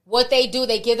 what they do,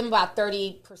 they give them about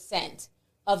 30%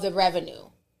 of the revenue,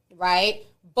 right?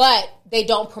 But they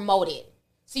don't promote it.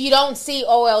 So you don't see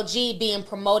OLG being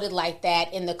promoted like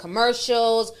that in the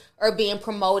commercials or being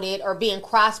promoted or being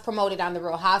cross-promoted on The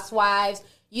Real Housewives.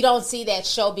 You don't see that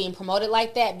show being promoted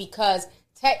like that because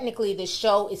technically the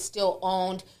show is still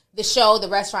owned. The show, the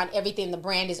restaurant, everything, the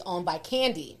brand is owned by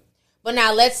Kandi. But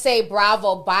now let's say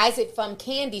Bravo buys it from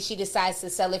Kandi. She decides to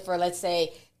sell it for, let's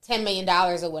say, $10 million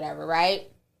or whatever,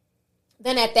 right?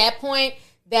 Then at that point,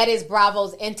 that is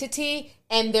Bravo's entity,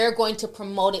 and they're going to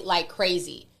promote it like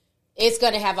crazy. It's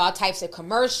going to have all types of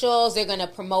commercials. They're going to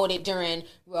promote it during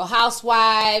Real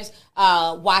Housewives,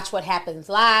 Watch What Happens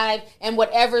Live, and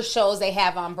whatever shows they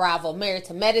have on Bravo, Married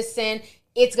to Medicine.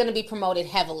 it's going to be promoted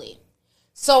heavily.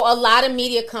 So a lot of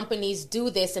media companies do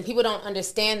this, and people don't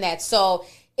understand that. So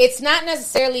it's not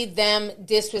necessarily them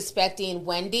disrespecting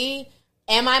Wendy.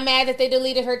 Am I mad that they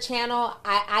deleted her channel?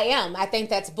 I am. I think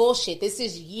that's bullshit. This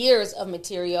is years of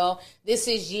material. This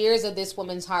is years of this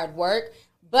woman's hard work.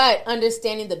 But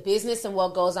understanding the business and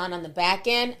what goes on the back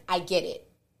end, I get it.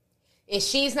 If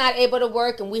she's not able to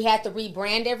work and we have to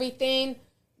rebrand everything,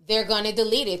 they're going to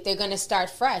delete it. They're going to start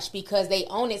fresh because they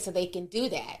own it, so they can do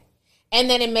that. And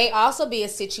then it may also be a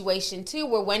situation, too,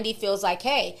 where Wendy feels like,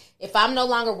 hey, if I'm no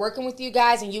longer working with you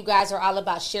guys and you guys are all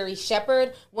about Sherri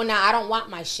Shepherd, well, now I don't want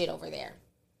my shit over there,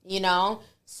 you know?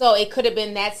 So it could have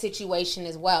been that situation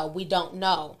as well. We don't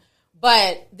know.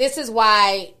 But this is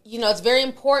why, you know, it's very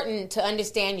important to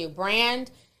understand your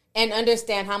brand and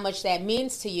understand how much that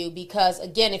means to you. Because,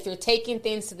 again, if you're taking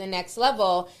things to the next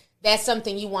level, that's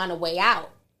something you want to weigh out.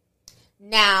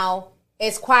 Now,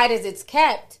 as quiet as it's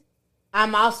kept,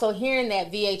 I'm also hearing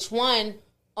that VH1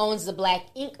 owns the Black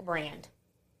Ink brand.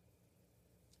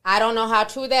 I don't know how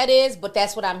true that is, but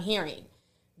that's what I'm hearing.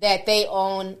 That they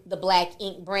own the Black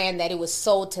Ink brand, that it was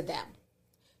sold to them.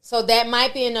 So that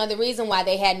might be another reason why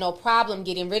they had no problem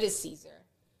getting rid of Caesar.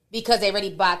 Because they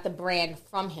already bought the brand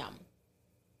from him.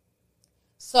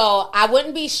 So I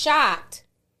wouldn't be shocked.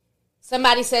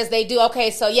 Somebody says they do. Okay,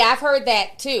 so yeah, I've heard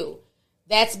that too.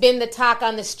 That's been the talk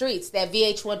on the streets, that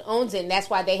VH1 owns it, and that's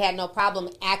why they had no problem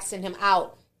axing him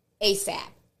out ASAP.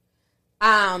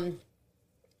 I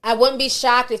wouldn't be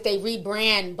shocked if they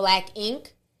rebrand Black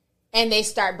Ink and they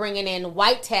start bringing in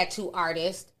white tattoo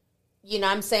artists, you know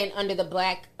what I'm saying, under the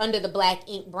Black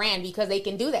Ink brand, because they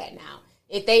can do that now.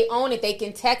 If they own it, they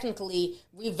can technically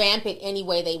revamp it any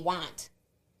way they want.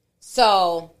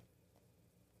 So,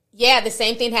 yeah, the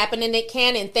same thing happened to Nick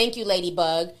Cannon. Thank you,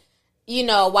 Ladybug. You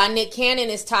know, while Nick Cannon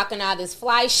is talking all this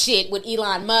fly shit with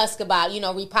Elon Musk about, you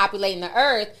know, repopulating the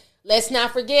earth, let's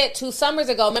not forget 2 summers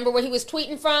ago, remember where he was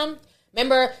tweeting from?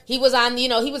 Remember he was on, you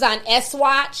know, he was on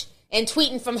S-Watch and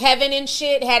tweeting from heaven and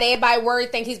shit, had everybody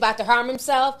worried, think he's about to harm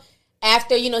himself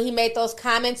after, you know, he made those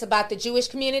comments about the Jewish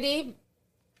community.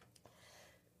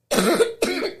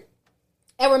 And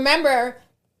remember,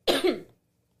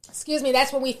 excuse me,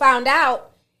 that's when we found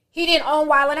out he didn't own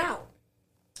Wild 'N Out.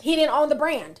 He didn't own the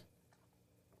brand.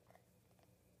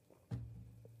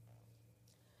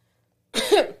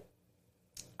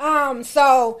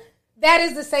 So that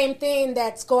is the same thing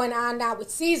that's going on now with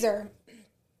Caesar,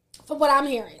 from what I'm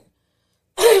hearing.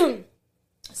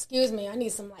 Excuse me, I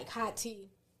need some like hot tea.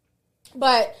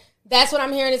 But that's what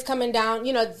I'm hearing is coming down,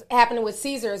 you know, it's happening with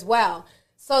Caesar as well.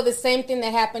 So the same thing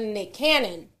that happened to Nick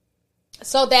Cannon.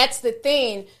 So that's the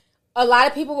thing. A lot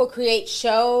of people will create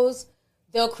shows.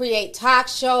 They'll create talk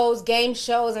shows, game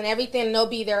shows, and everything, and they'll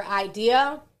be their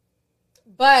idea.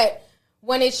 But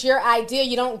when it's your idea,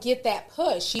 you don't get that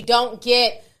push. You don't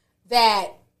get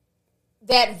that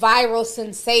viral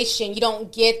sensation. You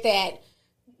don't get that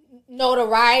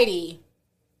notoriety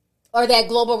or that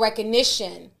global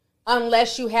recognition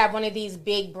unless you have one of these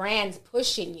big brands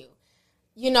pushing you.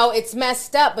 You know, it's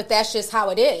messed up, but that's just how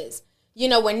it is. You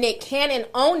know, when Nick Cannon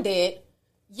owned it,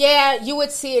 yeah, you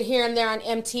would see it here and there on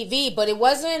MTV, but it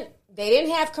wasn't, they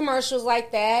didn't have commercials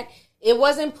like that. It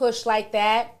wasn't pushed like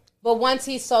that. But once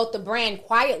he sold the brand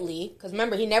quietly, because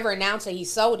remember, he never announced that he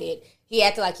sold it. He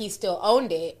acted like he still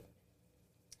owned it.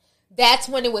 That's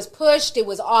when it was pushed. It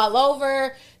was all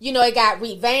over. You know, it got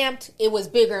revamped. It was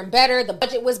bigger and better. The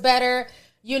budget was better,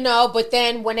 you know. But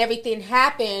then when everything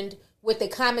happened with the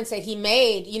comments that he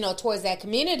made, you know, towards that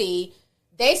community,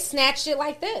 they snatched it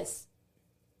like this.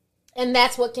 And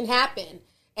that's what can happen.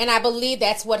 And I believe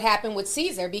that's what happened with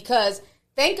Caesar, because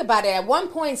think about it. At one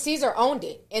point, Caesar owned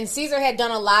it. And Caesar had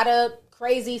done a lot of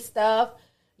crazy stuff.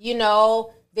 You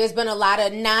know, there's been a lot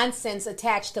of nonsense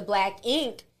attached to Black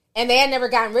Ink. And they had never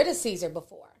gotten rid of Caesar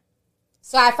before.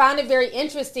 So I found it very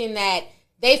interesting that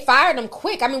they fired him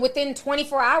quick. I mean, within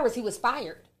 24 hours, he was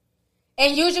fired.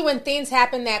 And usually when things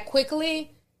happen that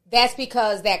quickly, that's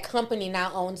because that company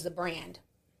now owns the brand.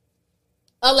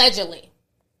 Allegedly.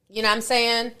 You know what I'm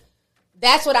saying?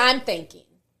 That's what I'm thinking.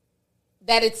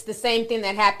 That it's the same thing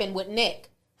that happened with Nick.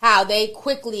 How they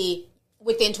quickly,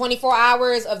 within 24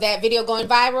 hours of that video going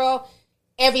viral,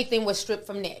 everything was stripped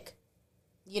from Nick.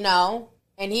 You know?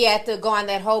 And he had to go on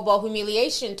that hobo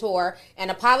humiliation tour and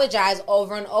apologize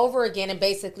over and over again and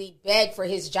basically beg for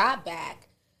his job back.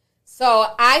 So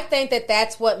I think that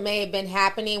that's what may have been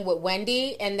happening with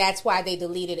Wendy, and that's why they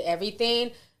deleted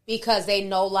everything, because they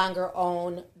no longer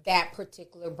own that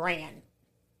particular brand.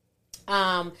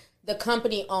 The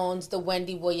company owns the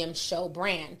Wendy Williams Show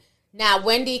brand. Now,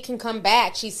 Wendy can come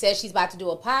back. She says she's about to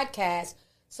do a podcast,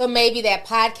 so maybe that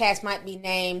podcast might be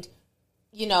named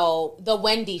the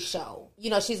Wendy show.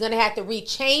 She's going to have to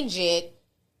rechange it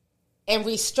and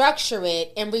restructure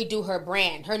it and redo her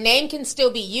brand. Her name can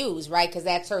still be used, right? Because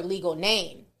that's her legal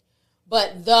name.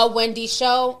 But the Wendy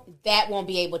show, that won't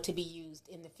be able to be used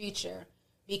in the future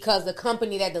because the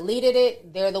company that deleted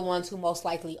it, they're the ones who most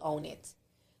likely own it.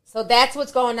 So that's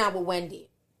what's going on with Wendy.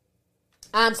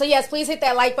 So yes, please hit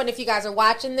that like button if you guys are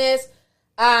watching this.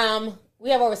 We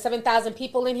have over 7,000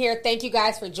 people in here. Thank you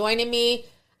guys for joining me.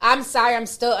 I'm sorry, I'm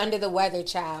still under the weather,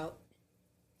 child.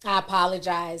 I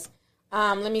apologize.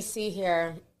 Let me see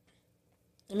here.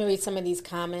 Let me read some of these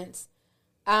comments.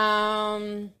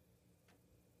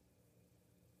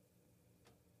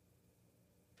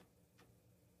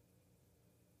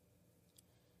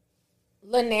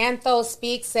 Lenantho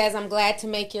Speaks says, I'm glad to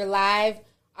make your live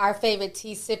our favorite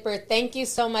tea sipper. Thank you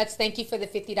so much. Thank you for the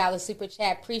 $50 super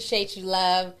chat. Appreciate you,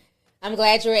 love. I'm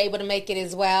glad you were able to make it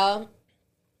as well.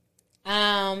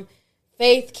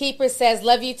 Faith Keeper says,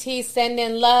 love you, T. Send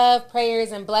in love,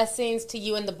 prayers, and blessings to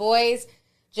you and the boys.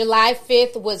 July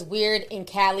 5th was weird in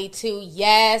Cali, too.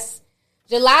 Yes.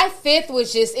 July 5th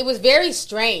was it was very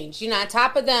strange. On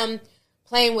top of them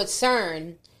playing with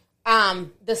CERN,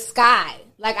 the sky.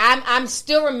 Like, I'm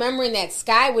still remembering that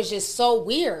sky was just so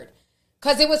weird.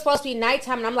 Because it was supposed to be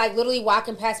nighttime, and I'm, like, literally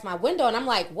walking past my window, and I'm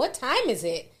like, what time is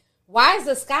it? Why is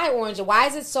the sky orange? Why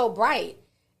is it so bright?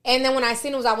 And then when I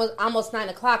seen it was almost 9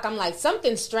 o'clock, I'm like,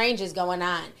 something strange is going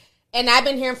on. And I've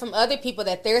been hearing from other people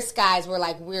that their skies were,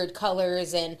 like, weird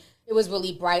colors, and it was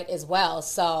really bright as well.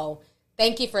 So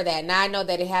thank you for that. Now I know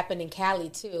that it happened in Cali,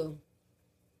 too.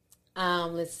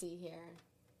 Let's see here.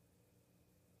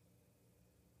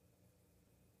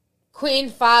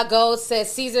 Queen Fago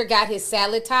says Caesar got his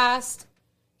salad tossed.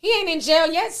 He ain't in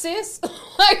jail yet, sis.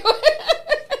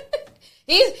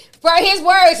 For his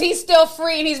words, he's still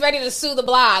free and he's ready to sue the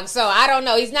blog. So I don't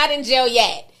know. He's not in jail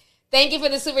yet. Thank you for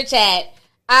the super chat.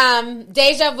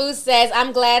 Deja Vu says,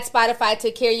 I'm glad Spotify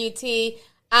took care of you, T.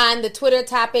 On the Twitter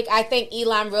topic, I think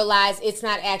Elon realized it's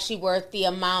not actually worth the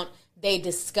amount they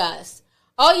discussed.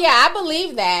 Oh, yeah, I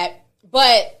believe that.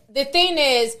 But the thing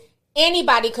is,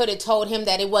 anybody could have told him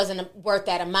that it wasn't worth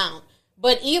that amount.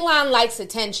 But Elon likes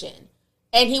attention.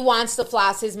 And he wants to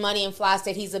floss his money and floss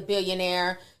that he's a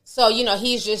billionaire. So,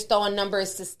 he's just throwing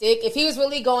numbers to stick. If he was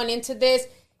really going into this,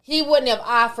 he wouldn't have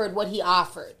offered what he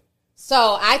offered.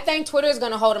 So I think Twitter is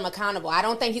going to hold him accountable. I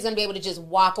don't think he's going to be able to just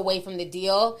walk away from the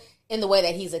deal in the way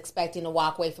that he's expecting to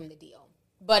walk away from the deal.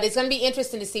 But it's going to be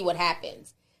interesting to see what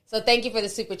happens. So thank you for the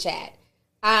super chat.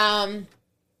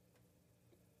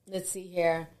 Let's see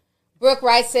here. Brooke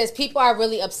Rice says, people are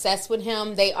really obsessed with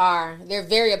him. They are. They're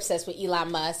very obsessed with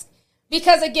Elon Musk.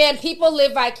 Because, again, people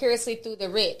live vicariously through the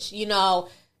rich.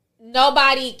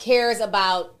 Nobody cares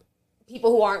about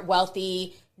people who aren't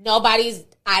wealthy. Nobody's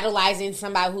idolizing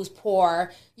somebody who's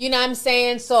poor. You know what I'm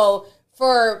saying? So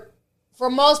for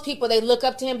most people, they look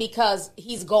up to him because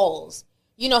he's goals.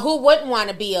 Who wouldn't want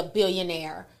to be a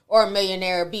billionaire or a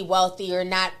millionaire, be wealthy, or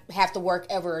not have to work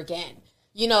ever again?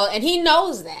 And he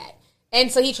knows that. And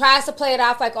so he tries to play it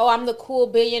off like, oh, I'm the cool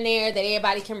billionaire that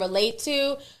everybody can relate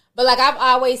to. But like I've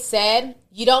always said,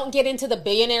 you don't get into the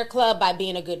billionaire club by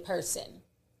being a good person.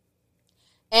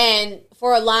 And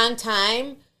for a long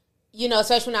time,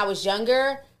 especially when I was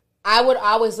younger, I would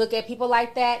always look at people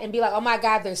like that and be like, oh my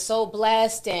God, they're so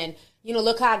blessed. And,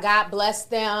 look how God blessed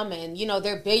them. And,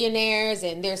 they're billionaires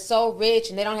and they're so rich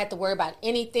and they don't have to worry about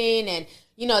anything. And,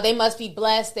 they must be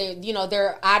blessed.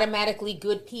 They're automatically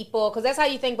good people. Because that's how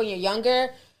you think when you're younger.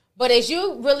 But as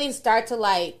you really start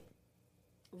to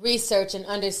research and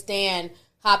understand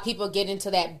how people get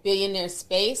into that billionaire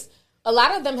space, a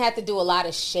lot of them have to do a lot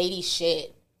of shady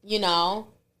shit,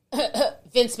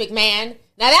 Vince McMahon.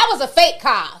 Now, that was a fake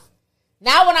cough.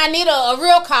 Now, when I need a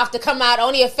real cough to come out,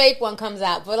 only a fake one comes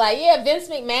out. But, Vince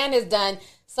McMahon has done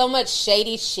so much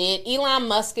shady shit. Elon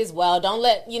Musk as well. Don't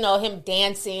let, him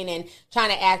dancing and trying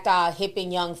to act all hip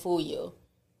and young fool you.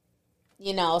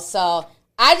 So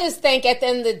I just think at the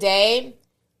end of the day,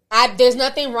 there's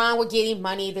nothing wrong with getting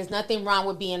money. There's nothing wrong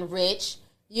with being rich.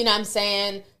 You know what I'm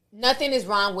saying? Nothing is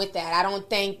wrong with that. I don't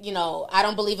think, I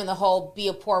don't believe in the whole be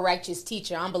a poor righteous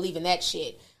teacher. I don't believe in that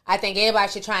shit. I think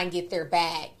everybody should try and get their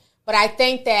bag. But I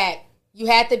think that you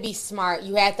have to be smart.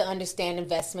 You have to understand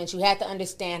investments. You have to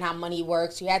understand how money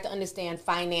works. You have to understand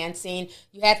financing.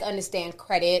 You have to understand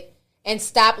credit. And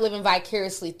stop living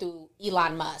vicariously through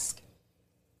Elon Musk.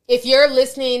 If you're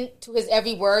listening to his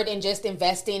every word and just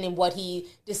investing in what he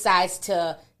decides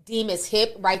to deem as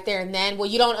hip right there and then, well,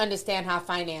 you don't understand how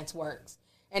finance works.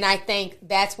 And I think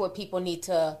that's what people need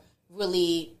to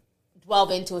really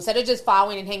delve into. Instead of just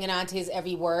following and hanging on to his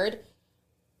every word,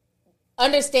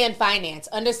 understand finance,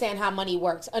 understand how money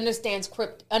works, understand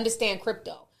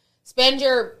crypto. Spend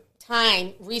your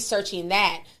time researching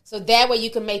that, so that way you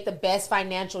can make the best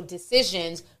financial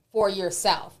decisions for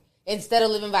yourself instead of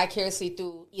living vicariously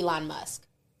through Elon Musk.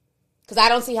 Because I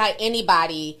don't see how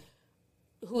anybody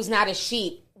who's not a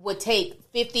sheep would take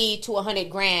 50 to 100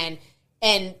 grand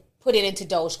and put it into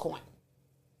Dogecoin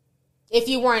if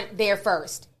you weren't there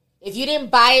first. If you didn't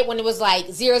buy it when it was like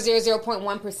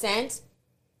 0.1%,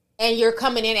 and you're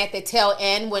coming in at the tail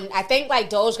end when I think like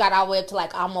Doge got all the way up to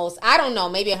like almost, I don't know,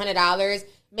 maybe $100,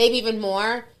 maybe even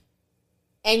more,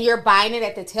 and you're buying it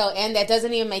at the tail end, that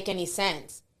doesn't even make any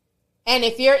sense. And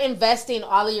if you're investing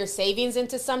all of your savings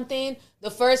into something, the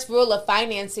first rule of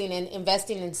financing and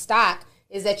investing in stock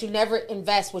is that you never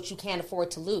invest what you can't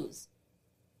afford to lose.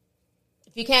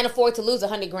 If you can't afford to lose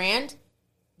 100 grand,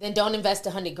 then don't invest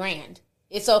 100 grand.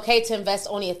 It's okay to invest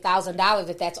only $1,000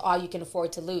 if that's all you can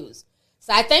afford to lose.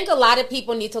 So I think a lot of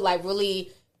people need to like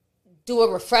really do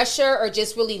a refresher or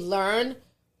just really learn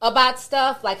about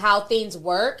stuff, like how things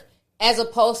work, as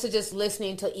opposed to just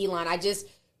listening to Elon.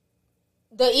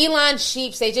 The Elon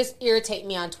sheeps, they just irritate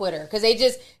me on Twitter because they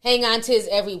just hang on to his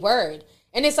every word.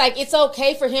 And it's like, it's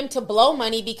okay for him to blow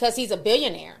money because he's a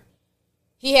billionaire.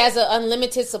 He has an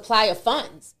unlimited supply of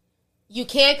funds. You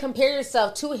can't compare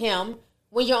yourself to him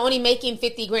when you're only making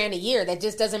 50 grand a year. That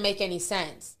just doesn't make any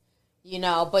sense. You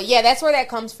know, but yeah, that's where that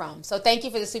comes from. So thank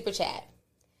you for the super chat.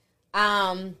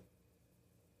 Oh,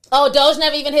 Doge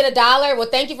never even hit $1. Well,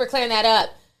 thank you for clearing that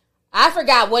up. I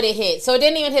forgot what it hit. So it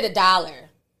didn't even hit $1.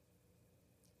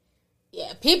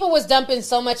 Yeah, people was dumping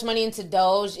so much money into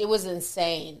Doge. It was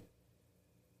insane.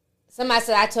 Somebody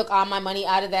said I took all my money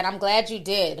out of that. I'm glad you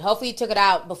did. Hopefully you took it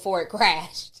out before it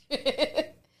crashed.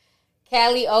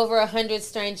 Cali, over 100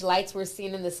 strange lights were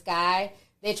seen in the sky.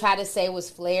 They tried to say it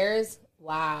was flares.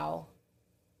 Wow.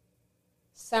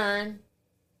 CERN.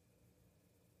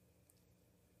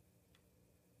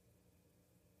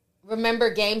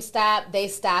 Remember GameStop? They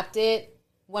stopped it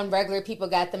when regular people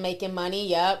got to making money.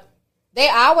 Yep. They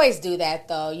always do that,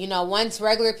 though. You know, once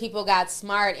regular people got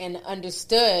smart and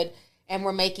understood and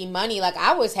were making money, like,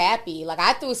 I was happy. Like,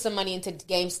 I threw some money into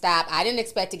GameStop. I didn't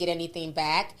expect to get anything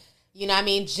back. You know what I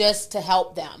mean? Just to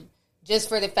help them. Just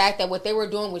for the fact that what they were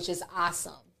doing was just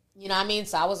awesome. You know what I mean?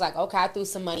 So I was like, okay, I threw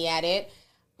some money at it.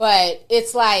 But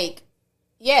it's like,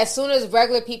 yeah, as soon as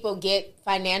regular people get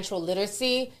financial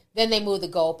literacy, then they move the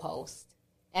goalpost.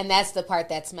 And that's the part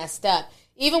that's messed up.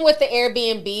 Even with the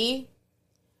Airbnb,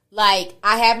 like,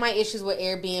 I have my issues with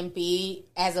Airbnb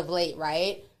as of late,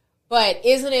 right? But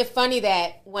isn't it funny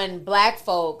that when black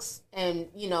folks and,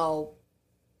 you know,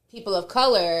 people of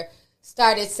color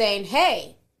started saying,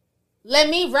 hey, let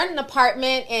me rent an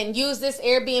apartment and use this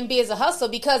Airbnb as a hustle,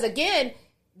 because, again,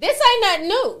 this ain't nothing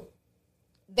new.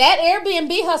 That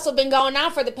Airbnb hustle been going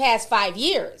on for the past 5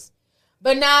 years.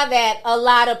 But now that a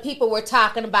lot of people were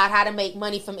talking about how to make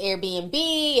money from Airbnb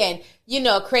and, you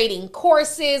know, creating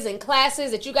courses and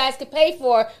classes that you guys could pay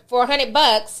for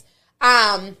 $100,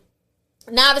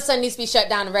 now the sun needs to be shut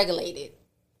down and regulated.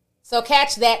 So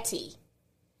catch that tea.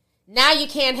 Now you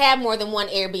can't have more than one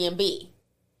Airbnb.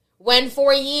 When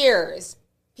for years,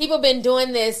 people been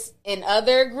doing this in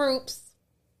other groups,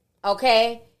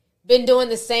 okay? Been doing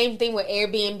the same thing with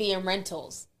Airbnb and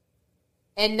rentals.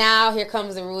 And now here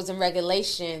comes the rules and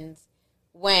regulations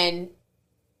when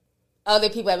other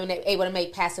people have been able to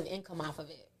make passive income off of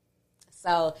it.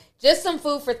 So just some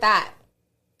food for thought.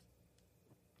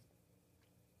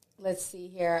 Let's see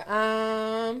here.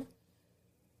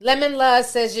 Lemon Love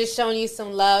says, just showing you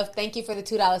some love. Thank you for the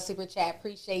 $2 super chat.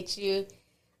 Appreciate you.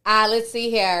 Let's see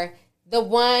here. The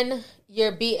one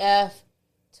your BF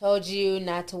told you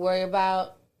not to worry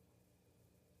about.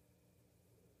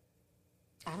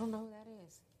 I don't know who that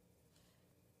is.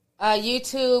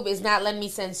 YouTube is not letting me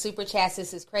send super chats.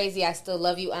 This is crazy. I still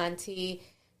love you, Auntie.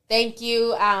 Thank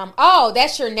you. Oh,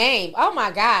 that's your name. Oh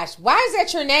my gosh. Why is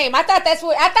that your name? I thought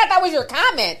that was your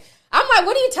comment. I'm like,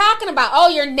 what are you talking about? Oh,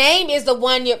 your name is the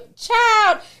one your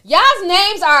child. Y'all's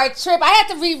names are a trip. I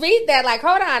had to reread that. Like,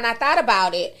 hold on. I thought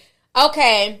about it.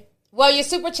 Okay. Well, your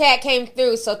super chat came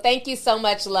through. So thank you so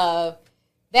much, love.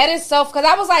 That is so, because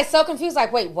I was like so confused.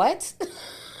 Like, wait, what?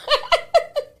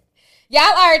 Y'all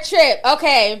are a trip.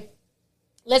 Okay.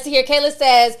 Let's see here. Kayla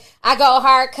says, I go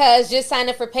hard cuz just sign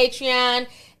up for Patreon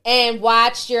and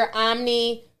watch your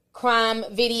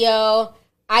Omnicron video.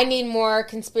 I need more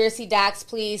conspiracy docs,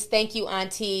 please. Thank you,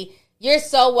 Auntie. You're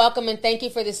so welcome, and thank you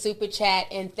for the super chat,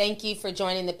 and thank you for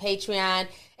joining the Patreon.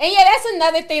 And yeah, that's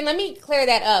another thing. Let me clear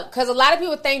that up, because a lot of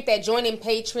people think that joining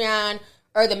Patreon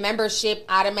or the membership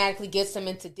automatically gets them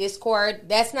into Discord.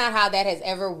 That's not how that has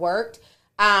ever worked.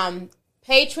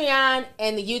 Patreon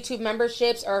and the YouTube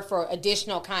memberships are for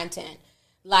additional content.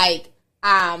 Like,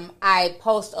 I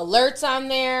post alerts on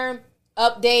there,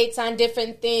 updates on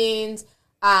different things,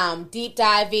 deep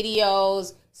dive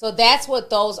videos. So that's what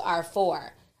those are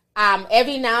for.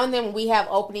 Every now and then when we have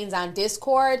openings on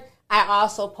Discord, I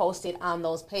also post it on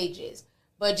those pages.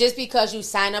 But just because you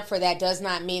sign up for that does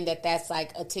not mean that that's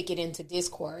like a ticket into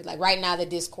Discord. Like right now, the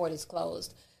Discord is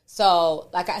closed. So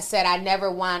like I said, I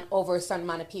never want over a certain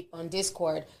amount of people on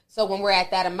Discord. So when we're at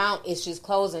that amount, it's just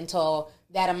closed until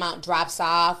that amount drops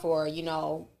off or, you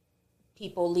know,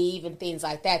 people leave and things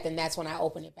like that. Then that's when I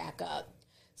open it back up.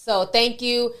 So thank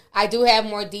you. I do have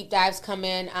more deep dives come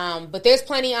in, but there's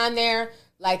plenty on there.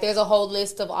 Like there's a whole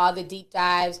list of all the deep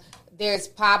dives. There's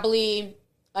probably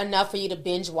enough for you to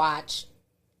binge watch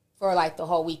for like the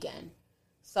whole weekend.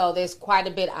 So there's quite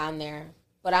a bit on there,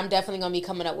 but I'm definitely going to be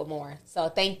coming up with more. So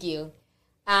thank you.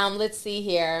 Let's see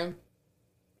here.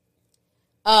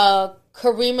 Karima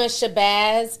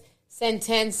Shabazz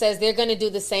Senten says they're going to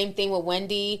do the same thing with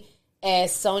Wendy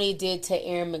as Sony did to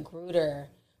Aaron McGruder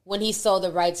when he sold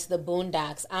the rights to the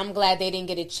Boondocks. I'm glad they didn't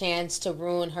get a chance to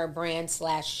ruin her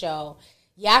brand/show.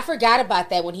 Yeah, I forgot about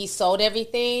that when he sold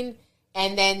everything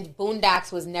and then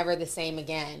Boondocks was never the same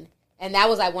again. And that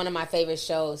was like one of my favorite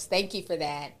shows. Thank you for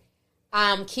that.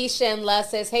 Keisha and Love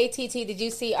says, hey, TT, did you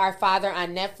see Our Father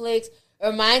on Netflix? It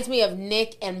reminds me of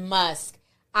Nick and Musk.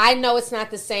 I know it's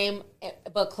not the same,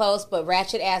 but close, but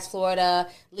Ratchet Ass Florida,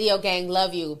 Leo Gang,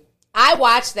 love you. I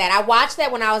watched that. I watched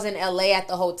that when I was in LA at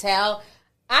the hotel.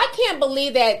 I can't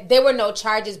believe that there were no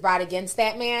charges brought against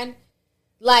that man.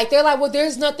 Like, they're like, well,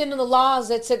 there's nothing in the laws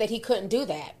that said that he couldn't do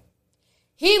that.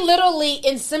 He literally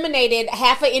inseminated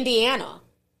half of Indiana.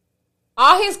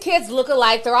 All his kids look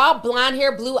alike. They're all blonde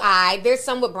hair, blue-eyed. There's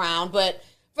some with brown, but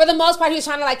for the most part, he was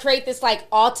trying to like create this like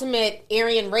ultimate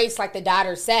Aryan race, like the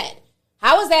daughter said.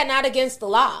 How is that not against the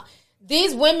law?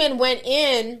 These women went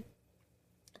in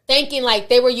thinking like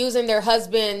they were using their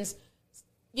husbands,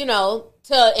 you know,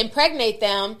 to impregnate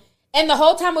them, and the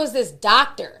whole time it was this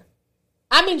doctor.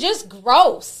 I mean, just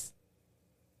gross.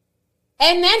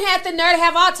 And then had the nerve to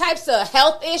have all types of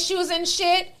health issues and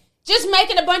shit, just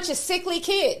making a bunch of sickly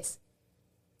kids.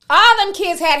 All them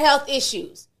kids had health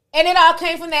issues. And it all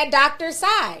came from that doctor's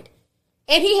side.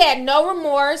 And he had no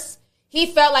remorse. He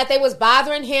felt like they was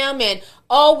bothering him and,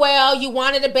 oh, well, you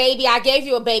wanted a baby. I gave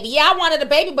you a baby. Yeah, I wanted a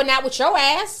baby, but not with your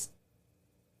ass.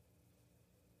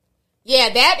 Yeah,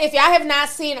 that, if y'all have not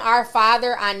seen Our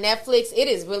Father on Netflix, it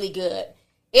is really good.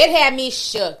 It had me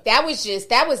shook. That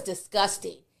was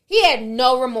disgusting. He had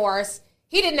no remorse.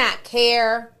 He did not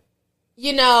care,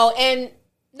 you know, and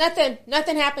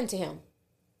nothing happened to him.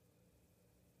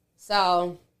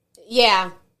 So,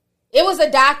 yeah, it was a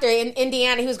doctor in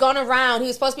Indiana. He was going around. He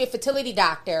was supposed to be a fertility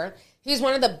doctor. He was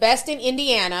one of the best in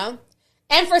Indiana.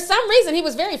 And for some reason, he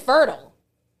was very fertile.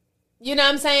 You know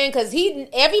what I'm saying? Because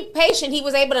every patient he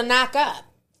was able to knock up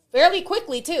fairly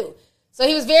quickly, too. So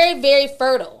he was very, very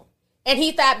fertile. And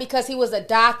he thought because he was a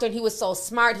doctor and he was so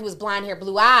smart, he was blonde hair,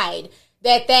 blue-eyed,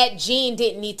 that gene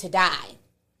didn't need to die,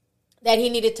 that he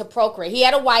needed to procreate. He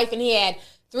had a wife and he had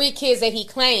 3 kids that he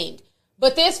claimed.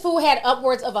 But this fool had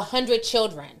upwards of 100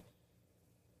 children.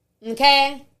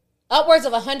 Okay? Upwards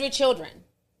of 100 children.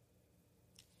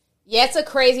 Yeah, it's a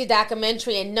crazy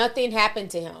documentary and nothing happened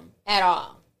to him at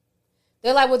all.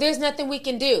 They're like, well, there's nothing we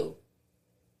can do.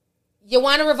 You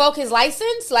want to revoke his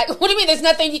license? Like, what do you mean there's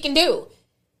nothing you can do?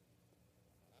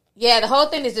 Yeah, the whole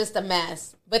thing is just a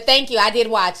mess. But thank you. I did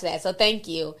watch that, so thank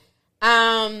you.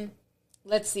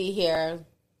 Let's see here.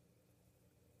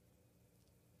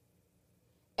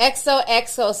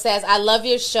 XOXO says, I love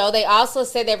your show. They also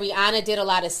said that Rihanna did a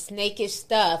lot of snakish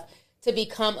stuff to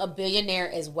become a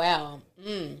billionaire as well.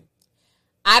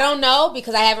 I don't know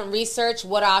because I haven't researched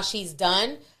what all she's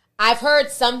done. I've heard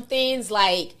some things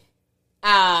like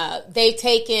they've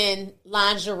taken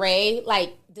lingerie,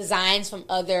 like designs from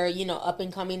other, you know,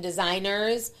 up-and-coming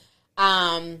designers.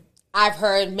 I've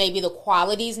heard maybe the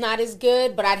quality's not as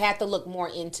good, but I'd have to look more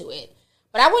into it.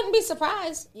 But I wouldn't be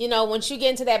surprised. You know, once you get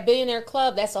into that billionaire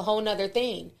club, that's a whole nother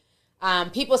thing.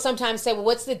 People sometimes say, well,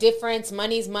 what's the difference?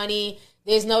 Money's money.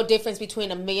 There's no difference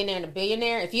between a millionaire and a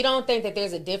billionaire. If you don't think that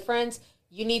there's a difference,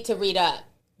 you need to read up.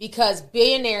 Because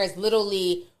billionaires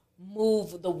literally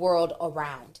move the world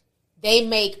around. They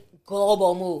make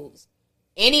global moves.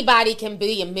 Anybody can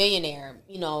be a millionaire.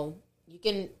 You know, you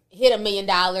can hit $1 million.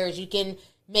 You can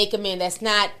make $1 million. That's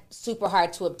not super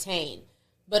hard to obtain.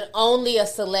 But only a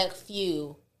select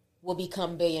few will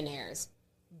become billionaires.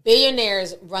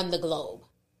 Billionaires run the globe.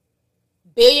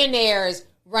 Billionaires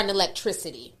run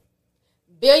electricity.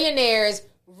 Billionaires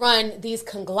run these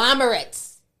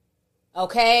conglomerates.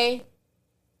 Okay?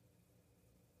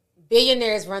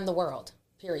 Billionaires run the world,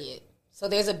 period. So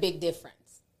there's a big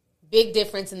difference. Big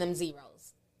difference in them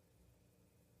zeros.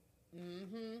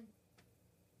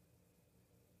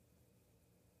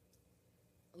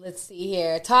 Let's see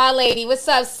here. Tall lady, what's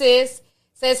up, sis?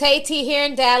 Says, hey, T, here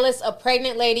in Dallas, a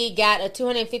pregnant lady got a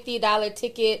 $250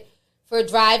 ticket for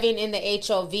driving in the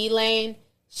HOV lane.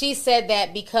 She said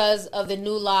that because of the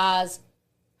new laws,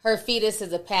 her fetus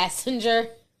is a passenger.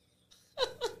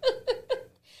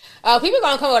 Oh, people are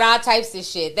going to come with all types of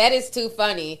shit. That is too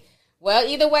funny. Well,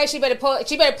 either way, she better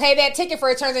pay that ticket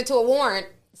before it turns into a warrant.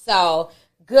 So,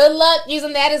 good luck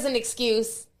using that as an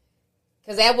excuse,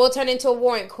 because that will turn into a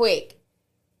warrant quick.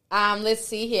 Let's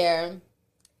see here.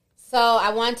 So,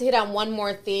 I want to hit on one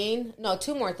more thing. No,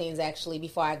 two more things, actually,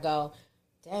 before I go.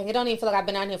 Dang, it don't even feel like I've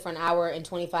been on here for an hour and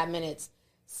 25 minutes.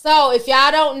 So, if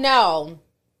y'all don't know,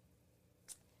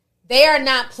 they are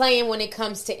not playing when it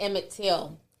comes to Emmett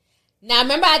Till. Now,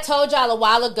 remember I told y'all a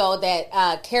while ago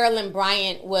that Carolyn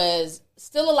Bryant was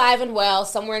still alive and well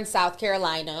somewhere in South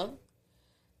Carolina.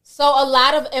 So a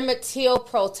lot of Emmett Till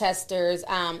protesters,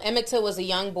 Emmett Till was a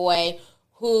young boy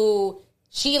who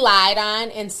she lied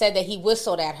on and said that he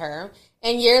whistled at her.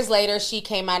 And years later, she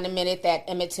came out and admitted that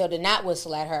Emmett Till did not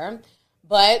whistle at her.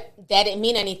 But that didn't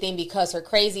mean anything because her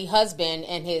crazy husband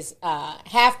and his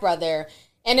half-brother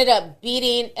ended up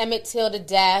beating Emmett Till to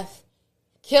death,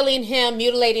 killing him,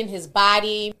 mutilating his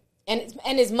body. And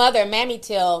his mother, Mamie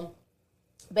Till,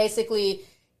 basically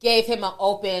gave him an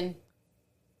open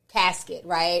casket,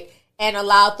 right? And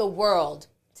allowed the world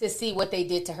to see what they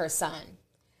did to her son.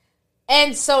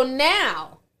 And so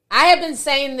now, I have been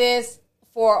saying this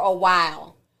for a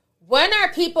while. When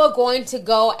are people going to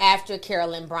go after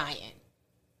Carolyn Bryant?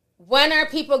 When are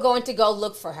people going to go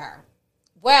look for her?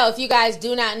 Well, if you guys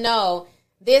do not know,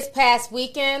 this past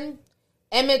weekend,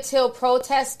 Emmett Till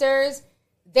protesters,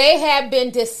 they have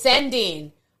been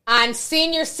descending on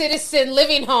senior citizen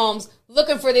living homes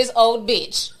looking for this old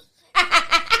bitch.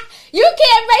 You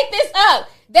can't make this up.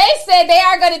 They said they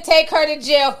are going to take her to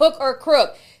jail, hook or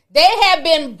crook. They have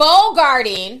been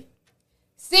bogarting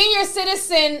senior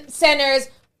citizen centers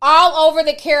all over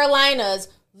the Carolinas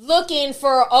looking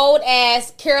for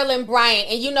old-ass Carolyn Bryant.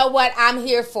 And you know what? I'm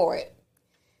here for it.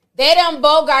 They done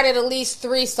bogarted at least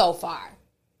 3 so far.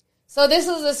 So this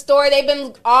is a story. They've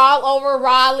been all over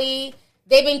Raleigh.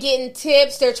 They've been getting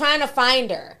tips. They're trying to find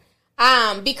her.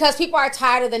 Because people are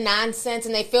tired of the nonsense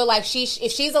and they feel like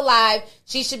if she's alive,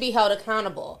 she should be held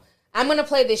accountable. I'm going to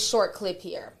play this short clip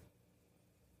here.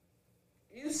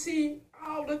 You see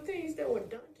all the things that were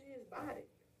done to his body.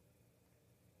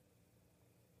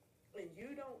 And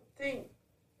you don't think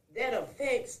that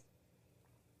affects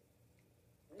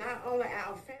not only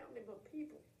our family, but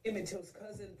people. Emmett Till's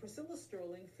cousin, Priscilla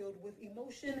Sterling, filled with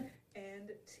emotion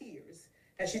and tears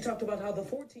as she talked about how the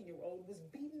 14-year-old was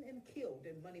beaten and killed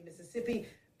in Money, Mississippi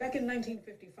back in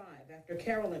 1955 after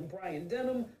Carolyn Bryant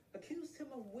Denham accused him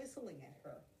of whistling at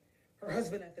her. Her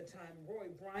husband at the time, Roy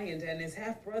Bryant, and his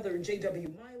half-brother,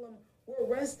 J.W. Milam, were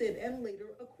arrested and later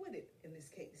acquitted in this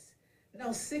case.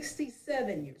 Now,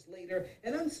 67 years later,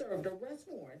 an unserved arrest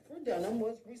warrant for Dunham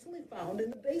was recently found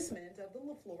in the basement of the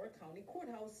LaFleur County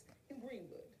Courthouse in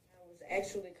Greenwood. I was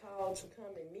actually called to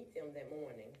come and meet them that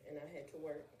morning, and I had to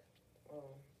work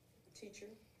teacher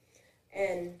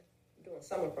and doing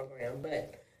summer program.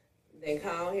 But they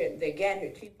called here, they got here,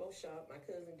 Tipo Shop, my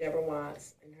cousin Deborah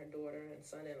Watts, and her daughter and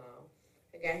son-in-law.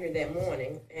 They got here that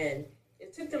morning, and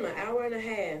it took them an hour and a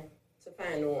half to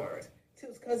find the warrant.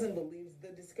 Till's cousin believes the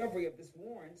discovery of this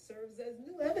warrant serves as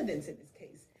new evidence in this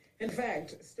case. In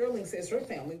fact, Sterling says her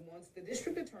family wants the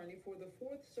district attorney for the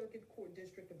 4th Circuit Court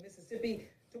District of Mississippi,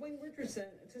 Dwayne Richardson,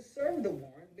 to serve the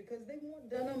warrant because they want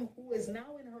Dunham, who is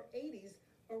now in her 80s,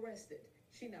 arrested.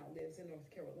 She now lives in North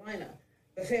Carolina.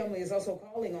 The family is also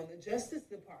calling on the Justice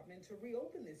Department to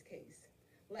reopen this case.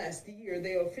 Last year,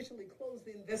 they officially closed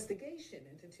the investigation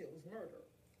into Till's murder.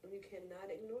 You cannot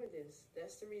ignore this.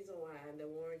 That's the reason why the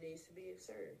warrant needs to be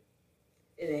served.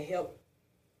 It'll help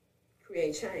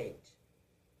create change.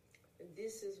 If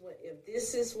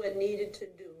this is what needed to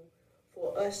do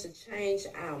for us to change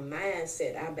our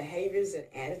mindset, our behaviors and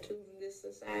attitudes in this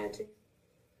society,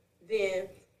 then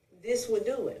this would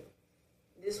do it.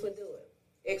 This would do it.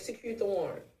 Execute the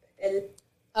warrant.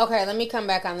 Okay, let me come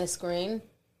back on the screen.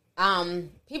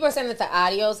 People are saying that the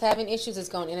audio is having issues. It's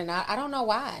going in and out. I don't know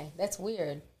why. That's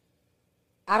weird.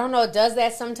 I don't know. It does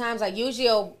that sometimes. Like usually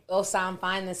it'll sound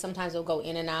fine, then sometimes it'll go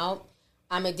in and out.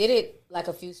 It did it like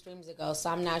a few streams ago, so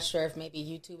I'm not sure if maybe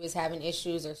YouTube is having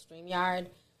issues or StreamYard.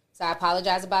 So I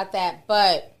apologize about that.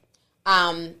 But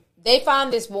they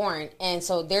found this warrant, and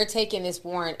so they're taking this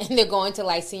warrant and they're going to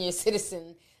like senior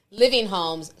citizen living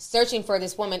homes searching for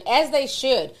this woman, as they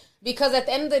should, because at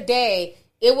the end of the day,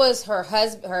 it was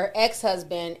her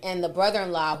ex-husband and the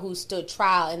brother-in-law who stood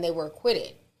trial, and they were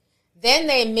acquitted. Then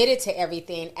they admitted to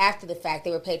everything after the fact.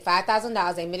 They were paid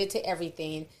 $5,000. They admitted to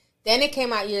everything. Then it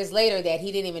came out years later that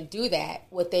he didn't even do that,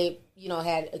 what they,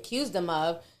 had accused him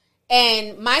of.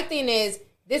 And my thing is,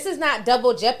 this is not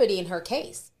double jeopardy in her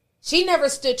case. She never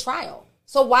stood trial.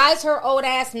 So why is her old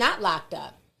ass not locked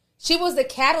up? She was the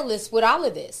catalyst with all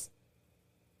of this.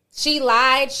 She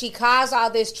lied. She caused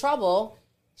all this trouble.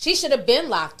 She should have been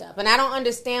locked up. And I don't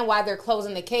understand why they're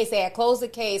closing the case. They had closed the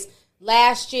case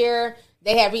last year.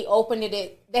 They had reopened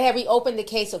it. They had reopened the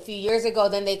case a few years ago.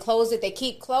 Then they closed it. They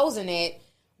keep closing it.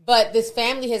 But this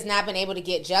family has not been able to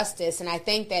get justice. And I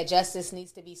think that justice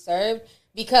needs to be served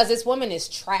because this woman is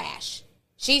trash.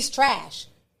 She's trash.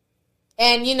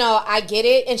 And, I get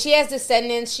it. And she has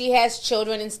descendants. She has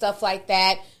children and stuff like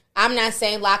that. I'm not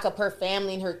saying lock up her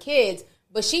family and her kids,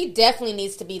 but she definitely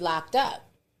needs to be locked up.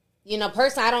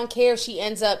 Personally, I don't care if she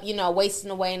ends up,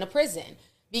 wasting away in a prison.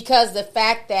 Because the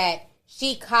fact that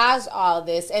she caused all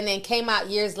this and then came out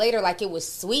years later like it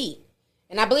was sweet.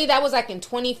 And I believe that was like in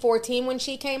 2014 when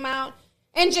she came out.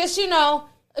 And just,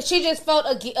 she just felt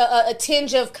a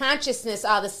tinge of consciousness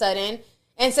all of a sudden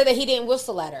and said that he didn't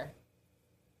whistle at her.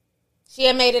 She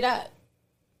had made it up.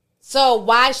 So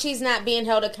why she's not being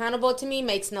held accountable to me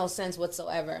makes no sense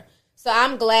whatsoever. So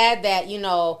I'm glad that,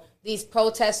 these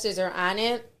protesters are on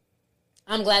it.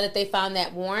 I'm glad that they found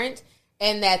that warrant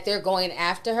and that they're going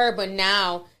after her. But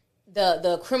now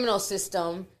the criminal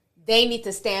system, they need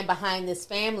to stand behind this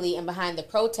family and behind the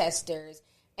protesters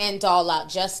and dole out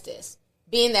justice.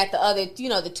 Being that the other,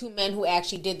 the two men who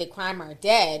actually did the crime are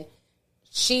dead,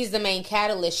 she's the main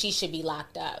catalyst. She should be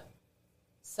locked up.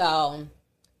 So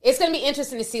it's going to be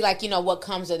interesting to see, what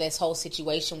comes of this whole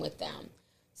situation with them.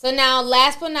 So now,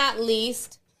 last but not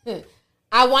least,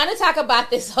 I want to talk about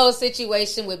this whole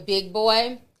situation with Big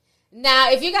Boy.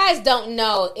 Now, if you guys don't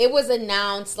know, it was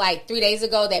announced 3 days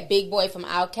ago that Big Boy from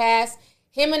Outkast,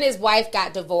 him and his wife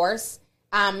got divorced.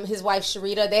 His wife,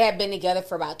 Sharita, they had been together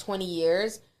for about 20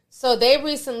 years. So they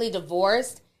recently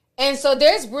divorced. And so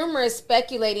there's rumors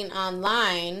speculating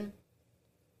online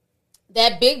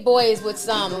that Big Boy is with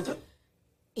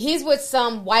he's with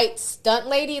some white stunt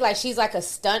lady. She's like a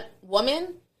stunt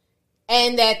woman.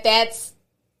 And that's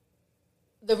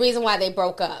the reason why they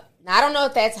broke up. Now, I don't know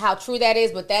if that's how true that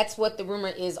is, but that's what the rumor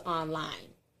is online.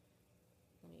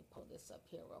 Let me pull this up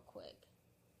here real quick.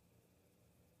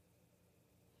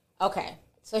 Okay,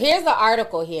 so here's the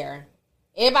article here.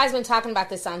 Everybody's been talking about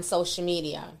this on social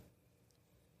media.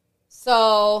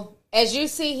 So, as you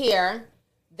see here,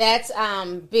 that's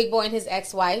Big Boy and his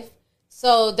ex-wife.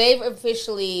 So, they've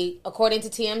officially, according to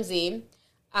TMZ,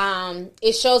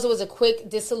 it shows it was a quick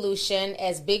dissolution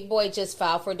as Big Boy just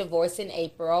filed for divorce in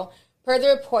April. Per the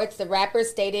reports, the rapper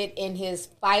stated in his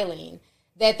filing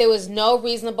that there was no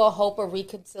reasonable hope of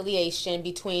reconciliation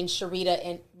between Sharita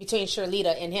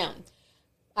and him.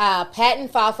 Patton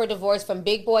filed for divorce from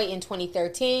Big Boy in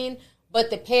 2013, but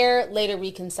the pair later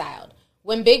reconciled.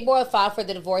 When Big Boy filed for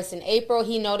the divorce in April,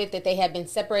 he noted that they had been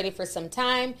separated for some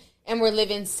time and were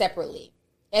living separately,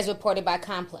 as reported by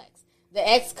Complex. The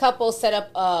ex-couple set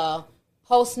up a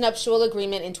post-nuptial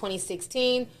agreement in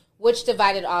 2016, which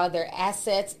divided all of their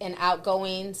assets and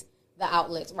outgoings, the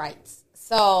outlet rights.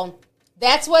 So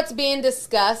that's what's being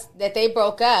discussed, that they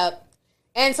broke up.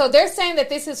 And so they're saying that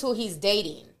this is who he's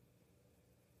dating.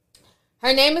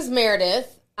 Her name is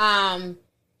Meredith.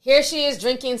 Here she is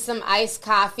drinking some iced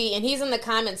coffee, and he's in the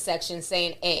comments section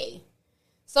saying A.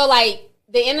 So,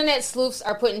 the internet sleuths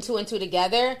are putting two and two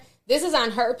together. This is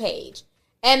on her page.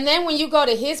 And then when you go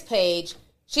to his page,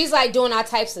 she's, doing all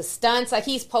types of stunts.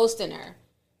 He's posting her.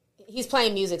 He's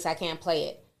playing music, so I can't play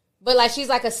it. But, she's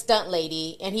like a stunt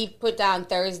lady, and he put down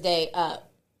Thursday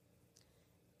up.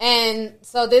 And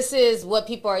so this is what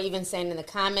people are even saying in the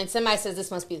comments. Somebody says this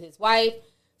must be his wife.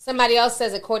 Somebody else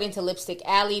says, according to Lipstick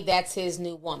Alley, that's his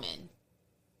new woman.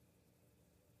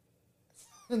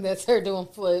 That's her doing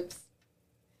flips.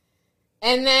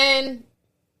 And then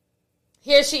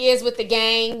here she is with the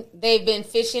gang. They've been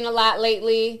fishing a lot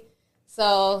lately.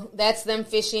 So that's them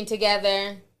fishing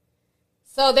together.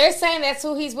 So they're saying that's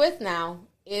who he's with now,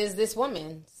 is this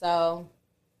woman. So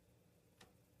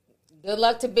good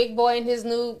luck to Big Boy and his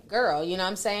new girl. You know what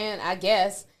I'm saying? I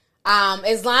guess.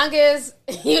 As long as,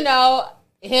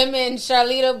 him and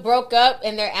Charlita broke up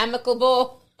and they're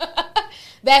amicable,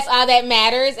 that's all that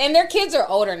matters. And their kids are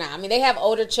older now. I mean, they have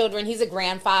older children. He's a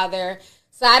grandfather.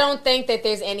 So I don't think that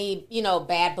there's any,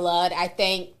 bad blood.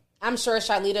 I'm sure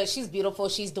Charlita, she's beautiful.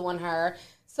 She's doing her.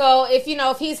 So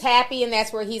if he's happy and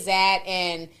that's where he's at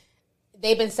and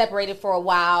they've been separated for a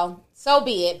while. So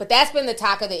be it. But that's been the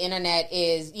talk of the internet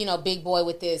is, you know, Big Boy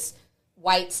with this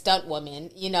white stunt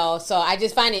woman, you know. So I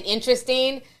just find it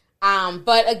interesting.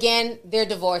 But again, they're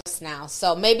divorced now.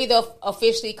 So maybe they'll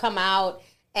officially come out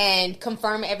and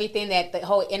confirm everything that the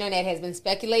whole internet has been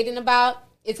speculating about.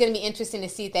 It's going to be interesting to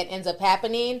see if that ends up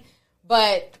happening.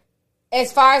 But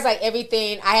as far as like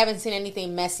everything, I haven't seen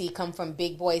anything messy come from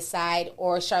Big Boy's side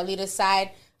or Charlita's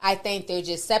side. I think they're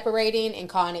just separating and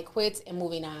calling it quits and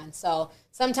moving on. So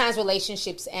sometimes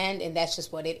relationships end, and that's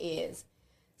just what it is.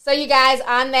 So you guys,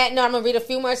 on that note, I'm going to read a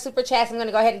few more super chats. I'm going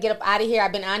to go ahead and get up out of here.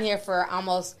 I've been on here for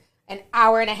almost an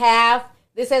hour and a half.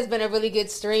 This has been a really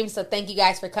good stream, so thank you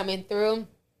guys for coming through.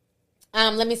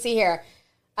 Let me see here.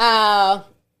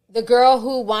 The girl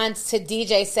who wants to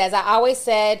DJ says, I always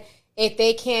said if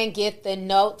they can't get the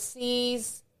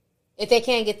notesies,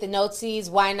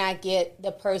 why not get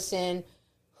the person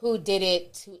who did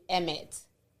it to Emmett?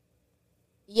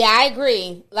 Yeah, I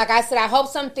agree. Like I said, I hope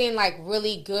something like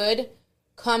really good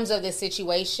comes of the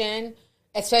situation,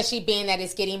 especially being that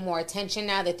it's getting more attention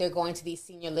now that they're going to these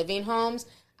senior living homes.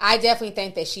 I definitely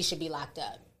think that she should be locked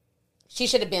up. She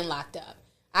should have been locked up.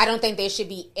 I don't think there should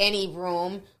be any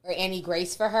room or any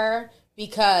grace for her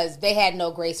because they had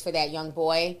no grace for that young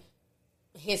boy,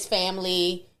 his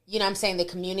family, you know what I'm saying, the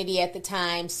community at the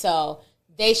time. So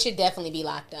they should definitely be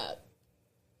locked up.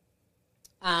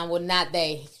 Well, not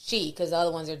they, she, because the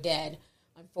other ones are dead,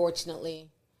 unfortunately.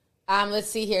 Let's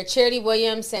see here. Charity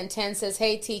Williams sent 10 says,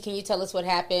 hey, T, can you tell us what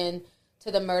happened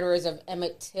to the murderers of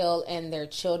Emmett Till and their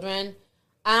children?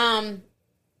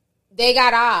 They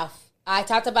got off. I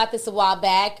talked about this a while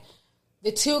back.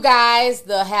 The two guys,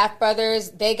 the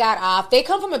half-brothers, they got off. They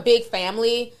come from a big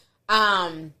family.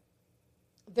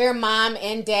 Their mom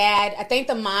and dad, I think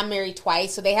the mom married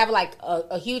twice, so they have like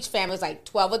a huge family. It's like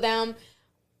 12 of them.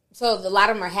 So a lot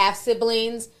of them are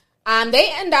half-siblings.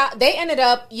 They ended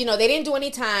up, you know, they didn't do any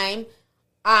time.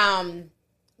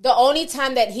 The only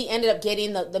time that he ended up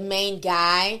getting the main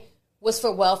guy was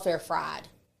for welfare fraud.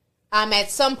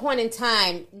 At some point in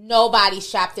time, nobody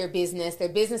shopped their business. Their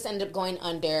business ended up going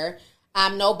under.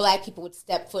 No black people would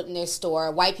step foot in their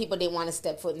store. White people didn't want to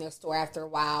step foot in their store after a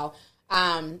while,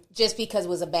 just because it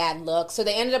was a bad look. So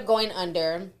they ended up going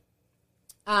under.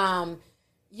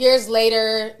 Years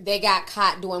later, they got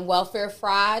caught doing welfare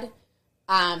fraud,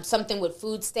 something with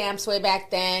food stamps way back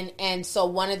then. And so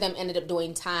one of them ended up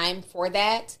doing time for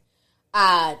that.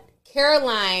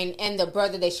 Caroline and the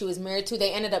brother that she was married to,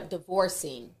 they ended up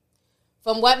divorcing.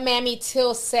 From what Mammy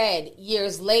Till said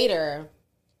years later,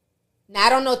 now I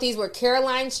don't know if these were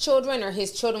Caroline's children or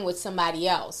his children with somebody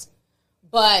else,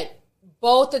 but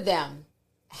both of them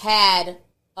had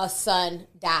a son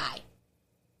die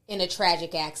in a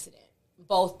tragic accident.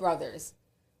 Both brothers.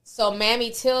 So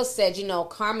Mammy Till said, you know,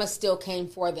 karma still came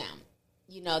for them.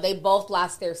 You know, they both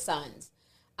lost their sons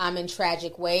in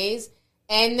tragic ways.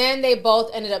 And then they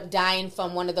both ended up dying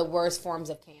from one of the worst forms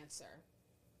of cancer.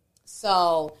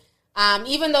 So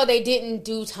even though they didn't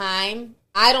do time,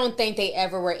 I don't think they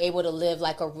ever were able to live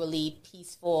like a really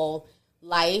peaceful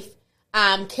life.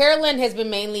 Carolyn has been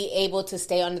mainly able to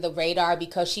stay under the radar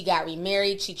because she got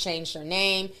remarried. She changed her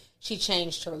name. She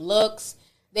changed her looks.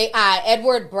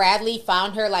 Edward Bradley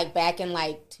found her like back in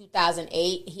like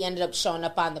 2008. He ended up showing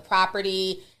up on the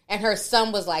property and her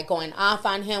son was like going off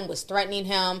on him, was threatening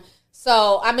him.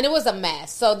 So, I mean, it was a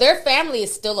mess. So their family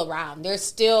is still around. They're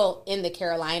still in the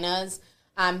Carolinas.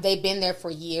 They've been there for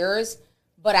years.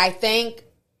 But I think,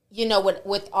 you know,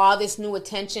 with all this new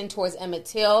attention towards Emmett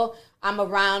Till,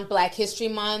 around Black History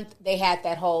Month, they had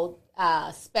that whole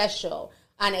special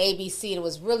on ABC. And it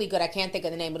was really good. I can't think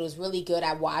of the name, but it was really good.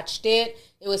 I watched it.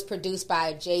 It was produced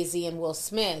by Jay-Z and Will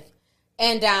Smith.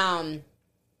 And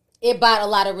it brought a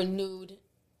lot of renewed,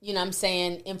 you know what I'm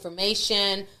saying,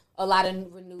 information, a lot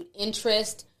of renewed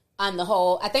interest on the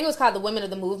whole. I think it was called The Women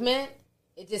of the Movement.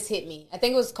 It just hit me. I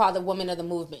think it was called The Women of the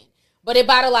Movement. But it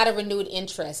brought a lot of renewed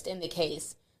interest in the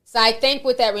case. So I think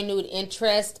with that renewed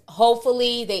interest,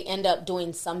 hopefully they end up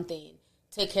doing something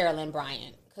to Carolyn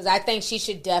Bryant. Because I think she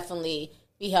should definitely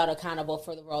be held accountable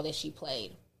for the role that she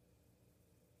played.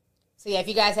 So yeah, if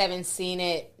you guys haven't seen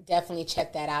it, definitely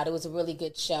check that out. It was a really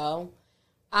good show.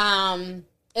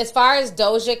 As far as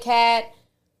Doja Cat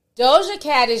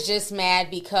is just mad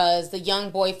because the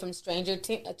young boy from Stranger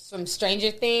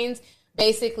Things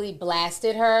basically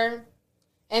blasted her.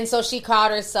 And so she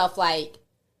caught herself like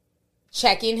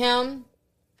checking him.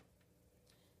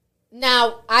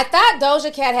 Now, I thought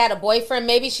Doja Cat had a boyfriend.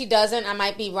 Maybe she doesn't. I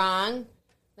might be wrong.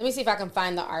 Let me see if I can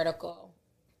find the article.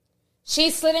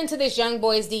 She slid into this young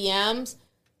boy's DMs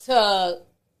to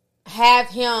have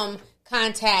him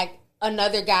contact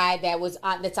another guy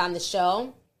that's on the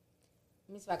show.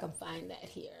 Let me see if I can find that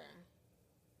here.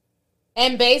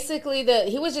 And basically,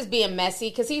 he was just being messy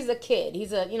because he's a kid.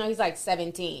 He's like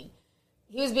 17.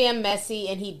 He was being messy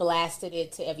and he blasted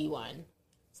it to everyone.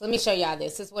 So let me show y'all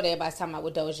this. This is what everybody's talking about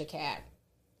with Doja Cat.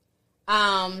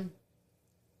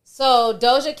 So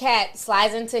Doja Cat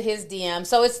slides into his DM.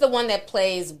 So it's the one that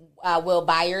plays Will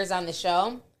Byers on the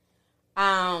show.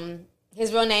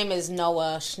 His real name is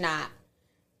Noah Schnapp.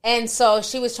 And so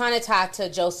she was trying to talk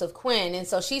to Joseph Quinn. And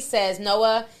so she says,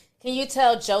 Noah, can you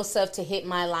tell Joseph to hit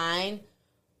my line?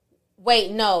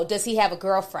 Wait, no. Does he have a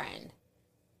girlfriend?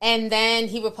 And then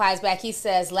he replies back. He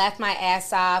says, laugh my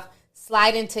ass off.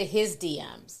 Slide into his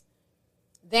DMs.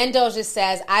 Then Doja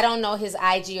says, I don't know his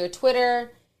IG or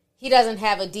Twitter. He doesn't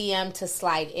have a DM to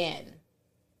slide in.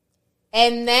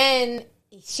 And then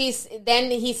he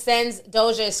sends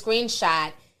Doja a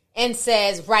screenshot and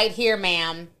says, right here,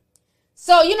 ma'am.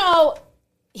 So,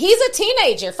 he's a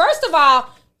teenager. First of all,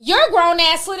 your grown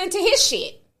ass slid into his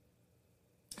shit.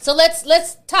 So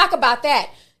let's talk about that.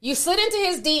 You slid into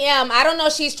his DM. I don't know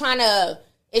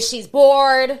if she's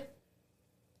bored,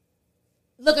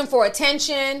 looking for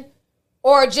attention,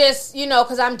 or just,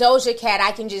 because I'm Doja Cat,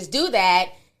 I can just do that.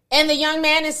 And the young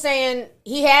man is saying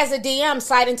he has a DM,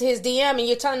 slide into his DM, and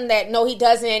you're telling him that, no, he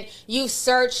doesn't. You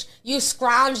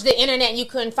scrounged the internet and you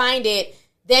couldn't find it.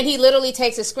 Then he literally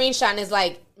takes a screenshot and is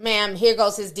like, ma'am, here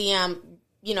goes his DM,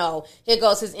 here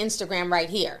goes his Instagram right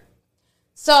here.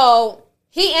 So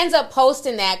he ends up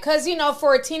posting that because,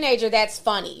 for a teenager, that's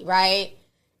funny, right?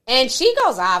 And she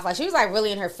goes off. Like, she was, like,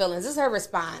 really in her feelings. This is her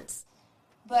response.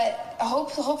 But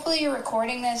hopefully you're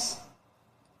recording this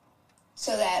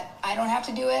so that I don't have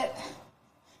to do it.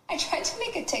 I tried to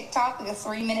make a TikTok, like a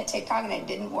 3-minute TikTok, and it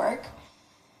didn't work.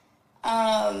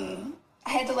 I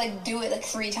had to, do it,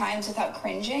 3 times without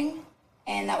cringing,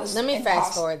 and that was Let me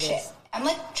fast forward this. I'm,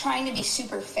 trying to be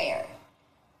super fair.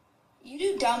 You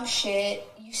do dumb shit.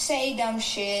 You say dumb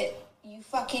shit. You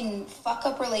fucking fuck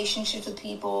up relationships with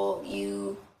people.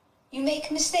 You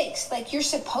make mistakes. You're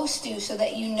supposed to, so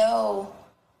that you're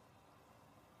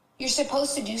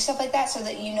supposed to do stuff like that so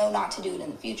that you know not to do it in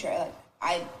the future.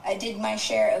 I did my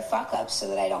share of fuck ups so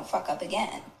that I don't fuck up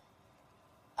again.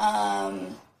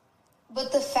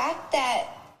 But the fact that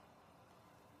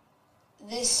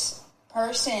this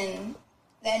person,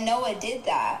 that Noah did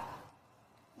that,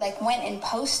 went and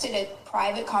posted a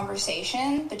private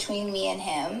conversation between me and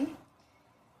him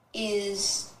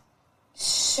is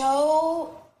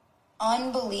so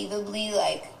unbelievably,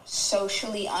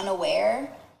 socially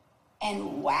unaware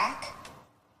and whack.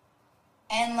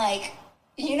 And,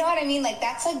 you know what I mean?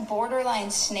 That's, borderline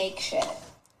snake shit.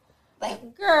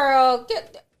 Girl,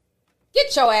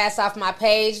 get your ass off my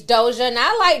page, Doja. And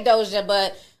I like Doja,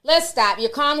 but let's stop. You're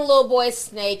calling the little boy a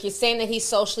snake. You're saying that he's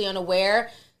socially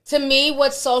unaware. To me,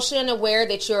 what's socially unaware,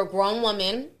 that you're a grown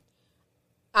woman.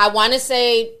 I want to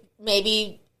say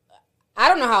maybe, I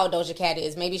don't know how old Doja Cat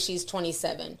is. Maybe she's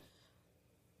 27.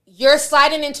 You're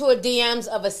sliding into a DMs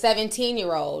of a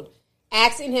 17-year-old,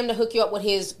 asking him to hook you up with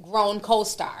his grown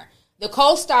co-star. The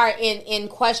co-star in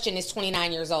question is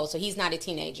 29 years old, so he's not a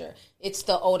teenager. It's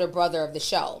the older brother of the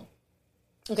show.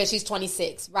 Okay, she's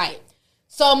 26, right.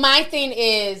 So my thing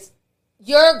is,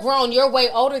 you're grown, you're way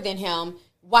older than him.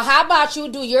 Well, how about you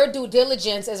do your due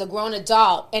diligence as a grown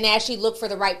adult and actually look for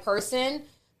the right person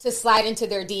to slide into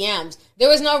their DMs? There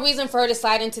was no reason for her to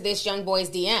slide into this young boy's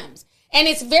DMs. And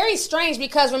it's very strange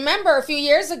because remember a few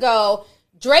years ago,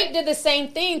 Drake did the same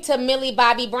thing to Millie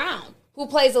Bobby Brown, who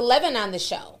plays 11 on the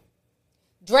show.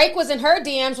 Drake was in her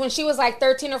DMs when she was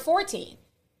 13 or 14.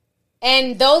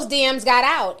 And those DMs got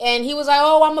out. And he was like,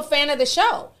 oh, I'm a fan of the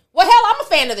show. Well, hell, I'm a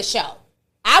fan of the show.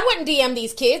 I wouldn't DM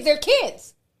these kids. They're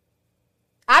kids.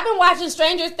 I've been watching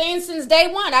Stranger Things since day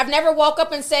one. I've never woke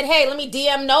up and said, hey, let me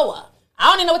DM Noah. I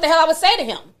don't even know what the hell I would say to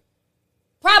him.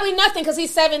 Probably nothing because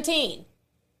he's 17.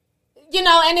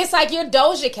 And it's you're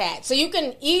Doja Cat. So you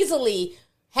can easily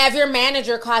have your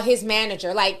manager call his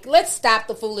manager. Let's stop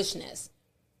the foolishness.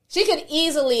 She could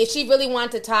easily, if she really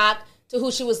wanted to talk to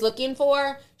who she was looking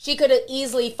for, she could have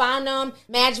easily found them.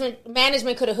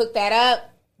 Management could have hooked that up.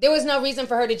 There was no reason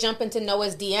for her to jump into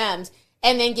Noah's DMs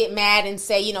and then get mad and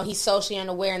say, he's socially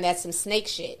unaware and that's some snake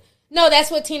shit. No, that's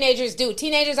what teenagers do.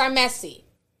 Teenagers are messy.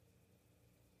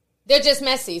 They're just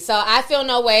messy. So I feel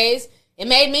no ways. It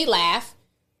made me laugh.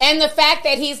 And the fact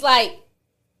that he's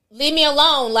leave me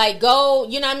alone. Go,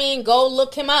 go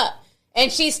look him up.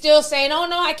 And she's still saying, oh,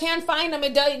 no, I can't find him.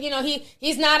 It does,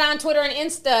 he's not on Twitter and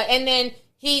Insta. And then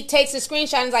he takes a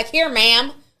screenshot and is here,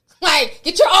 ma'am.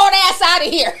 Get your old ass out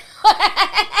of here.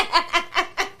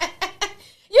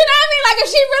 You know what I mean? Like, if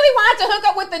she really wanted to hook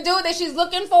up with the dude that she's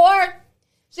looking for,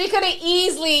 she could have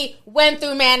easily went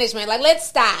through management. Like, let's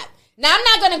stop. Now, I'm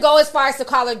not going to go as far as to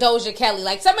call her Doja Kelly.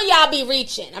 Like, some of y'all be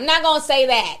reaching. I'm not going to say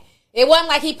that. It wasn't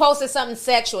like he posted something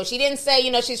sexual. She didn't say,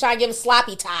 she's trying to give him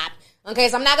sloppy top. Okay,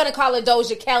 so I'm not going to call her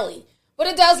Doja Kelly. But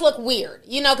it does look weird,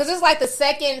 because it's like the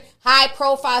second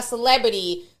high-profile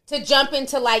celebrity to jump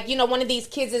into, like, one of these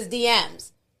kids'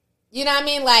 DMs. You know what I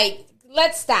mean? Like,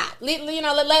 let's stop. Let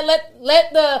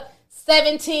the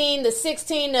 17, the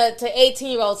 16 to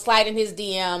 18-year-old slide in his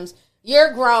DMs.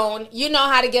 You're grown. You know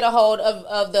how to get a hold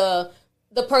of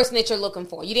the person that you're looking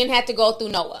for. You didn't have to go through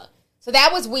Noah. So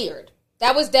that was weird.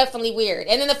 That was definitely weird.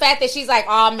 And then the fact that she's like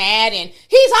all mad and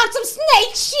he's on some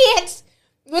snake shit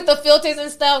with the filters and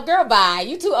stuff. Girl, bye.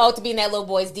 You too old to be in that little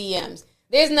boy's DMs.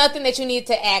 There's nothing that you need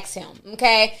to ask him,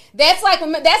 okay? That's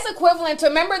equivalent to,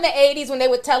 remember in the 80s when they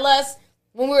would tell us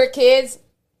when we were kids?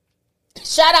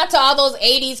 Shout out to all those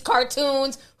 80s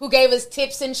cartoons who gave us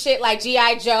tips and shit like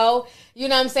G.I. Joe, you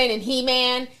know what I'm saying, and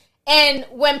He-Man. And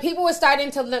when people were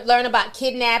starting to learn about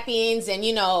kidnappings and,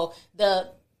 the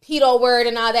pedo word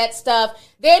and all that stuff,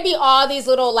 there'd be all these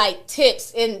little, like,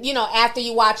 tips. And, after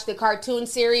you watch the cartoon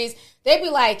series, they'd be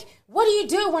like, what do you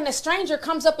do when a stranger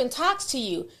comes up and talks to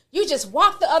you? You just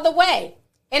walk the other way.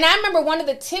 And I remember one of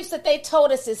the tips that they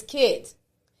told us as kids,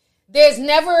 there's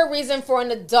never a reason for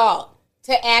an adult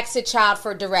to ask a child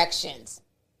for directions.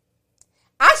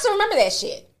 I still remember that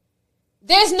shit.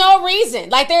 There's no reason.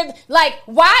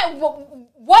 Why?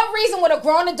 What reason would a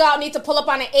grown adult need to pull up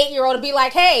on an 8-year-old and be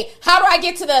like, hey, how do I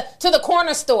get to the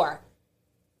corner store?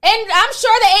 And I'm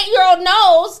sure the 8-year-old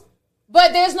knows,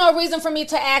 but there's no reason for me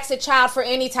to ask a child for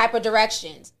any type of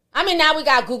directions. I mean, now we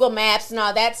got Google Maps and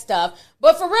all that stuff.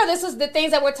 But for real, this is the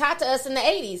things that were taught to us in the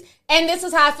 80s. And this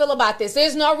is how I feel about this.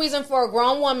 There's no reason for a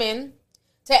grown woman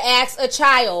to ask a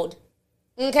child,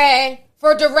 okay,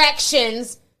 for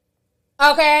directions,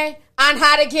 okay, on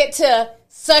how to get to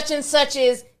such and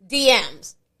such's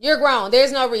DMs. You're grown.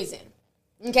 There's no reason.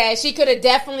 Okay, she could have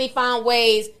definitely found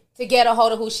ways to get a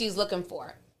hold of who she's looking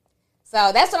for.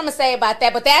 So that's what I'm going to say about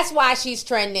that. But that's why she's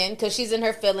trending, because she's in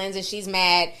her feelings and she's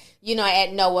mad,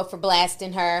 at Noah for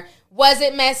blasting her. Was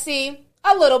it messy?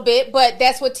 A little bit, but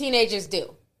that's what teenagers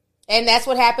do. And that's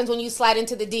what happens when you slide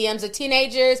into the DMs of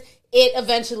teenagers. It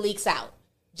eventually leaks out.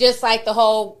 Just like the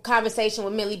whole conversation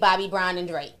with Millie Bobby Brown and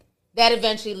Drake. That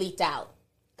eventually leaked out.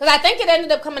 Because I think it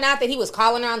ended up coming out that he was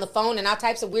calling her on the phone and all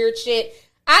types of weird shit.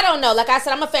 I don't know. Like I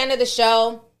said, I'm a fan of the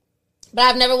show. But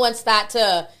I've never once thought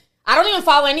to... I don't even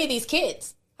follow any of these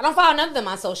kids. I don't follow none of them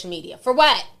on social media. For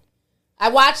what? I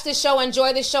watch this show,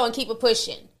 enjoy this show, and keep it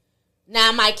pushing.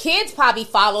 Now, my kids probably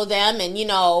follow them and,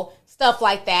 stuff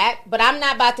like that. But I'm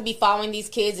not about to be following these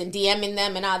kids and DMing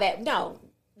them and all that. No.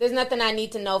 There's nothing I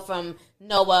need to know from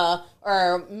Noah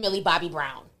or Millie Bobby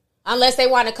Brown. Unless they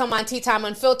want to come on Tea Time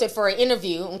Unfiltered for an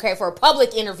interview, okay, for a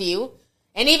public interview.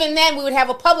 And even then, we would have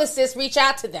a publicist reach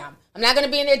out to them. I'm not going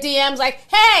to be in their DMs like,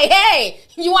 hey,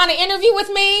 you want to interview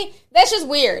with me? That's just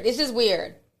weird. It's just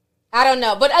weird. I don't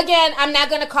know. But again, I'm not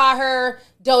going to call her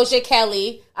Doja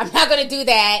Kelly. I'm not going to do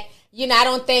that. I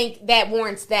don't think that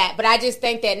warrants that. But I just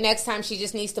think that next time she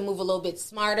just needs to move a little bit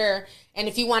smarter. And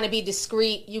if you want to be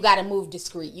discreet, you got to move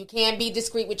discreet. You can't be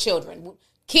discreet with children.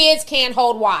 Kids can't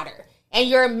hold water. And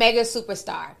you're a mega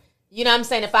superstar. You know what I'm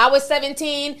saying? If I was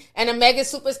 17 and a mega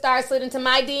superstar slid into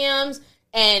my DMs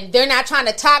and they're not trying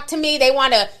to talk to me, they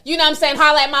want to,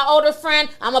 holler at my older friend,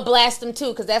 I'm going to blast them too,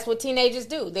 because that's what teenagers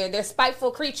do. They're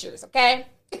spiteful creatures, okay?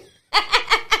 So,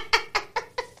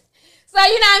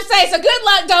 what I'm saying? So good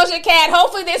luck, Doja Cat.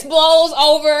 Hopefully this blows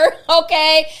over,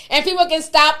 okay? And people can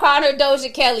stop calling her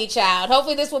Doja Kelly, child.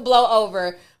 Hopefully this will blow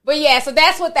over. But yeah, so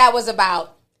that's what that was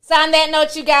about. So on that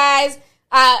note, you guys...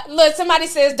 look, somebody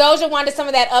says Doja wanted some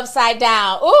of that upside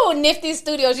down. Ooh, Nifty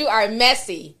Studios, you are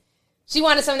messy. She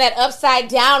wanted some of that upside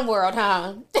down world,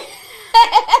 huh?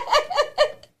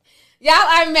 Y'all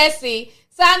are messy.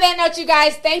 So on that note, you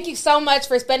guys, thank you so much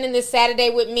for spending this Saturday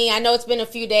with me. I know it's been a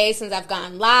few days since I've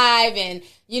gone live and,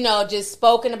 just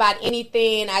spoken about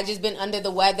anything. I've just been under the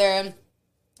weather.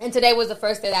 And today was the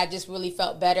first day that I just really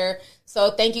felt better.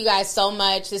 So thank you guys so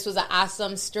much. This was an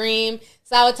awesome stream.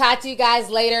 So I will talk to you guys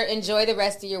later. Enjoy the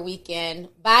rest of your weekend.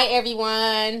 Bye,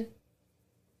 everyone.